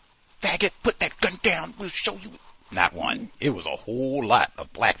 "Faggot, put that gun down. We'll show you." Not one. It was a whole lot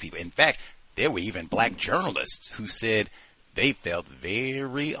of black people. In fact, there were even black journalists who said they felt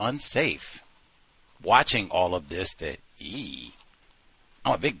very unsafe watching all of this, that,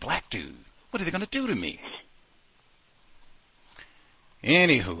 I'm a big black dude. What are they going to do to me?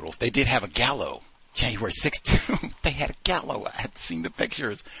 Any hoodles, they did have a gallows. January 6th, they had a gallows. I had seen the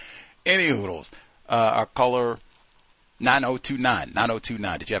pictures. Any hoodles. Our caller 9029.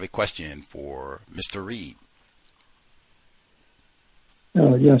 9029. Did you have a question for Mr. Reed?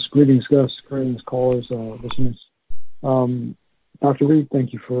 Yes, greetings, Gus. Greetings, callers, listeners. Dr. Reed,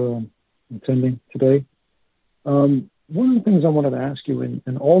 thank you for attending today. One of the things I wanted to ask you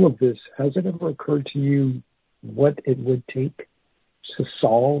in all of this, has it ever occurred to you what it would take to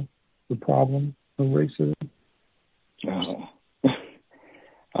solve the problem of racism?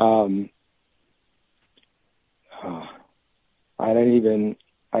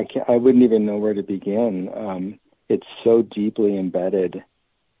 I wouldn't even know where to begin. It's so deeply embedded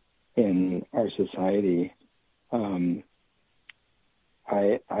in our society.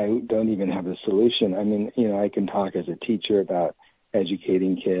 I don't even have a solution. I mean, I can talk as a teacher about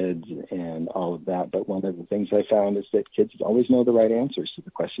educating kids and all of that, but one of the things I found is that kids always know the right answers to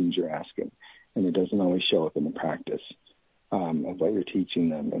the questions you're asking, and it doesn't always show up in the practice of what you're teaching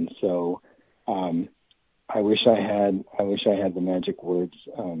them. And so I wish I had the magic words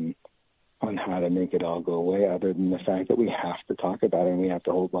on how to make it all go away, other than the fact that we have to talk about it and we have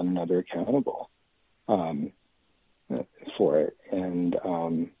to hold one another accountable for it. And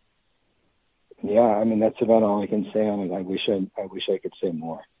that's about all I can say on it. I wish I could say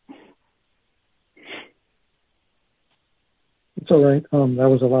more. It's all right. That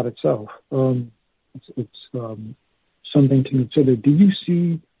was a lot itself. It's something to consider. Do you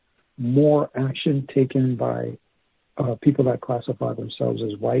see more action taken by people that classify themselves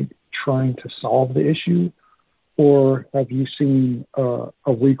as white trying to solve the issue, or have you seen a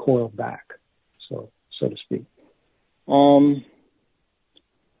recoil back, so to speak?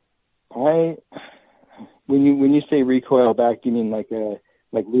 When you say recoil back, do you mean like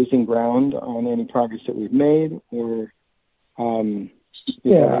losing ground on any progress that we've made, or?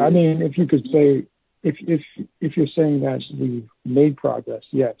 Yeah, I mean, if you could say, if you're saying that we've made progress,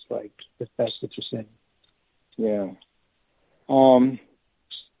 yes, like if that's what you're saying. Yeah.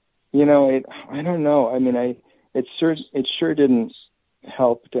 I don't know. I mean, it sure didn't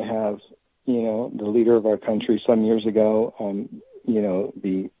help to have, the leader of our country some years ago,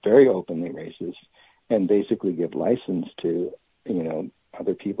 be very openly racist and basically give license to,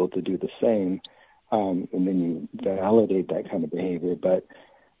 other people to do the same. And then you validate that kind of behavior. But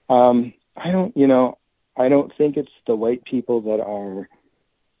I don't think it's the white people that are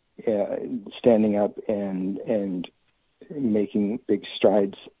standing up and making big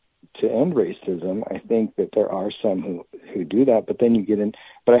strides to end racism. I think that there are some who do that, but then you get in.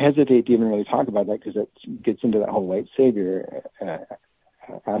 But I hesitate to even really talk about that because it gets into that whole white savior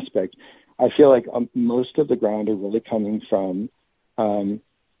aspect. I feel like most of the ground are really coming from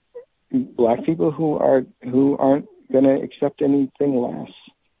black people who aren't going to accept anything less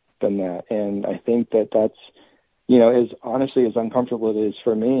than that. And I think that's, as honestly as uncomfortable it is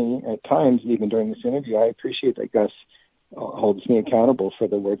for me at times, even during this interview, I appreciate that Gus holds me accountable for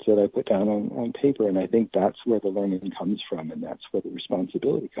the words that I put down on paper. And I think that's where the learning comes from, and that's where the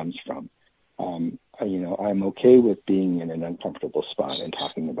responsibility comes from. I'm okay with being in an uncomfortable spot and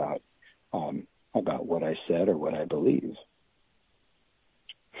talking about what I said or what I believe.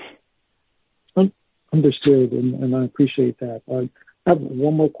 Understood, and I appreciate that. I have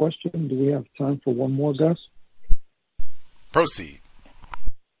one more question. Do we have time for one more, Gus? Proceed.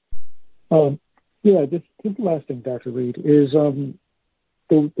 Yeah, this last thing, Dr. Reed, is the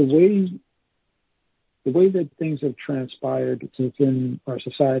way that things have transpired within our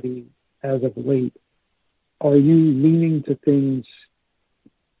society as of late. Are you leaning to things?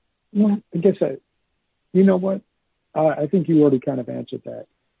 Well, I guess you know what? I think you already kind of answered that.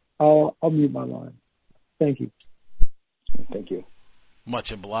 I'll mute my line. Thank you. Thank you.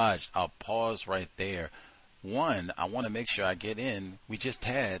 Much obliged. I'll pause right there. One, I want to make sure I get in. We just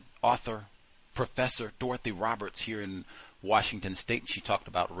had author, Professor Dorothy Roberts here in Washington State. She talked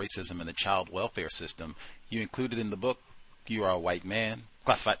about racism in the child welfare system. You included in the book, you are a white man,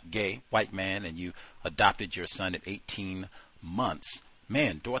 classified gay, white man, and you adopted your son at 18 months.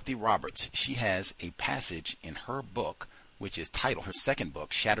 Man, Dorothy Roberts, she has a passage in her book, which is titled, her second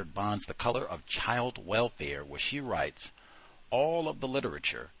book, Shattered Bonds, The Color of Child Welfare, where she writes, all of the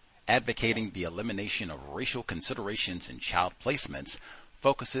literature advocating the elimination of racial considerations in child placements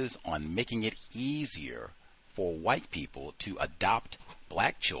focuses on making it easier for white people to adopt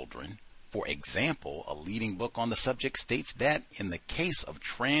black children. For example, a leading book on the subject states that in the case of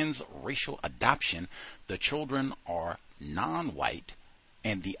transracial adoption, the children are non-white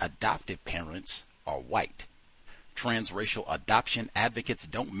and the adoptive parents are white. Transracial adoption advocates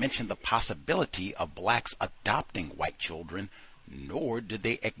don't mention the possibility of blacks adopting white children, nor do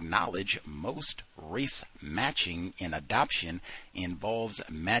they acknowledge most race matching in adoption involves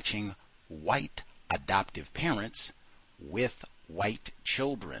matching white adoptive parents with white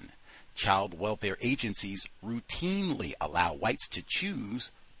children. Child welfare agencies routinely allow whites to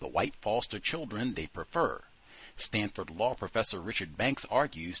choose the white foster children they prefer. Stanford law professor Richard Banks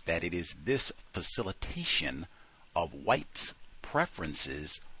argues that it is this facilitation of whites'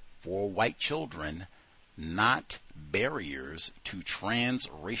 preferences for white children, not barriers to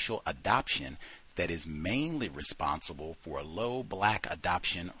transracial adoption, that is mainly responsible for low black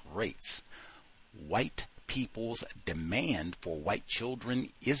adoption rates. White people's demand for white children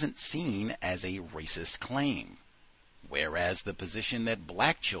isn't seen as a racist claim, whereas the position that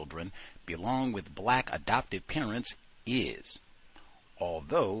black children belong with black adoptive parents is.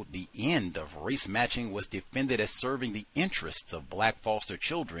 Although the end of race matching was defended as serving the interests of black foster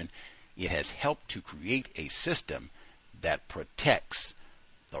children, it has helped to create a system that protects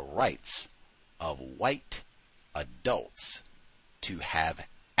the rights of white adults to have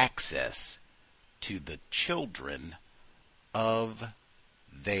access to the children of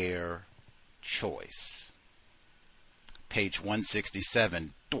their choice. Page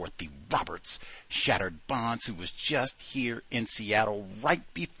 167, Dorothy Roberts, Shattered Bonds, who was just here in Seattle right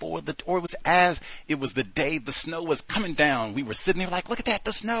before it was the day the snow was coming down. We were sitting there like, look at that,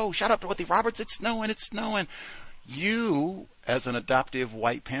 the snow. Shut up, Dorothy Roberts, it's snowing, it's snowing. You, as an adoptive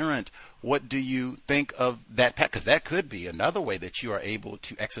white parent, what do you think of that? Because that could be another way that you are able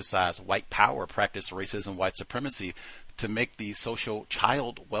to exercise white power, practice racism, white supremacy, to make the social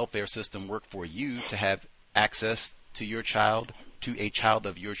child welfare system work for you to have access to your child, to a child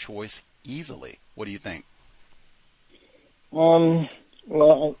of your choice easily. What do you think? Well,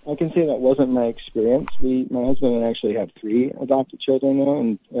 I can say that wasn't my experience. My husband and I actually have 3 adopted children now,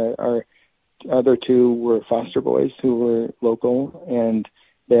 and our other 2 were foster boys who were local, and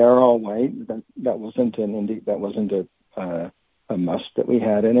they are all white. That wasn't a must that we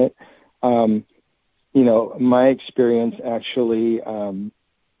had in it. My experience actually,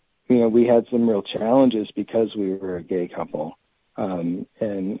 we had some real challenges because we were a gay couple, and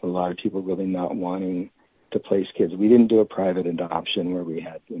a lot of people really not wanting to place kids. We didn't do a private adoption where we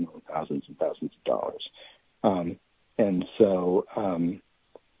had, thousands and thousands of dollars. I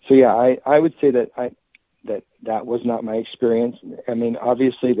would say that was not my experience. I mean,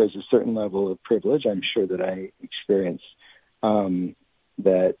 obviously there's a certain level of privilege I'm sure that I experienced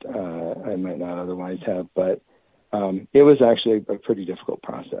that I might not otherwise have, but it was actually a pretty difficult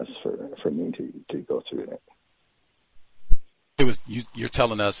process for me to go through it. It was. You're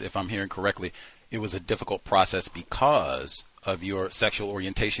telling us, if I'm hearing correctly, it was a difficult process because of your sexual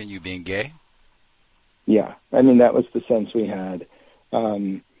orientation, you being gay? Yeah, I mean, that was the sense we had.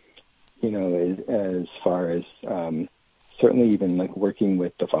 As far as certainly even like working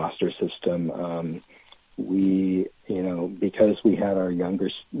with the foster system, we, because we had our younger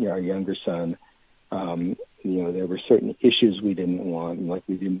son, there were certain issues we didn't want. Like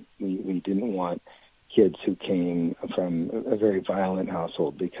we didn't want kids who came from a very violent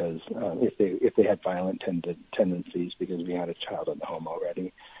household because if they had violent tendencies, because we had a child in the home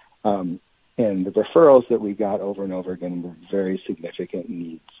already. And the referrals that we got over and over again were very significant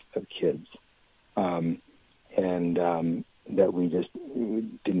needs of kids. and that we just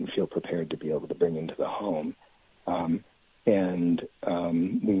didn't feel prepared to be able to bring into the home. And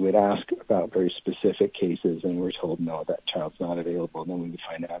we would ask about very specific cases, and we're told, no, that child's not available. And then we would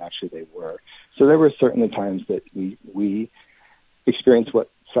find out actually they were. So there were certainly times that we experienced what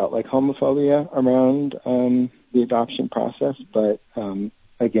felt like homophobia around the adoption process, but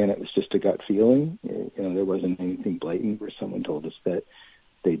again, it was just a gut feeling. There wasn't anything blatant where someone told us that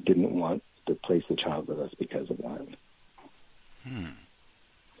they didn't want to place the child with us because of that.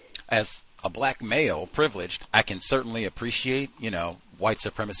 As a black male, privileged, I can certainly appreciate, white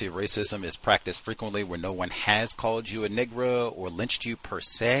supremacy racism is practiced frequently where no one has called you a Negro or lynched you per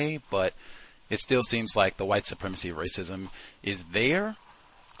se, but it still seems like the white supremacy racism is there.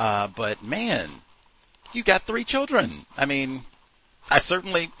 But man, you got 3 children. I mean, I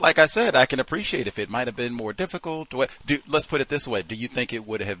certainly, like I said, I can appreciate if it might have been more difficult. Let's put it this way. Do you think it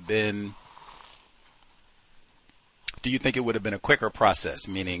would have been a quicker process,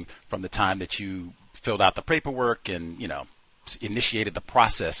 meaning from the time that you filled out the paperwork and, initiated the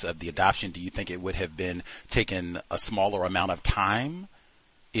process of the adoption, do you think it would have been taken a smaller amount of time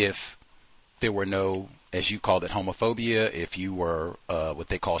if there were no, as you called it, homophobia, if you were what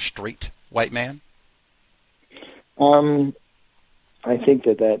they call straight white man? I think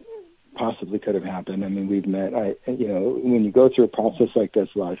that possibly could have happened. I mean, we've met, when you go through a process like this,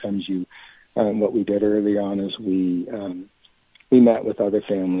 a lot of times what we did early on is we met with other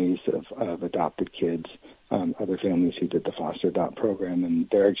families of adopted kids, other families who did the foster adopt program, and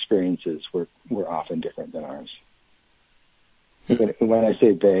their experiences were often different than ours. When I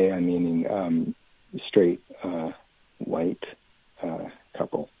say they, I'm meaning straight white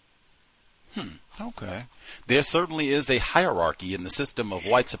couple. Okay. There certainly is a hierarchy in the system of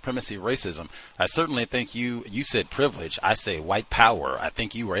white supremacy racism. I certainly think you said privilege. I say white power. I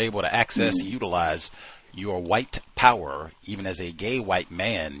think you were able to access, utilize your white power, even as a gay white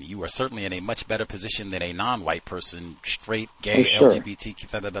man. You are certainly in a much better position than a non-white person, straight, gay,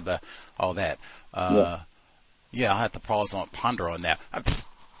 LGBTQ, all that. Yeah, I'll have to ponder on that. I've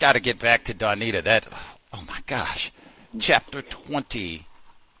got to get back to Donita. Oh my gosh. Chapter 20.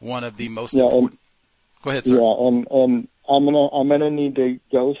 One of the most important. Go ahead, sir. Yeah, and I'm gonna need to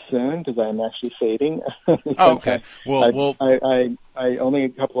go soon because I'm actually fading. Oh, okay. Well, I only a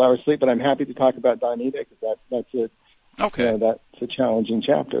couple hours sleep, but I'm happy to talk about Donita because that's a that's a challenging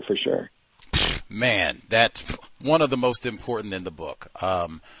chapter for sure. Man, that's one of the most important in the book.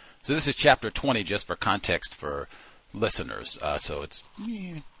 So this is chapter 20, just for context for listeners. So it's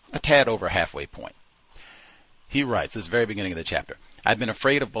a tad over halfway point. He writes, this is the very beginning of the chapter. I'd been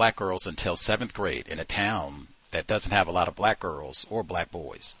afraid of black girls until 7th grade in a town that doesn't have a lot of black girls or black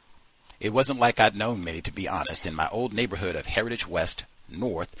boys. It wasn't like I'd known many, to be honest. In my old neighborhood of Heritage West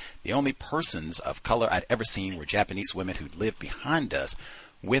North, the only persons of color I'd ever seen were Japanese women who'd lived behind us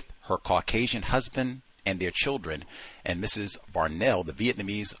with her Caucasian husband and their children, and Mrs. Varnell, the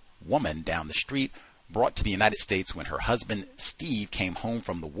Vietnamese woman down the street, brought to the United States when her husband Steve came home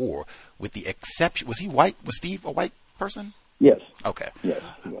from the war, with the exception, was he white? Was Steve a white person? Yes. Okay. Yes.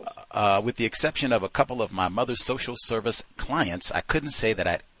 With the exception of a couple of my mother's social service clients, I couldn't say that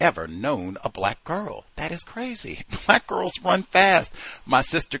I'd ever known a black girl. That is crazy. Black girls run fast. My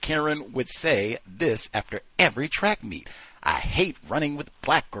sister Karen would say this after every track meet. I hate running with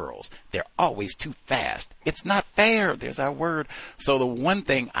black girls. They're always too fast. It's not fair. There's our word. So the one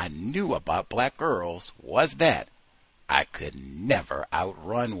thing I knew about black girls was that I could never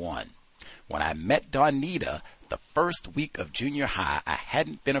outrun one. When I met Donita, the first week of junior high, I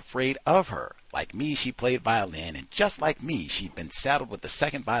hadn't been afraid of her. Like me, she played violin, and just like me, she'd been saddled with the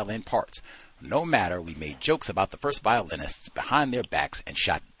second violin parts. No matter, we made jokes about the first violinists behind their backs and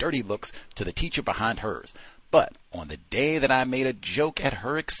shot dirty looks to the teacher behind hers. But on the day that I made a joke at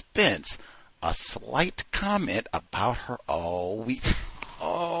her expense, a slight comment about her, we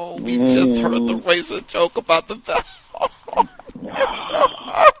just heard the racist joke about the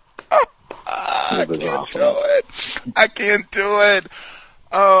I can't do it.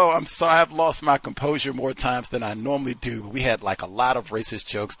 Oh, I'm sorry. I've lost my composure more times than I normally do. We had like a lot of racist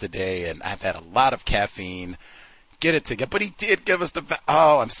jokes today, and I've had a lot of caffeine. Get it together. But he did give us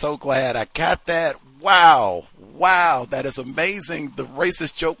I'm so glad I got that. Wow. That is amazing. The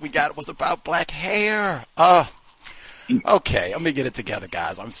racist joke we got was about black hair. Okay. Let me get it together,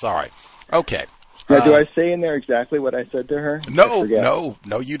 guys. I'm sorry. Okay. Now, do I say in there exactly what I said to her? No,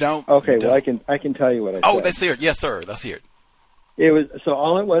 you don't. Okay, you well, don't. I can tell you what I said. Oh, let's hear it. Yes, sir. Let's hear it. It was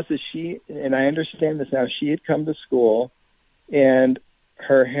all it was is she, and I understand this now. She had come to school, and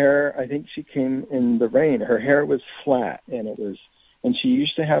her hair. I think she came in the rain. Her hair was flat, and she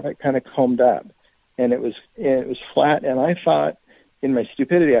used to have it kind of combed up. and it was flat. And I thought, in my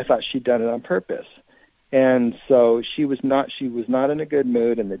stupidity, I thought she'd done it on purpose. And so she was not in a good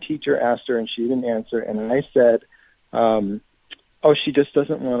mood, and the teacher asked her, and she didn't answer. And I said, "Oh, she just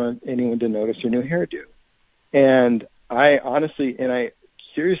doesn't want anyone to notice her new hairdo." And I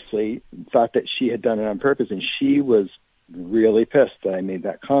seriously thought that she had done it on purpose, and she was really pissed that I made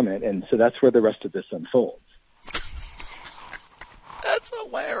that comment. And so that's where the rest of this unfolds. That's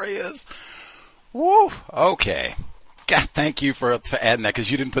hilarious. Woo. Okay. God, thank you for adding that,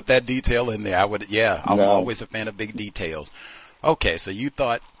 because you didn't put that detail in there. I'm always a fan of big details. Okay, so you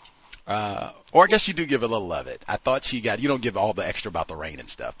thought, or I guess you do give a little of it. I thought you don't give all the extra about the rain and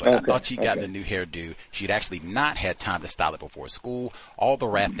stuff, but I thought she got a new hairdo. She'd actually not had time to style it before school. All the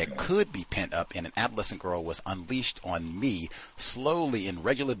wrath that could be pent up in an adolescent girl was unleashed on me. Slowly, in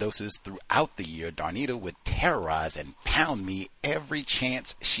regular doses throughout the year, Darnita would terrorize and pound me every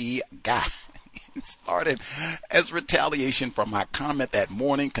chance she got. It started as retaliation for my comment that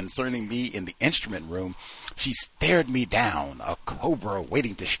morning concerning me in the instrument room. She stared me down, a cobra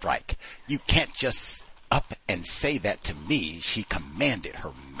waiting to strike. "You can't just up and say that to me," she commanded.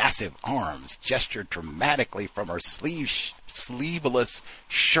 Her massive arms gestured dramatically from her sleeveless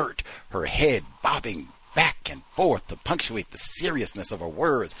shirt, her head bobbing back and forth to punctuate the seriousness of her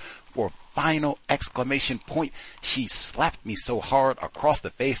words. For a final exclamation point, she slapped me so hard across the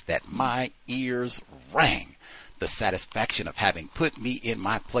face that my ears rang. The satisfaction of having put me in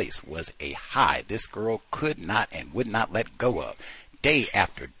my place was a high this girl could not and would not let go of. Day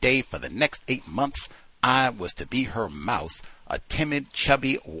after day for the next 8 months, I was to be her mouse, a timid,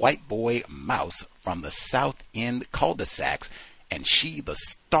 chubby white boy mouse from the South End cul-de-sacs, and she the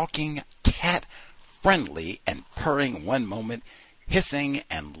stalking cat, friendly and purring one moment, hissing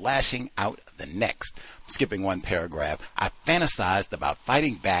and lashing out the next. Skipping one paragraph, I fantasized about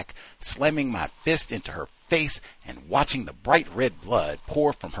fighting back, slamming my fist into her face, and watching the bright red blood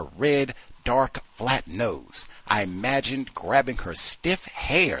pour from her red, dark, flat nose. I imagined grabbing her stiff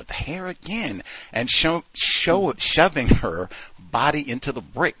hair, the hair again, and shoving her body into the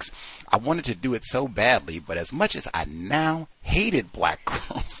bricks. I wanted to do it so badly, but as much as I now hated black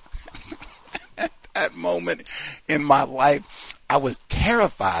girls, at that moment in my life, I was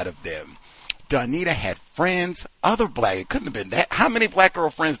terrified of them. Darnita had friends, it couldn't have been that. How many black girl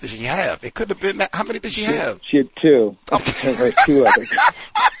friends did she have? It couldn't have been that. How many did she have? She had 2. Okay. 2 others.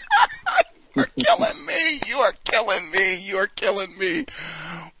 You're killing me. You are killing me. You are killing me.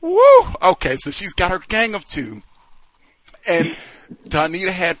 Woo. Okay, so she's got her gang of 2. And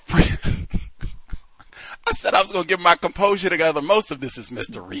Darnita had friends. I said I was going to get my composure together. Most of this is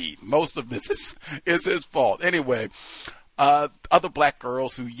Mr. Reed. Most of this is his fault. Anyway, other black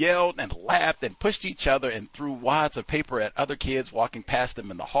girls who yelled and laughed and pushed each other and threw wads of paper at other kids walking past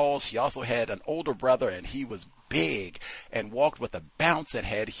them in the hall. She also had an older brother, and he was big and walked with a bounce and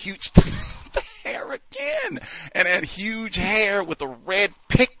had huge hair again, and had huge hair with a red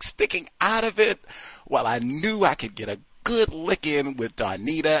pick sticking out of it. Well, I knew I could get a good lick in with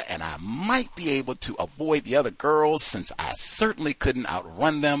Darnita, and I might be able to avoid the other girls since I certainly couldn't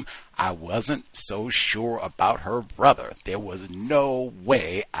outrun them. I wasn't so sure about her brother. There was no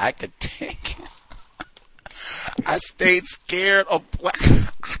way I could take it. I stayed scared of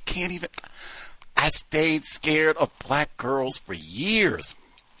black girls for years.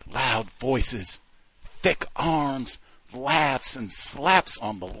 Loud voices, thick arms, laughs and slaps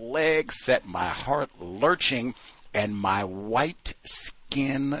on the legs set my heart lurching and my white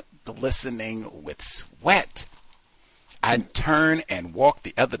skin glistening with sweat. I'd turn and walk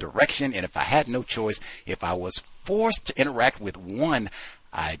the other direction, and if I had no choice, if I was forced to interact with one,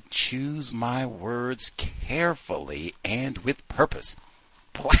 I'd choose my words carefully and with purpose.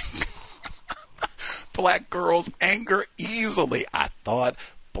 Black girls anger easily, I thought.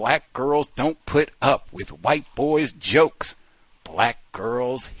 Black girls don't put up with white boys' jokes. Black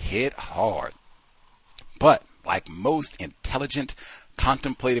girls hit hard. But like most intelligent,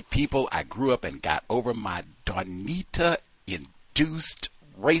 contemplative people, I grew up and got over my Darnita-induced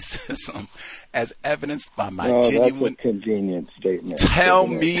racism as evidenced by my genuine... That's a convenient statement. Tell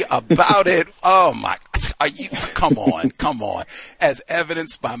me about it. Oh my... Come on. As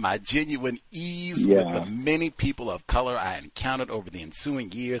evidenced by my genuine ease with the many people of color I encountered over the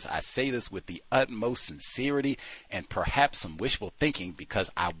ensuing years, I say this with the utmost sincerity and perhaps some wishful thinking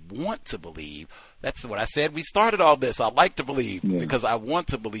because I want to believe, that's what I said, we started all this, I like to believe, because I want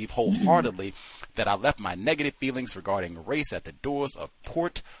to believe wholeheartedly that I left my negative feelings regarding race at the doors of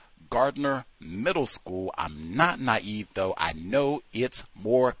Port Gardner Middle School. I'm not naive, though. I know it's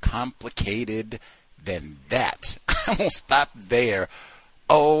more complicated than that. I won't stop there.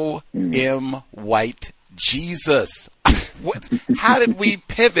 O.M. White Jesus. How did we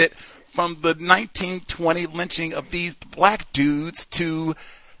pivot from the 1920 lynching of these black dudes to,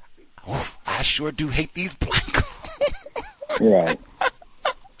 I sure do hate these black girls? Right.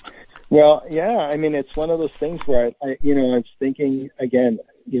 Well, yeah, I mean, it's one of those things where I was thinking again,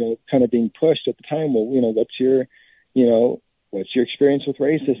 kind of being pushed at the time. Well, what's your experience with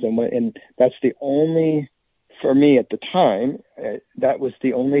racism? And that's the only, for me at the time, that was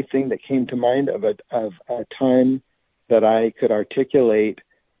the only thing that came to mind of a time that I could articulate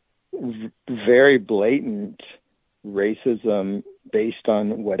very blatant racism based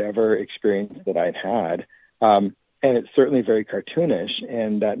on whatever experience that I'd had. And it's certainly very cartoonish.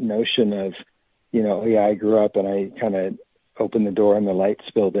 And that notion of, I grew up and I kind of opened the door and the light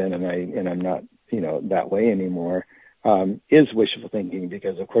spilled in and I'm not, that way anymore, is wishful thinking,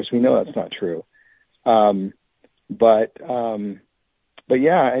 because of course we know that's not true. But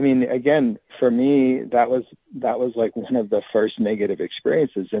yeah, I mean, again, for me, that was like one of the first negative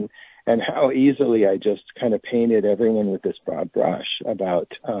experiences, and how easily I just kind of painted everyone with this broad brush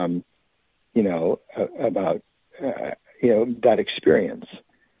about, that experience.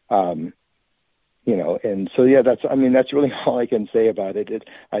 And so, yeah, that's really all I can say about it.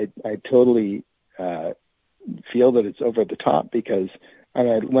 I totally feel that it's over the top, because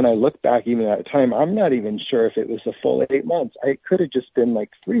when I look back even at the time, I'm not even sure if it was a full 8 months. It could have just been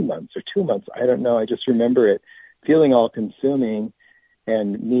like 3 months or 2 months. I don't know. I just remember it feeling all consuming,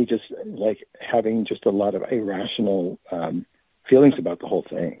 and me just like having just a lot of irrational feelings about the whole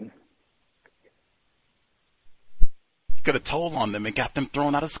thing. Could have told on them and got them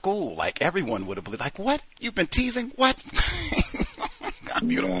thrown out of school. Like, everyone would have been like, "What? You've been teasing? What?" Got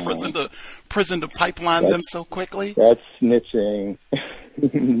you to prison to pipeline them so quickly. That's snitching.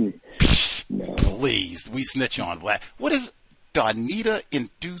 No. Please, we snitch on black. What is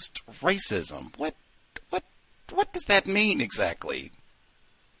Donita-induced racism? What does that mean exactly?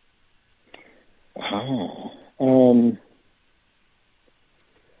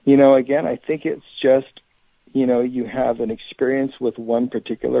 Again, I think it's just, you have an experience with one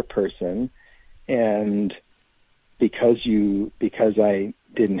particular person, and because I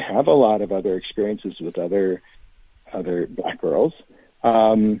didn't have a lot of other experiences with other black girls,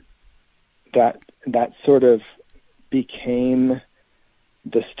 that sort of became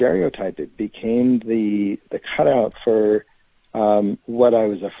the stereotype. It became the cutout for what I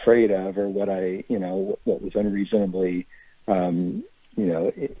was afraid of, or what what was unreasonably in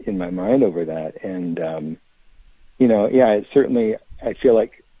my mind over that. And it certainly, I feel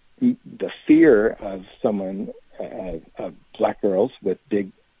like the fear of someone, of black girls with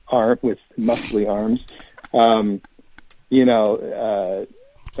with muscly arms,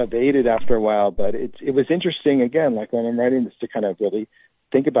 abated after a while. But it was interesting, again, like when I'm writing this, to kind of really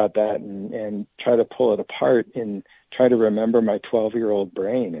think about that and try to pull it apart and try to remember my 12-year-old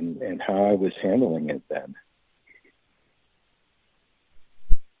brain and how I was handling it then.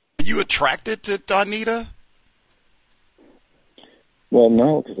 Are you attracted to Donita? Well,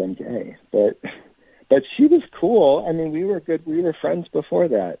 no, because I'm gay, but she was cool. I mean, we were good. We were friends before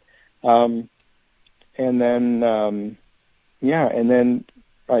that. And then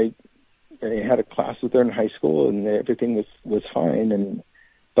I had a class with her in high school, and everything was fine.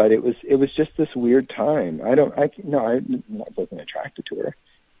 But it was just this weird time. I wasn't attracted to her.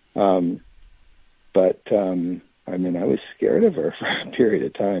 I mean, I was scared of her for a period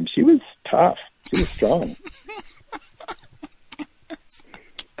of time. She was tough. She was strong.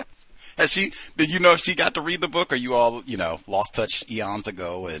 Did you know if she got to read the book, or you all, lost touch eons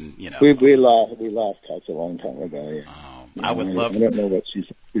ago? And, we lost touch a long time ago. Yeah. I don't know what she's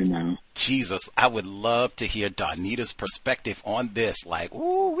up to now. Jesus, I would love to hear Donita's perspective on this. Like,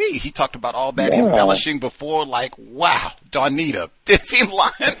 ooh-wee. He talked about all that embellishing before. Like, wow, Donita, is he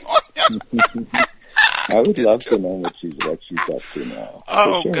lying on him? I would love to know what she's up to now.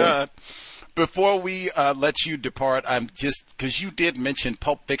 Oh, sure. God. Before we let you depart, because you did mention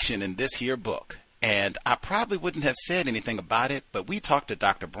Pulp Fiction in this here book, and I probably wouldn't have said anything about it, but we talked to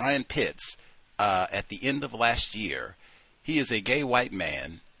Dr. Brian Pitts at the end of last year. He is a gay white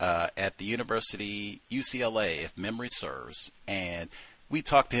man at the University UCLA, if memory serves, and we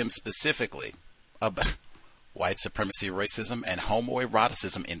talked to him specifically about white supremacy, racism, and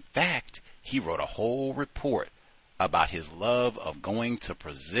homoeroticism. In fact, he wrote a whole report about his love of going to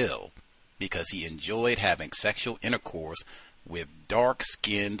Brazil because he enjoyed having sexual intercourse with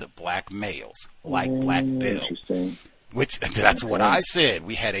dark-skinned black males, like Black Bill. Which, that's what I said.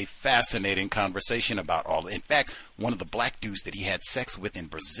 We had a fascinating conversation about all. In fact, one of the black dudes that he had sex with in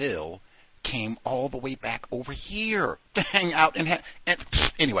Brazil came all the way back over here to hang out and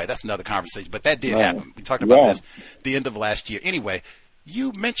anyway, that's another conversation, but that did happen. We talked about this the end of last year. Anyway,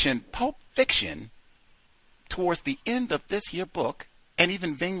 you mentioned Pulp Fiction towards the end of this here book, and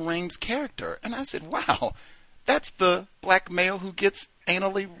even Ving Rhames' character. And I said, wow, that's the black male who gets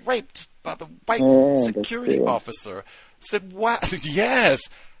anally raped by the white security officer. I said, wow, yes,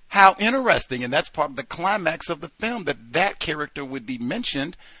 how interesting. And that's part of the climax of the film, that character would be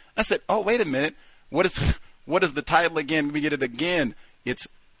mentioned. I said, oh, wait a minute. What is the title again? Let me get it again. It's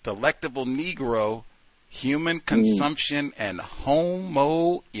Delectable Negro, Human Consumption and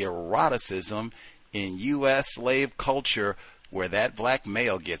Homoeroticism in U.S. Slave Culture, where that black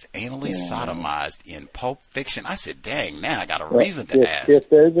male gets anally sodomized in Pulp Fiction. I said, dang, now I got a reason to ask. If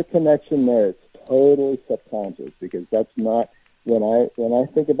there's a connection there, it's totally subconscious, because that's not, when I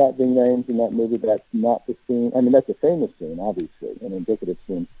think about Ving Rhames in that movie, that's not the scene. I mean, that's a famous scene, obviously, an indicative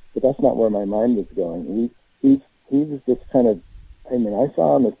scene, but that's not where my mind was going. He was this kind of, I mean, I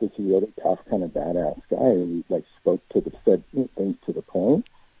saw him as this really tough, kind of badass guy who said things to the point,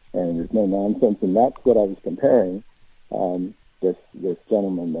 and there's no nonsense, and that's what I was comparing. This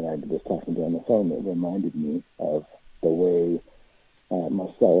gentleman that I was talking to on the phone, that reminded me of the way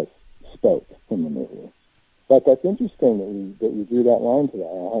Marcellus spoke in the movie. But that's interesting that you drew that line to that.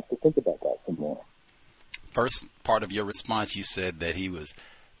 I'll have to think about that some more. First part of your response, you said that he was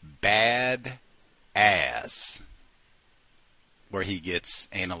bad ass, where he gets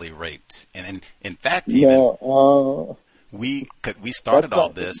anally raped, and in fact, even we started all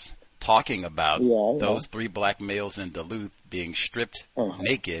this talking about those three black males in Duluth being stripped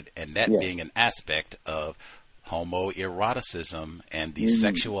naked, and that being an aspect of homoeroticism and the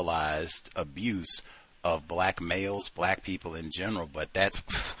sexualized abuse of black males, black people in general. But that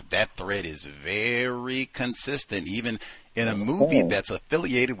thread is very consistent, even in a movie that's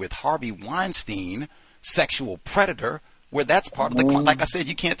affiliated with Harvey Weinstein, sexual predator, where that's part of the, like I said,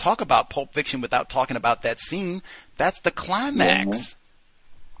 you can't talk about Pulp Fiction without talking about that scene. That's the climax.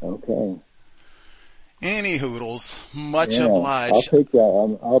 Okay. Any hoodles, much obliged. I'll take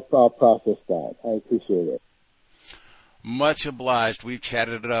that. I'll process that. I appreciate it. Much obliged. We've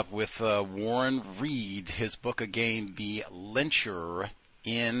chatted it up with Warren Reed. His book again, The Lyncher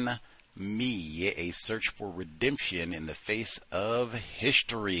in Me, A Search for Redemption in the Face of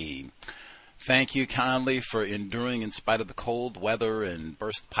History. Thank you kindly for enduring in spite of the cold weather and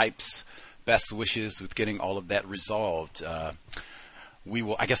burst pipes. Best wishes with getting all of that resolved. I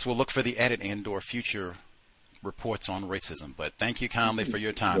guess we'll look for the edit and/or future reports on racism. But thank you kindly for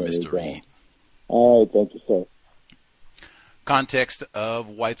your time, Mr. Reed. All right, thank you, sir. Context of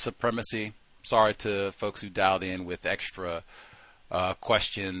white supremacy. Sorry to folks who dialed in with extra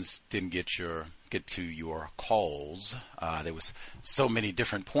questions. Didn't get to your calls. There was so many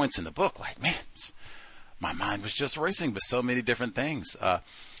different points in the book. Like, man, my mind was just racing with so many different things.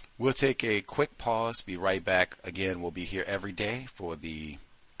 We'll take a quick pause, be right back. Again, we'll be here every day for the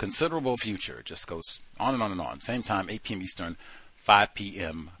considerable future. It just goes on and on and on. Same time, 8 p.m. Eastern, 5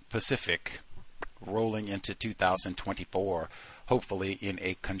 p.m. Pacific, rolling into 2024, hopefully in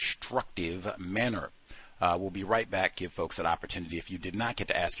a constructive manner. We'll be right back. Give folks an opportunity. If you did not get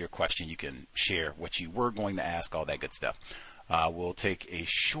to ask your question, you can share what you were going to ask, all that good stuff. We'll take a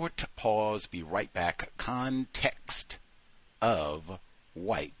short pause, be right back. Context of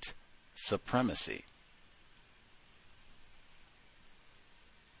white supremacy.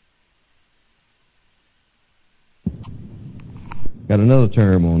 Got another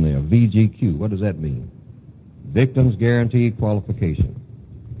term on there, VGQ. What does that mean? Victims Guaranteed Qualification.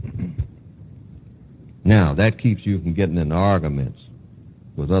 Now, that keeps you from getting into arguments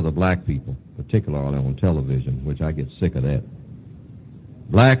with other black people, particularly on television, which I get sick of that.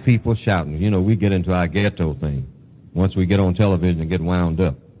 Black people shouting. You know, we get into our ghetto thing once we get on television and get wound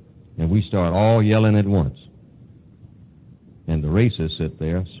up. And we start all yelling at once. And the racists sit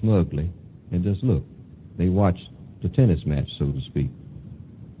there smugly and just look. They watch the tennis match, so to speak.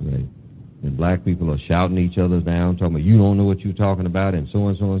 Right? And black people are shouting each other down, talking about, you don't know what you're talking about, and so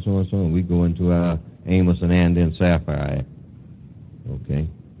and so and so and so, and we go into our Amos and Andy and Sapphire act. Okay?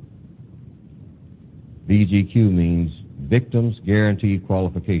 VGQ means Victims Guaranteed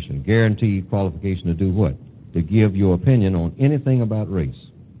Qualification. Guaranteed qualification to do what? To give your opinion on anything about race.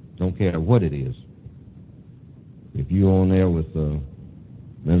 Don't care what it is. If you're on there with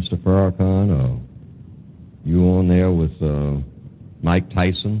Minister Farrakhan, or you on there with Mike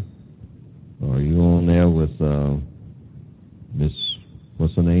Tyson, or you on there with Miss,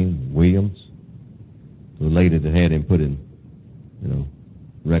 what's her name, Williams, the lady that had him put in,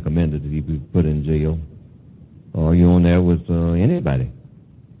 recommended that he be put in jail, or you on there with anybody.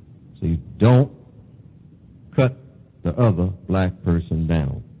 See, don't cut the other black person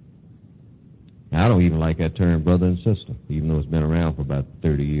down. Now, I don't even like that term brother and sister, even though it's been around for about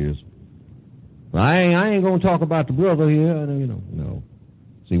 30 years. But I ain't going to talk about the brother here, no.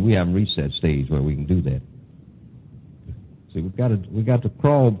 See, we haven't reached that stage where we can do that. See, we got to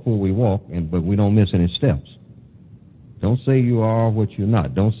crawl before we walk, but we don't miss any steps. Don't say you are what you're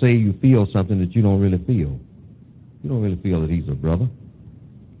not. Don't say you feel something that you don't really feel. You don't really feel that he's a brother.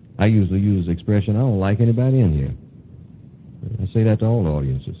 I usually use the expression, I don't like anybody in here. I say that to all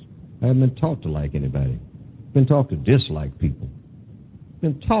audiences. I haven't been taught to like anybody. I've been taught to dislike people.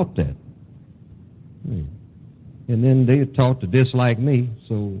 Been taught that. And then they're taught to dislike me,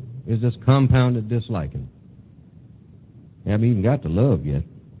 so it's just compounded disliking. I haven't even got to love yet.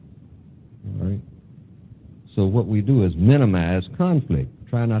 All right? So what we do is minimize conflict,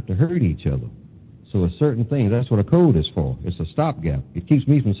 try not to hurt each other. So a certain thing, that's what a code is for. It's a stopgap. It keeps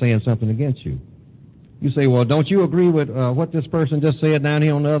me from saying something against you. You say, well, don't you agree with what this person just said down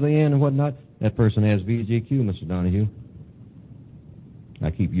here on the other end and whatnot? That person has VGQ, Mr. Donahue. I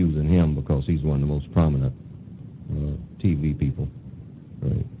keep using him because he's one of the most prominent TV people.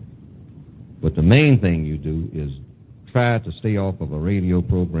 Right? But the main thing you do is try to stay off of a radio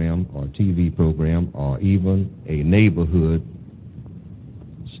program or TV program or even a neighborhood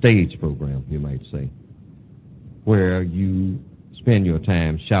stage program, you might say, where you spend your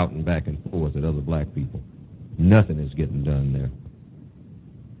time shouting back and forth at other black people. Nothing is getting done there.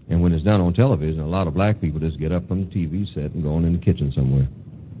 And when it's done on television, a lot of black people just get up from the TV set and go on in the kitchen somewhere.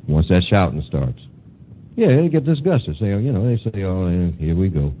 Once that shouting starts. Yeah, they get disgusted. They say, oh, here we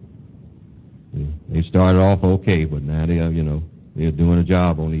go. They started off okay, but now they're doing a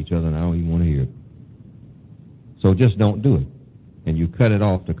job on each other and I don't even want to hear it. So just don't do it. And you cut it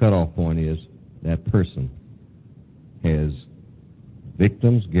off. The cutoff point is that person has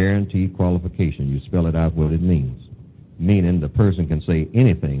victims guaranteed qualification. You spell it out what it means. Meaning the person can say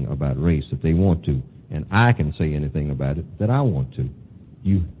anything about race that they want to, and I can say anything about it that I want to.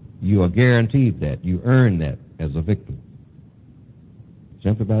 You are guaranteed that. You earn that as a victim.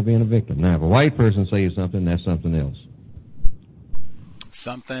 Simply by being a victim. Now, if a white person says something, that's something else.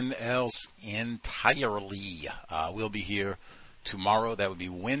 Something else entirely. We'll be here tomorrow. That would be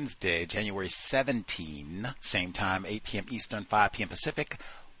Wednesday, January 17, same time, 8 p.m. Eastern, 5 p.m. Pacific.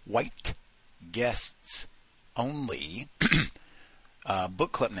 White guests only.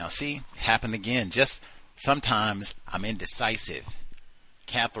 Book club now. See, happened again. Just sometimes I'm indecisive.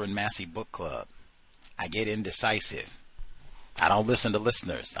 Catherine Massey Book Club. I get indecisive. I don't listen to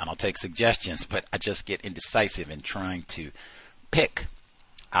listeners. I don't take suggestions, but I just get indecisive in trying to pick.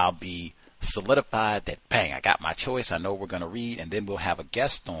 I'll be solidified that, bang, I got my choice. I know we're going to read, and then we'll have a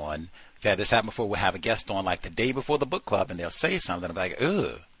guest on. If you had this happen before, we'll have a guest on like the day before the book club, and they'll say something. I'm like,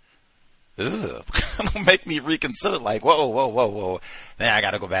 ugh. It'll make me reconsider, like, whoa. Then I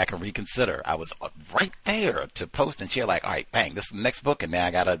got to go back and reconsider. I was right there to post and share, like, all right, bang, this is the next book, and now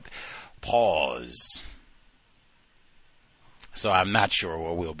I got to pause. So I'm not sure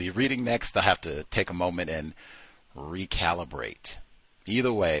what we'll be reading next. I'll have to take a moment and recalibrate.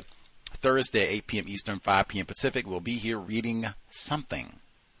 Either way, Thursday, 8 p.m. Eastern, 5 p.m. Pacific, we'll be here reading something.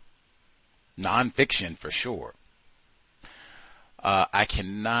 Nonfiction for sure. I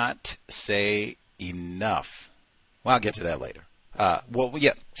cannot say enough. Well, I'll get to that later.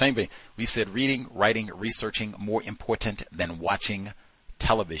 Same thing. We said reading, writing, researching more important than watching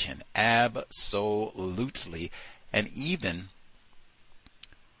television. Absolutely. And even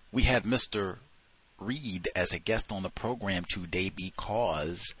we had Mr. Reed as a guest on the program today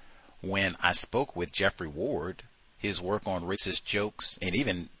because when I spoke with Jeffrey Ward, his work on racist jokes, and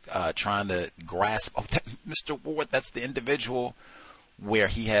even trying to grasp, Mr. Ward, that's the individual where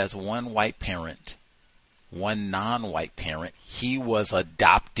he has one white parent, one non-white parent. He was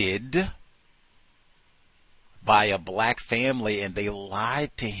adopted by a black family, and they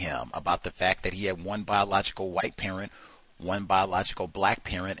lied to him about the fact that he had one biological white parent, one biological black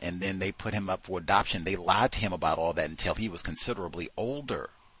parent, and then they put him up for adoption. They lied to him about all that until he was considerably older.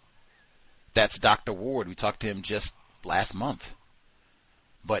 That's Dr. Ward. We talked to him just last month.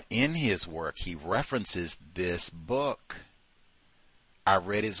 But in his work, he references this book. I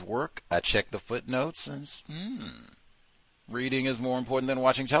read his work. I checked the footnotes, and reading is more important than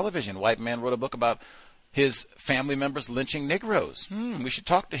watching television. White man wrote a book about his family members lynching Negroes. We should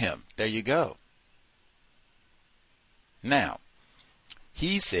talk to him. There you go. Now,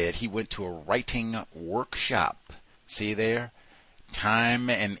 he said he went to a writing workshop. See there? Time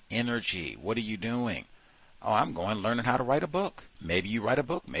and energy. What are you doing? Oh, I'm going learning how to write a book. Maybe you write a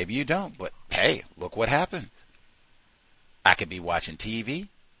book, maybe you don't. But hey, look what happens. I could be watching TV.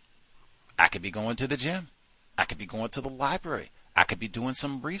 I could be going to the gym. I could be going to the library. I could be doing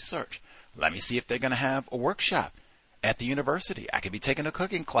some research. Let me see if they're going to have a workshop at the university. I could be taking a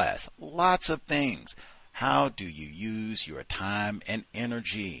cooking class. Lots of things. How do you use your time and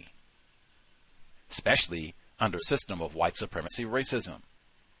energy? Especially under a system of white supremacy racism.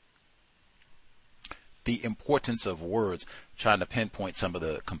 The importance of words, trying to pinpoint some of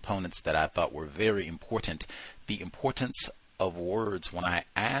the components that I thought were very important. The importance of words, when I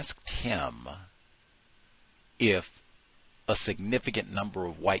asked him if a significant number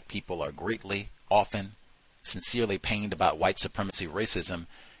of white people are greatly, often, sincerely pained about white supremacy racism,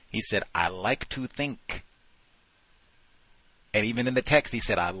 he said, I like to think. And even in the text, he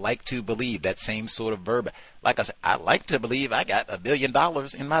said, I like to believe, that same sort of verb. Like I said, I like to believe I got $1 billion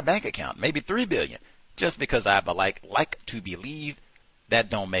in my bank account, maybe $3 billion. Just because I like to believe, that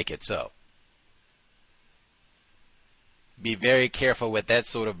don't make it so. Be very careful with that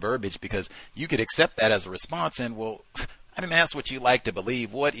sort of verbiage, because you could accept that as a response and, well, I didn't ask what you like to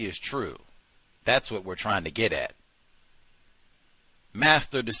believe. What is true? That's what we're trying to get at.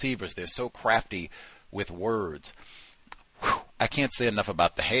 Master deceivers, they're so crafty with words. Whew, I can't say enough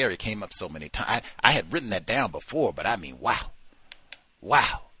about the hair. It came up so many times. I had written that down before, but I mean, wow.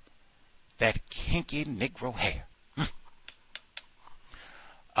 Wow. That kinky Negro hair.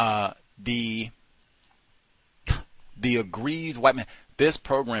 The aggrieved white man. This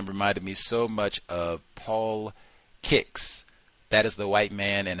program reminded me so much of Paul Kicks. That is the white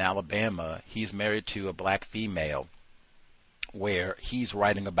man in Alabama. He's married to a black female, where he's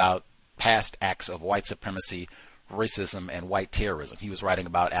writing about past acts of white supremacy, racism, and white terrorism. He was writing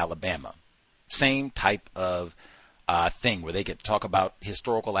about Alabama. Same type of thing, where they get to talk about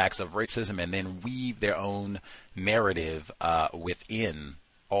historical acts of racism and then weave their own narrative within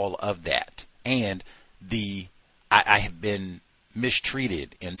all of that. And I have been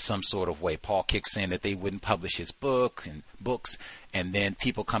mistreated in some sort of way. Paul Kicks saying that they wouldn't publish his books, and then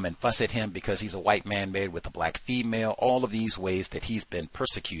people come and fuss at him because he's a white man married with a black female. All of these ways that he's been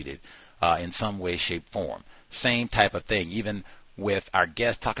persecuted in some way, shape, form. Same type of thing, even with our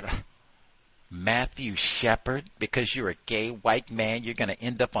guest talking about Matthew Shepard, because you're a gay white man, you're going to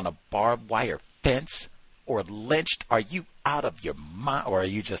end up on a barbed wire fence or lynched. Are you out of your mind, or are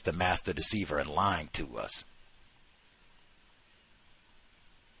you just a master deceiver and lying to us?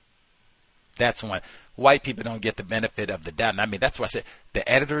 That's when white people don't get the benefit of the doubt. And I mean, that's why I said the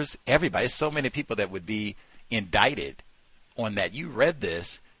editors, everybody, so many people that would be indicted on that. You read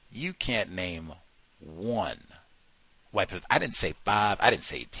this, you can't name one white person. I didn't say 5, I didn't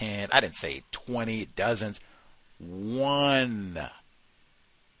say 10, I didn't say 20, dozens. One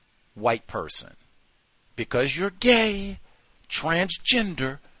white person. Because you're gay,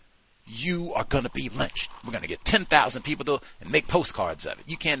 transgender, you are going to be lynched. We're going to get 10,000 people to and make postcards of it.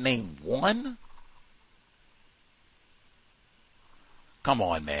 You can't name one? Come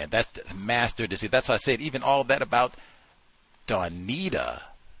on, man. That's the master deceit. That's why I said even all that about Donita.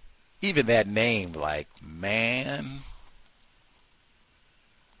 Even that name, like, man,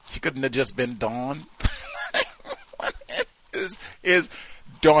 she couldn't have just been Dawn. is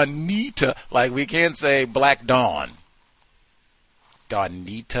Donita, like we can't say Black Dawn.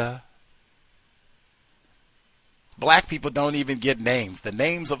 Donita. Black people don't even get names. The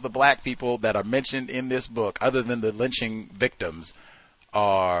names of the black people that are mentioned in this book, other than the lynching victims,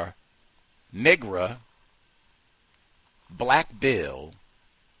 are Negra, Black Bill,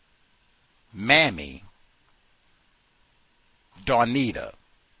 Mammy, Donita.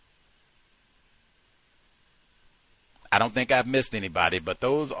 I don't think I've missed anybody, but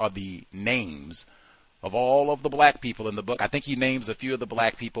those are the names of all of the black people in the book. I think he names a few of the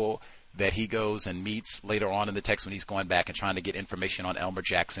black people that he goes and meets later on in the text when he's going back and trying to get information on Elmer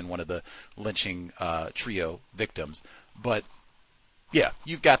Jackson, one of the lynching trio victims. But yeah,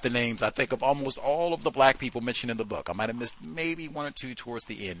 you've got the names, I think, of almost all of the black people mentioned in the book. I might have missed maybe one or two towards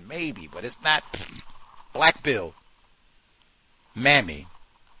the end, maybe, but it's not. Black Bill, Mammy,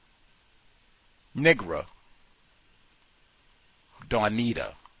 Negra,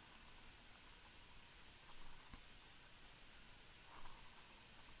 Donita.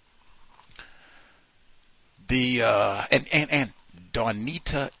 And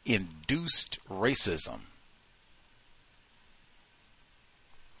Donita induced racism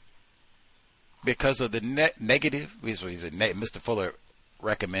because of the negative. Mr. Fuller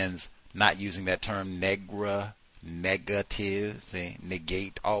recommends not using that term negra, negative, say,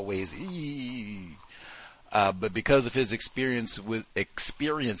 negate always. But because of his experiences with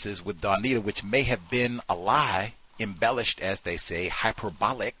Donita, which may have been a lie, embellished, as they say,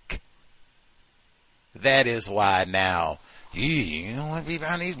 hyperbolic. That is why now You don't want to be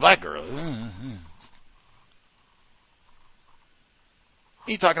behind these black girls.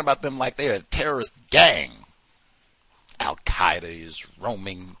 He's talking about them like they're a terrorist gang. Al-Qaeda is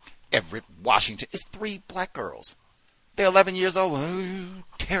roaming Everett, Washington. It's 3 black girls. They're 11 years old.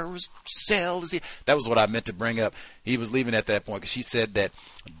 Terrorist cell is here. That was what I meant to bring up. He was leaving at that point because she said that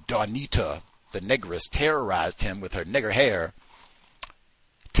Donita, the negress, terrorized him with her nigger hair.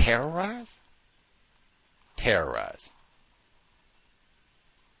 Terrorize? Terrorize.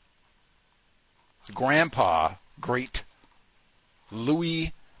 Grandpa, great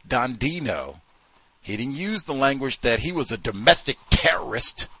Louis Dondino, he didn't use the language that he was a domestic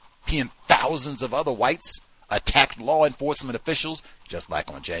terrorist. He and thousands of other whites attacked law enforcement officials, just like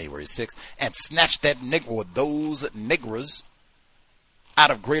on January 6th, and snatched that nigger or those niggers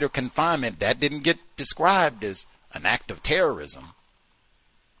out of greater confinement. That didn't get described as an act of terrorism.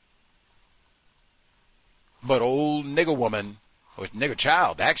 But old nigger woman, or nigger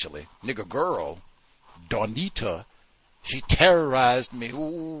child actually, nigger girl, Donita, she terrorized me.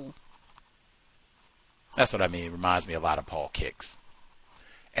 Ooh. That's what I mean. It reminds me a lot of Paul Kicks.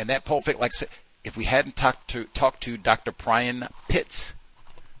 And that Pulp Fiction, like I said, if we hadn't talked to Dr. Brian Pitts,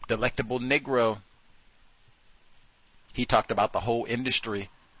 Delectable Negro, he talked about the whole industry,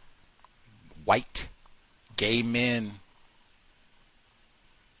 white, gay men,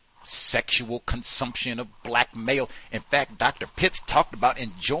 sexual consumption of black male. In fact, Dr. Pitts talked about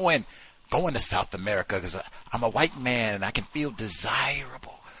enjoying going to South America because I'm a white man and I can feel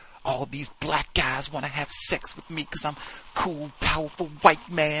desirable. All these black guys want to have sex with me because I'm cool, powerful white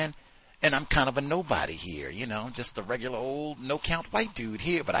man. And I'm kind of a nobody here, you know, just a regular old no-count white dude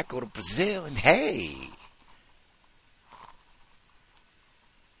here. But I go to Brazil and, hey.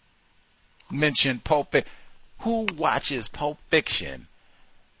 Mention Pulp Fiction. Who watches Pulp Fiction?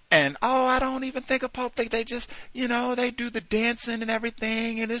 And, I don't even think of Pulp Fiction. They just, you know, they do the dancing and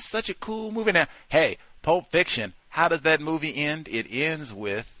everything. And it's such a cool movie. Now, hey, Pulp Fiction, how does that movie end? It ends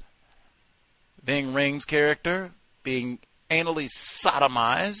with Ving Rhames' character being anally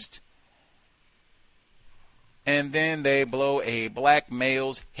sodomized. And then they blow a black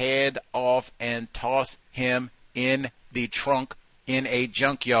male's head off and toss him in the trunk in a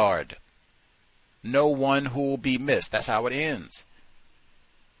junkyard. No one who will be missed. That's how it ends.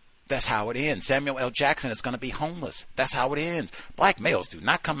 That's how it ends. Samuel L. Jackson is going to be homeless. That's how it ends. Black males do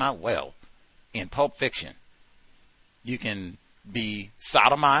not come out well in Pulp Fiction. You can be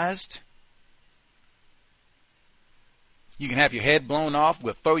sodomized. You can have your head blown off.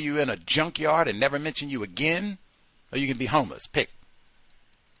 We'll throw you in a junkyard and never mention you again. Or you can be homeless. Pick.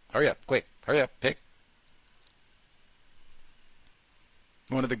 Hurry up, quick. Hurry up, pick.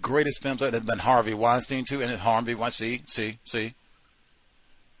 One of the greatest films that has been Harvey Weinstein too. And it's Harvey Weinstein. See.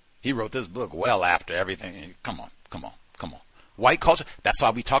 He wrote this book well after everything. Come on. White culture. That's why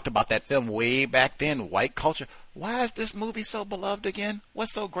we talked about that film way back then. White culture. Why is this movie so beloved again?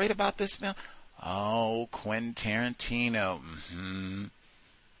 What's so great about this film? Oh, Quentin Tarantino.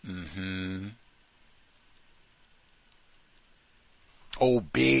 Oh,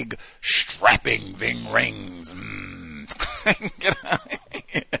 big, strapping Ving Rhames.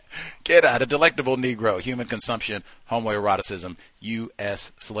 Get out. A delectable Negro. Human consumption. Homoeroticism.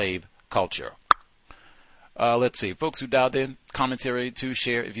 U.S. slave culture. Let's see. Folks who dialed in, commentary to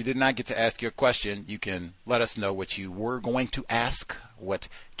share. If you did not get to ask your question, you can let us know what you were going to ask, what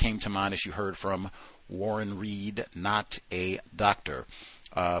came to mind as you heard from Warren Reed, not a doctor.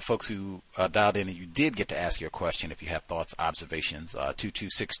 Folks who dialed in and you did get to ask your question, if you have thoughts, observations,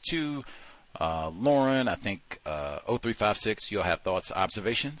 2262, Lauren, I think 0356, you'll have thoughts,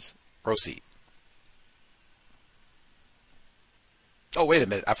 observations. Proceed. Oh, wait a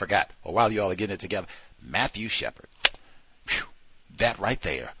minute, I forgot. Well, while you all are getting it together, Matthew Shepard. Whew, that right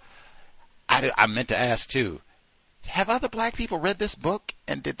there. I meant to ask, too, have other black people read this book,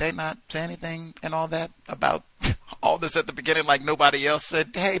 and did they not say anything and all that about all this at the beginning like nobody else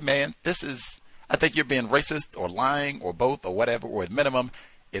said? Hey, man, I think you're being racist or lying or both or whatever, or at minimum,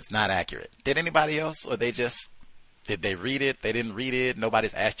 it's not accurate. Did anybody else, or did they read it? They didn't read it?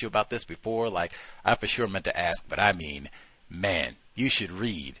 Nobody's asked you about this before? Like, I for sure meant to ask, but I mean, man, you should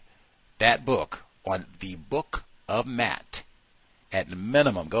read that book on the Book of Matt. At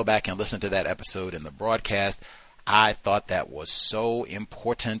minimum, go back and listen to that episode in the broadcast. I thought that was so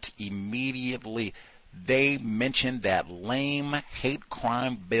important. Immediately, they mentioned that lame hate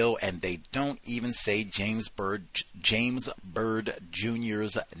crime bill, and they don't even say James Byrd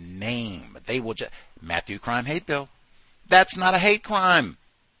Jr.'s name. They will just Matthew Crime Hate Bill. That's not a hate crime.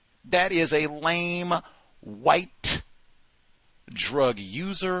 That is a lame white drug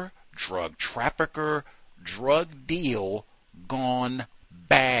user, drug trafficker, drug deal gone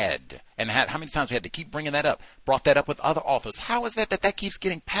bad. And how many times we had to keep bringing that up, brought that up with other authors. How is that keeps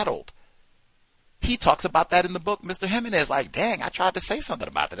getting peddled? He talks about that in the book, Mr. Jimenez, like, dang, I tried to say something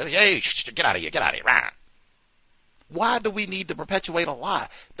about that. Hey, get out of here. Why do we need to perpetuate a lie?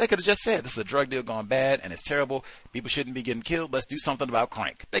 They could have just said, this is a drug deal gone bad and it's terrible. People shouldn't be getting killed. Let's do something about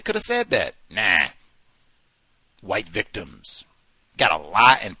crank. They could have said that. Nah. White victims. Gotta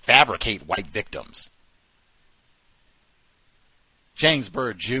lie and fabricate white victims. James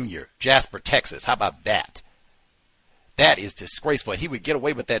Byrd Jr., Jasper, Texas. How about that? That is disgraceful. He would get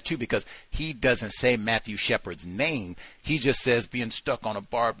away with that too because he doesn't say Matthew Shepard's name. He just says being stuck on a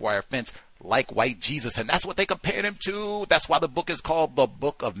barbed wire fence like white Jesus. And that's what they compared him to. That's why the book is called The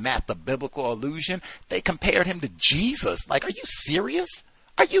Book of Matt, the Biblical Illusion. They compared him to Jesus. Like, are you serious?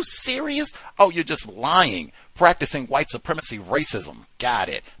 Are you serious? Oh, you're just lying. Practicing white supremacy racism. Got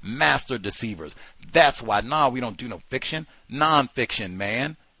it. Master deceivers. That's why, we don't do no fiction. Non-fiction,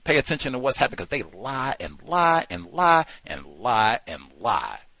 man. Pay attention to what's happening because they lie and lie and lie and lie and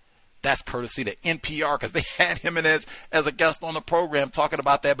lie. That's courtesy to NPR because they had him as a guest on the program talking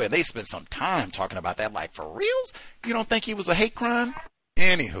about that, but they spent some time talking about that. Like, for reals? You don't think he was a hate crime?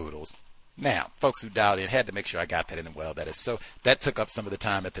 Any hoodles. Now, folks who dialed in had to make sure I got that in well. That took up some of the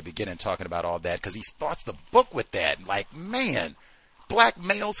time at the beginning talking about all that because he starts the book with that. Like, man, black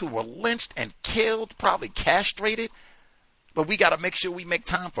males who were lynched and killed, probably castrated, but we got to make sure we make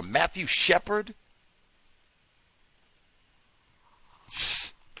time for Matthew Shepard.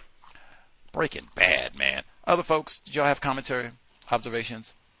 Breaking Bad, man. Other folks, did y'all have commentary,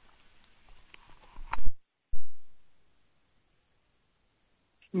 observations?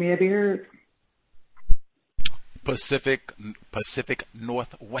 Mid-ear. Pacific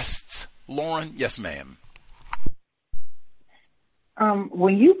Northwest. Lauren, yes, ma'am.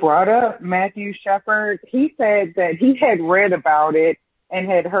 When you brought up Matthew Shepard, he said that he had read about it and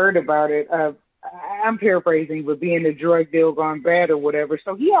had heard about it. I'm paraphrasing, but being a drug deal gone bad or whatever.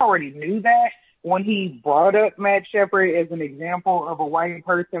 So he already knew that when he brought up Matt Shepard as an example of a white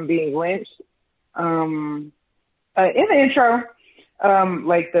person being lynched. In the intro,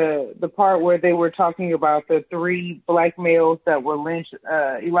 like the part where they were talking about the 3 black males that were lynched,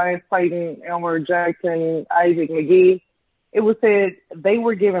 Elias Clayton, Elmer Jackson, Isaac McGee, it was said they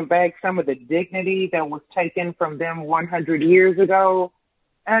were given back some of the dignity that was taken from them 100 years ago.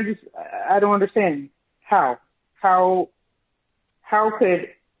 And I don't understand how could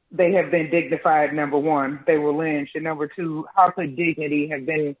they have been dignified? Number one, they were lynched, and number two, how could dignity have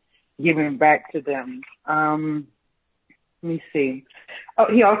been given back to them? Let me see.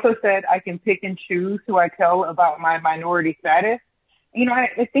 Oh, he also said, I can pick and choose who I tell about my minority status. You know,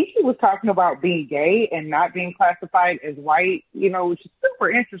 I think he was talking about being gay and not being classified as white, which is super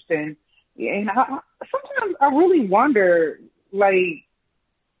interesting. And sometimes I really wonder, like,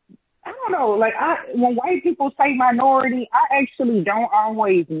 I don't know, like when white people say minority, I actually don't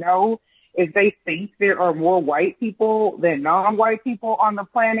always know if they think there are more white people than non-white people on the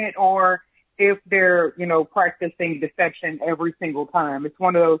planet or if they're, practicing deception every single time. It's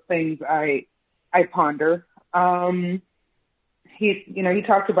one of those things I ponder. He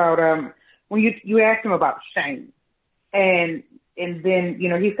talked about when you asked him about shame, and then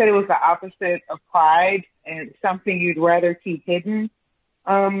he said it was the opposite of pride and something you'd rather keep hidden.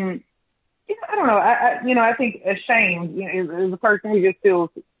 I don't know. I think a shame is a person who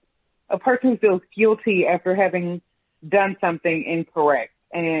feels guilty after having done something incorrect,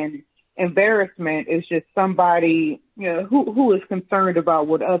 and embarrassment is just somebody who is concerned about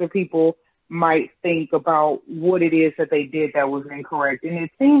what other people might think about what it is that they did that was incorrect. And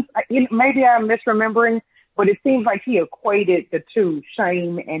it seems, maybe I'm misremembering, but it seems like he equated the two,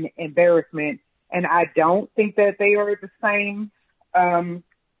 shame and embarrassment, and I don't think that they are the same. I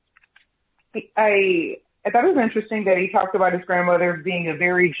thought it was interesting that he talked about his grandmother being a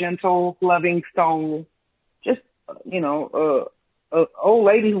very gentle, loving soul, just, a old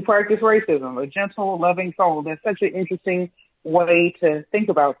lady who practiced racism, a gentle, loving soul. That's such an interesting way to think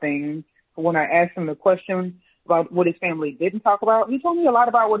about things. When I asked him the question about what his family didn't talk about, he told me a lot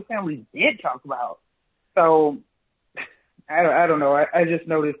about what his family did talk about. So I don't know. I just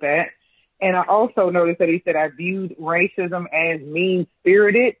noticed that. And I also noticed that he said, I viewed racism as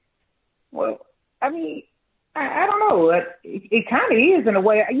mean-spirited. Well, I mean, I don't know. It kind of is in a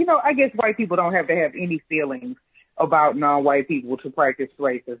way. I guess white people don't have to have any feelings about non-white people to practice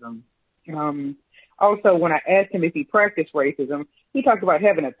racism. Also, when I asked him if he practiced racism, he talked about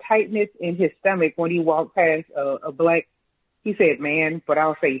having a tightness in his stomach when he walked past a black, he said man, but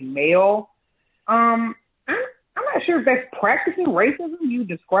I'll say male. I'm not sure if that's practicing racism, you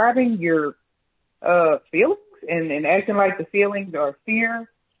describing your feelings. and acting like the feelings are fear.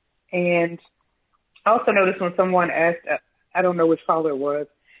 And I also noticed when someone asked, I don't know which caller it was,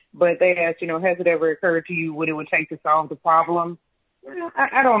 but they asked, has it ever occurred to you what it would take to solve the problem?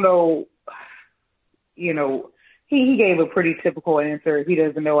 I don't know. He gave a pretty typical answer. He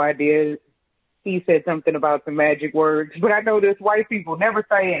doesn't know ideas. He said something about some magic words, but I noticed white people never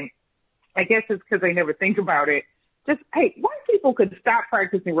saying, I guess it's because they never think about it. Just, hey, white people could stop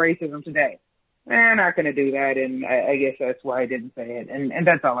practicing racism today. They're not going to do that, and I guess that's why I didn't say it. And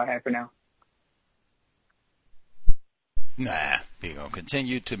that's all I have for now. Nah, he's going to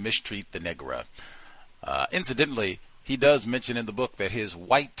continue to mistreat the Negro. Incidentally, he does mention in the book that his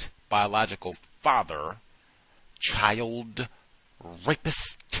white biological father, child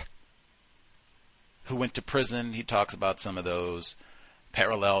rapist, who went to prison, he talks about some of those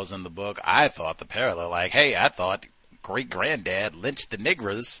parallels in the book. I thought the parallel, I thought great-granddad lynched the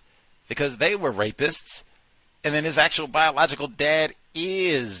Negroes because they were rapists, and then his actual biological dad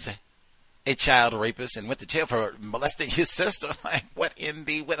is a child rapist and went to jail for molesting his sister. Like, what in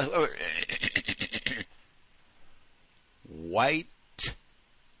the... White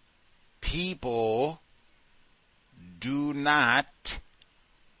people do not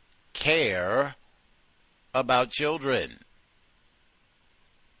care about children.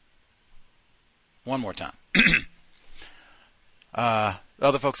 One more time.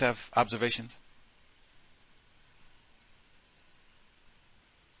 Other folks have observations?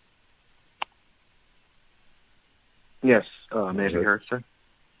 Yes, may I be heard, sir?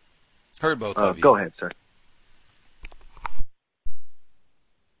 Heard both of you. Go ahead, sir.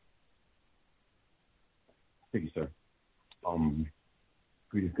 Thank you, sir.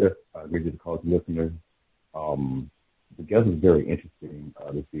 Greetings to call to listeners. The guest was very interesting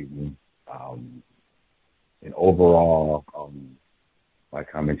this evening. And overall, my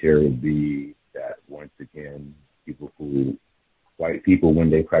commentary would be that once again, white people, when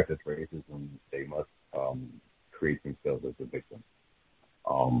they practice racism, they must create themselves as a victim.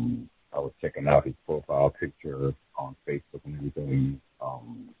 I was checking out his profile picture on Facebook and everything.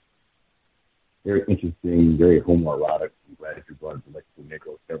 Very interesting, very homoerotic. I'm glad you brought up the Lexical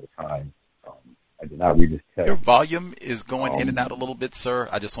Negro several times. I did not read this text. Your volume is going in and out a little bit, sir.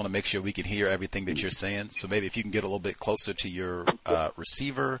 I just want to make sure we can hear everything that you're saying. So maybe if you can get a little bit closer to your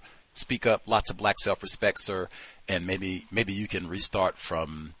receiver, speak up. Lots of black self-respect, sir. And maybe you can restart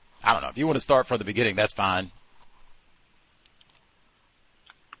from, I don't know. If you want to start from the beginning, that's fine.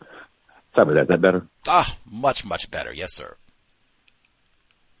 Sorry about that. Is that better? Much, much better. Yes, sir.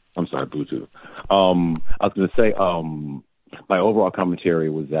 I'm sorry, Bluetooth. I was going to say, my overall commentary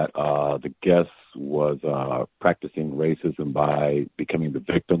was that the guest was practicing racism by becoming the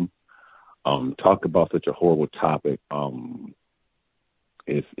victim. Talk about such a horrible topic.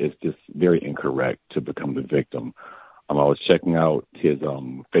 It's just very incorrect to become the victim. I was checking out his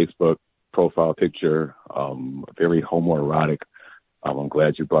Facebook profile picture, very homoerotic. I'm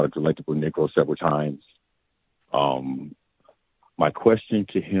glad you brought up Delectable Negro several times. My question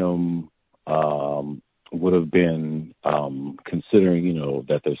to him would have been, considering,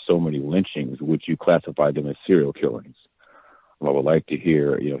 that there's so many lynchings, would you classify them as serial killings? I would like to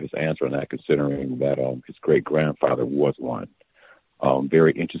hear, his answer on that, considering that his great-grandfather was one.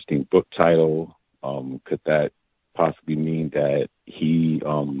 Very interesting book title. Could that possibly mean that he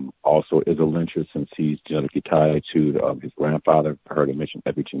also is a lyncher since he's genetically tied to his grandfather? I heard him mention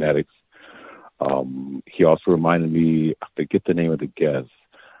epigenetics. He also reminded me, I forget the name of the guest,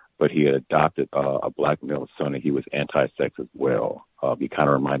 but he had adopted a black male son, and he was anti-sex as well. He kind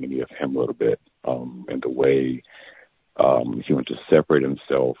of reminded me of him a little bit in the way he wanted to separate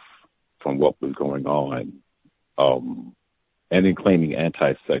himself from what was going on, and then claiming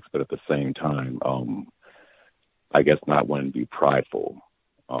anti-sex, but at the same time, I guess not wanting to be prideful.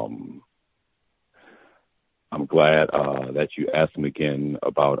 I'm glad that you asked him again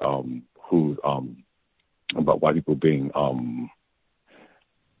about about white people being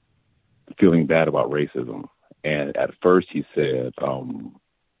feeling bad about racism. And at first he said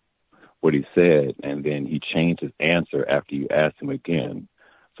what he said, and then he changed his answer after you asked him again.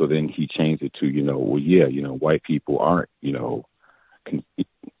 So then he changed it to, white people aren't,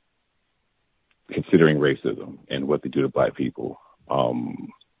 considering racism and what they do to black people. Out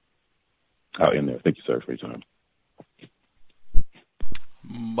in there. Thank you, sir, for your time.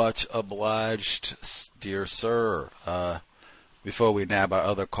 Much obliged, dear sir. Before we nab our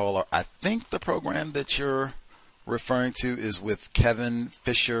other caller, I think the program that you're referring to is with Kevin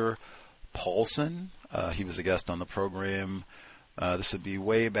Fisher Paulson. He was a guest on the program. This would be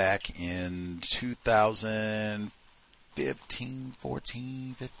way back in 2014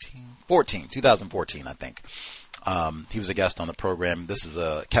 2014, I think. He was a guest on the program. This is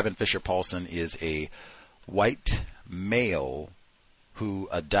Kevin Fisher Paulson is a white male who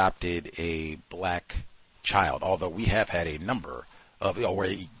adopted a black child, although we have had a number of, or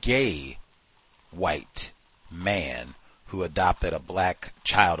a gay white man who adopted a black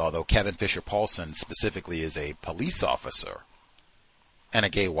child, although Kevin Fisher Paulson specifically is a police officer and a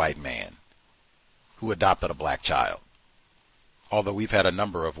gay white man who adopted a black child. Although we've had a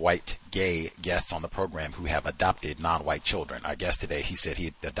number of white gay guests on the program who have adopted non-white children. Our guest today, he said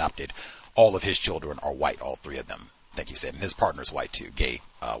he adopted all of his children are white, all three of them, I think he said. And his partner's white too, gay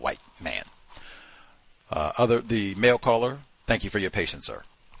white man. The male caller, thank you for your patience, sir.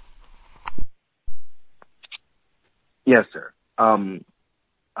 Yes, sir.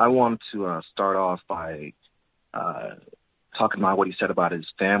 I want to start off by talking about what he said about his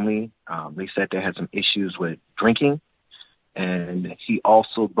family. They said they had some issues with drinking. And he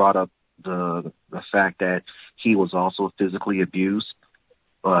also brought up the fact that he was also physically abused.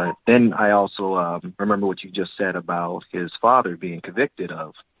 But then I also remember what you just said about his father being convicted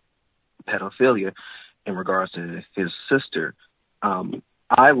of pedophilia in regards to his sister.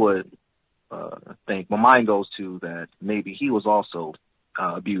 I would think, my mind goes to that maybe he was also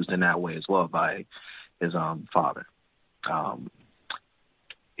abused in that way as well by his father.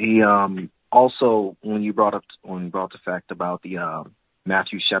 He also, when you brought the fact about the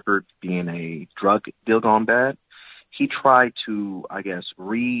Matthew Shepard being a drug deal gone bad, he tried to, I guess,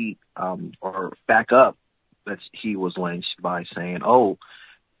 or back up that he was lynched by saying,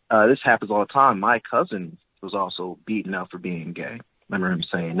 this happens all the time. My cousin was also beaten up for being gay. I remember him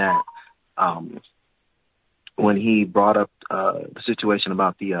saying that. When he brought up the situation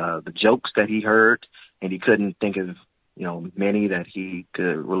about the jokes that he heard, and he couldn't think of many that he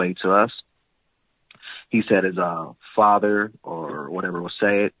could relate to us, he said his father or whatever will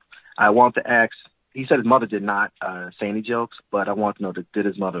say it. I want to ask, he said his mother did not say any jokes, but I want to know, did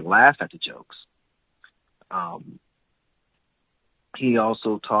his mother laugh at the jokes? He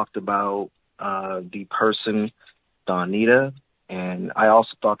also talked about the person, Donita, and I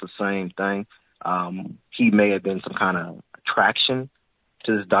also thought the same thing. He may have been some kind of attraction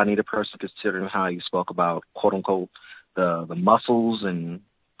to this Donita person, considering how he spoke about, quote unquote, the muscles, and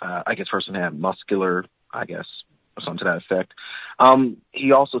I guess person had muscular, I guess, or something to that effect.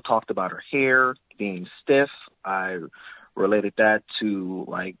 He also talked about her hair being stiff. I related that to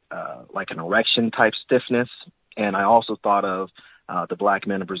like an erection type stiffness. And I also thought of the black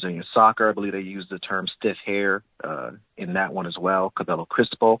men of Brazilian soccer. I believe they used the term stiff hair in that one as well, cabelo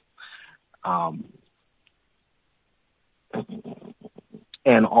crispo.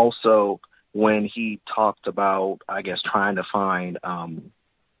 And also when he talked about, I guess, trying to find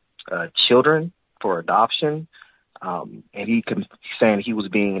children for adoption, and he's saying he was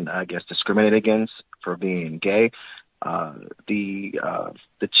being, I guess, discriminated against for being gay. The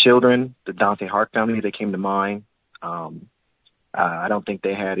children, the Dante Hart family, they came to mind. I don't think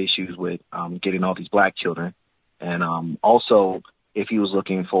they had issues with getting all these black children. And also, if he was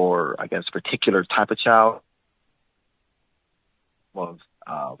looking for, I guess, a particular type of child, of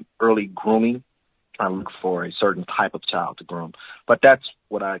early grooming, trying to look for a certain type of child to groom. But that's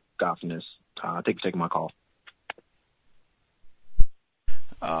what I got from this. Thank you for taking my call.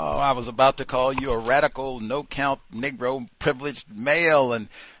 Oh, I was about to call you a radical, no-count, Negro, privileged male, and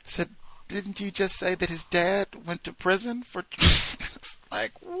said, didn't you just say that his dad went to prison for...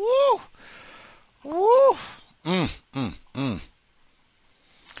 like, woo! Woo!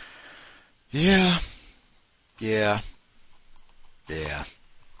 Yeah.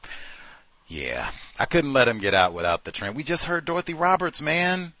 I couldn't let him get out without the train. We just heard Dorothy Roberts,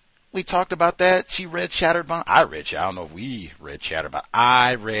 man. We talked about that. She read Shattered Bonds. I don't know if we read Shattered Bonds.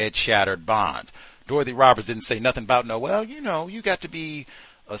 I read Shattered Bonds. Dorothy Roberts didn't say nothing about, you got to be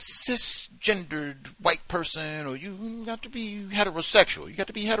a cisgendered white person, or you got to be heterosexual. You got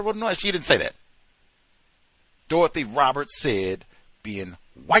to be heteronormative. She didn't say that. Dorothy Roberts said, being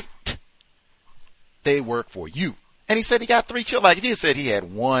white, they work for you. And he said he got 3 children. Like, if he said he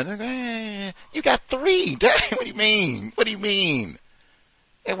had 1, you got 3. What do you mean? What do you mean?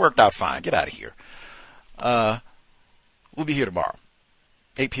 It worked out fine. Get out of here. We'll be here tomorrow.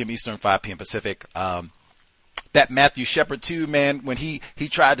 8 p.m. Eastern, 5 p.m. Pacific. That Matthew Shepard, too, man, when he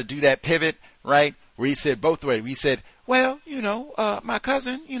tried to do that pivot, right, where he said both ways. He said, well, my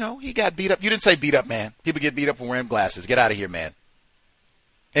cousin, he got beat up. You didn't say beat up, man. People get beat up for wearing glasses. Get out of here, man.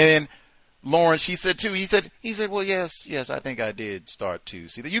 And Lauren, she said too. He said, well, yes, I think I did start to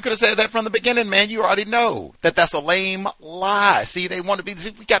see that. You could have said that from the beginning, man. You already know that that's a lame lie. See, they want to be,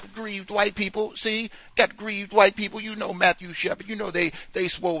 we got grieved white people. See, got grieved white people. You know, Matthew Shepard, you know, they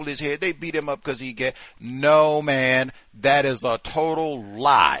swole his head. They beat him up because he get, no, man, that is a total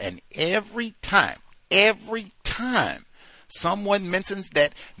lie. And every time someone mentions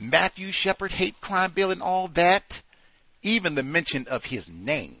that Matthew Shepard hate crime bill and all that, even the mention of his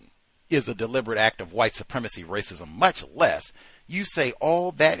name is a deliberate act of white supremacy racism, much less you say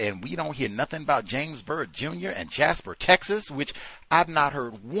all that and we don't hear nothing about James Byrd Jr. and Jasper, Texas, which I've not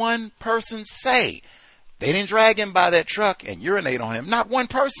heard one person say. They didn't drag him by that truck and urinate on him. Not one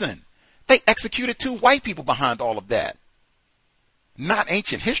person. They executed 2 white people behind all of that. Not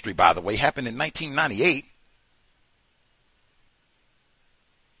ancient history, by the way, happened in 1998.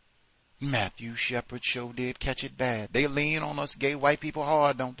 Matthew Shepard sure did catch it bad. They lean on us gay white people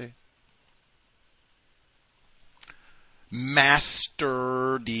hard, don't they?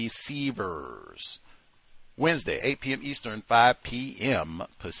 Master Deceivers. Wednesday, 8 p.m. Eastern, 5 p.m.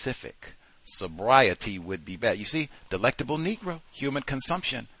 Pacific. Sobriety would be bad. You see, Delectable Negro, Human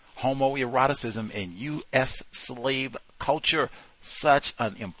Consumption, Homoeroticism, and U.S. Slave Culture. Such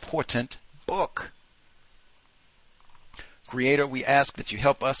an important book. Creator, we ask that you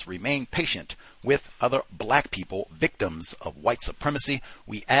help us remain patient with other black people, victims of white supremacy.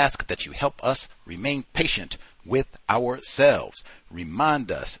 We ask that you help us remain patient with ourselves.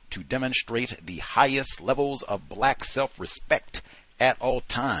 Remind us to demonstrate the highest levels of black self-respect at all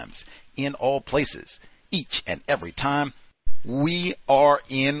times, in all places, each and every time we are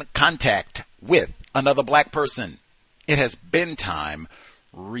in contact with another black person. It has been time.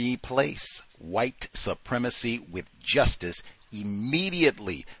 Replace white supremacy with justice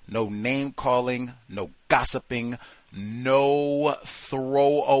immediately. No name calling, no gossiping, no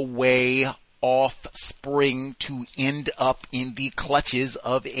throwaway offspring to end up in the clutches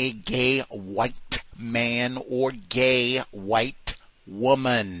of a gay white man or gay white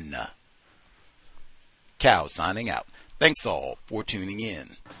woman. Cow signing out. Thanks all for tuning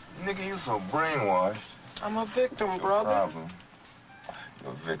in. Nigga, you so brainwashed. I'm a victim, brother. Problem.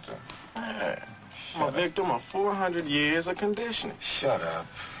 You're a victim. Man, I'm a victim of 400 years of conditioning. Shut up.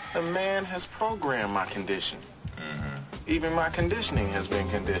 The man has programmed my conditioning. Mm-hmm. Even my conditioning has been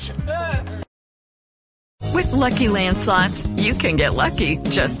conditioned. With Lucky Land Slots, you can get lucky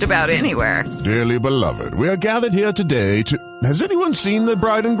just about anywhere. Dearly beloved, we are gathered here today to... Has anyone seen the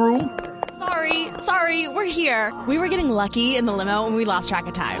bride and groom? Sorry, we're here. We were getting lucky in the limo and we lost track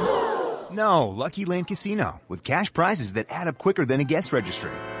of time. No, Lucky Land Casino, with cash prizes that add up quicker than a guest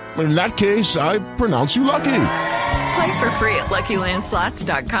registry. In that case, I pronounce you lucky. Play for free at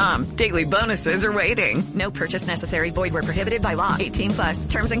LuckyLandSlots.com. Daily bonuses are waiting. No purchase necessary. Void where prohibited by law. 18+.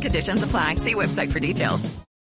 Terms and conditions apply. See website for details.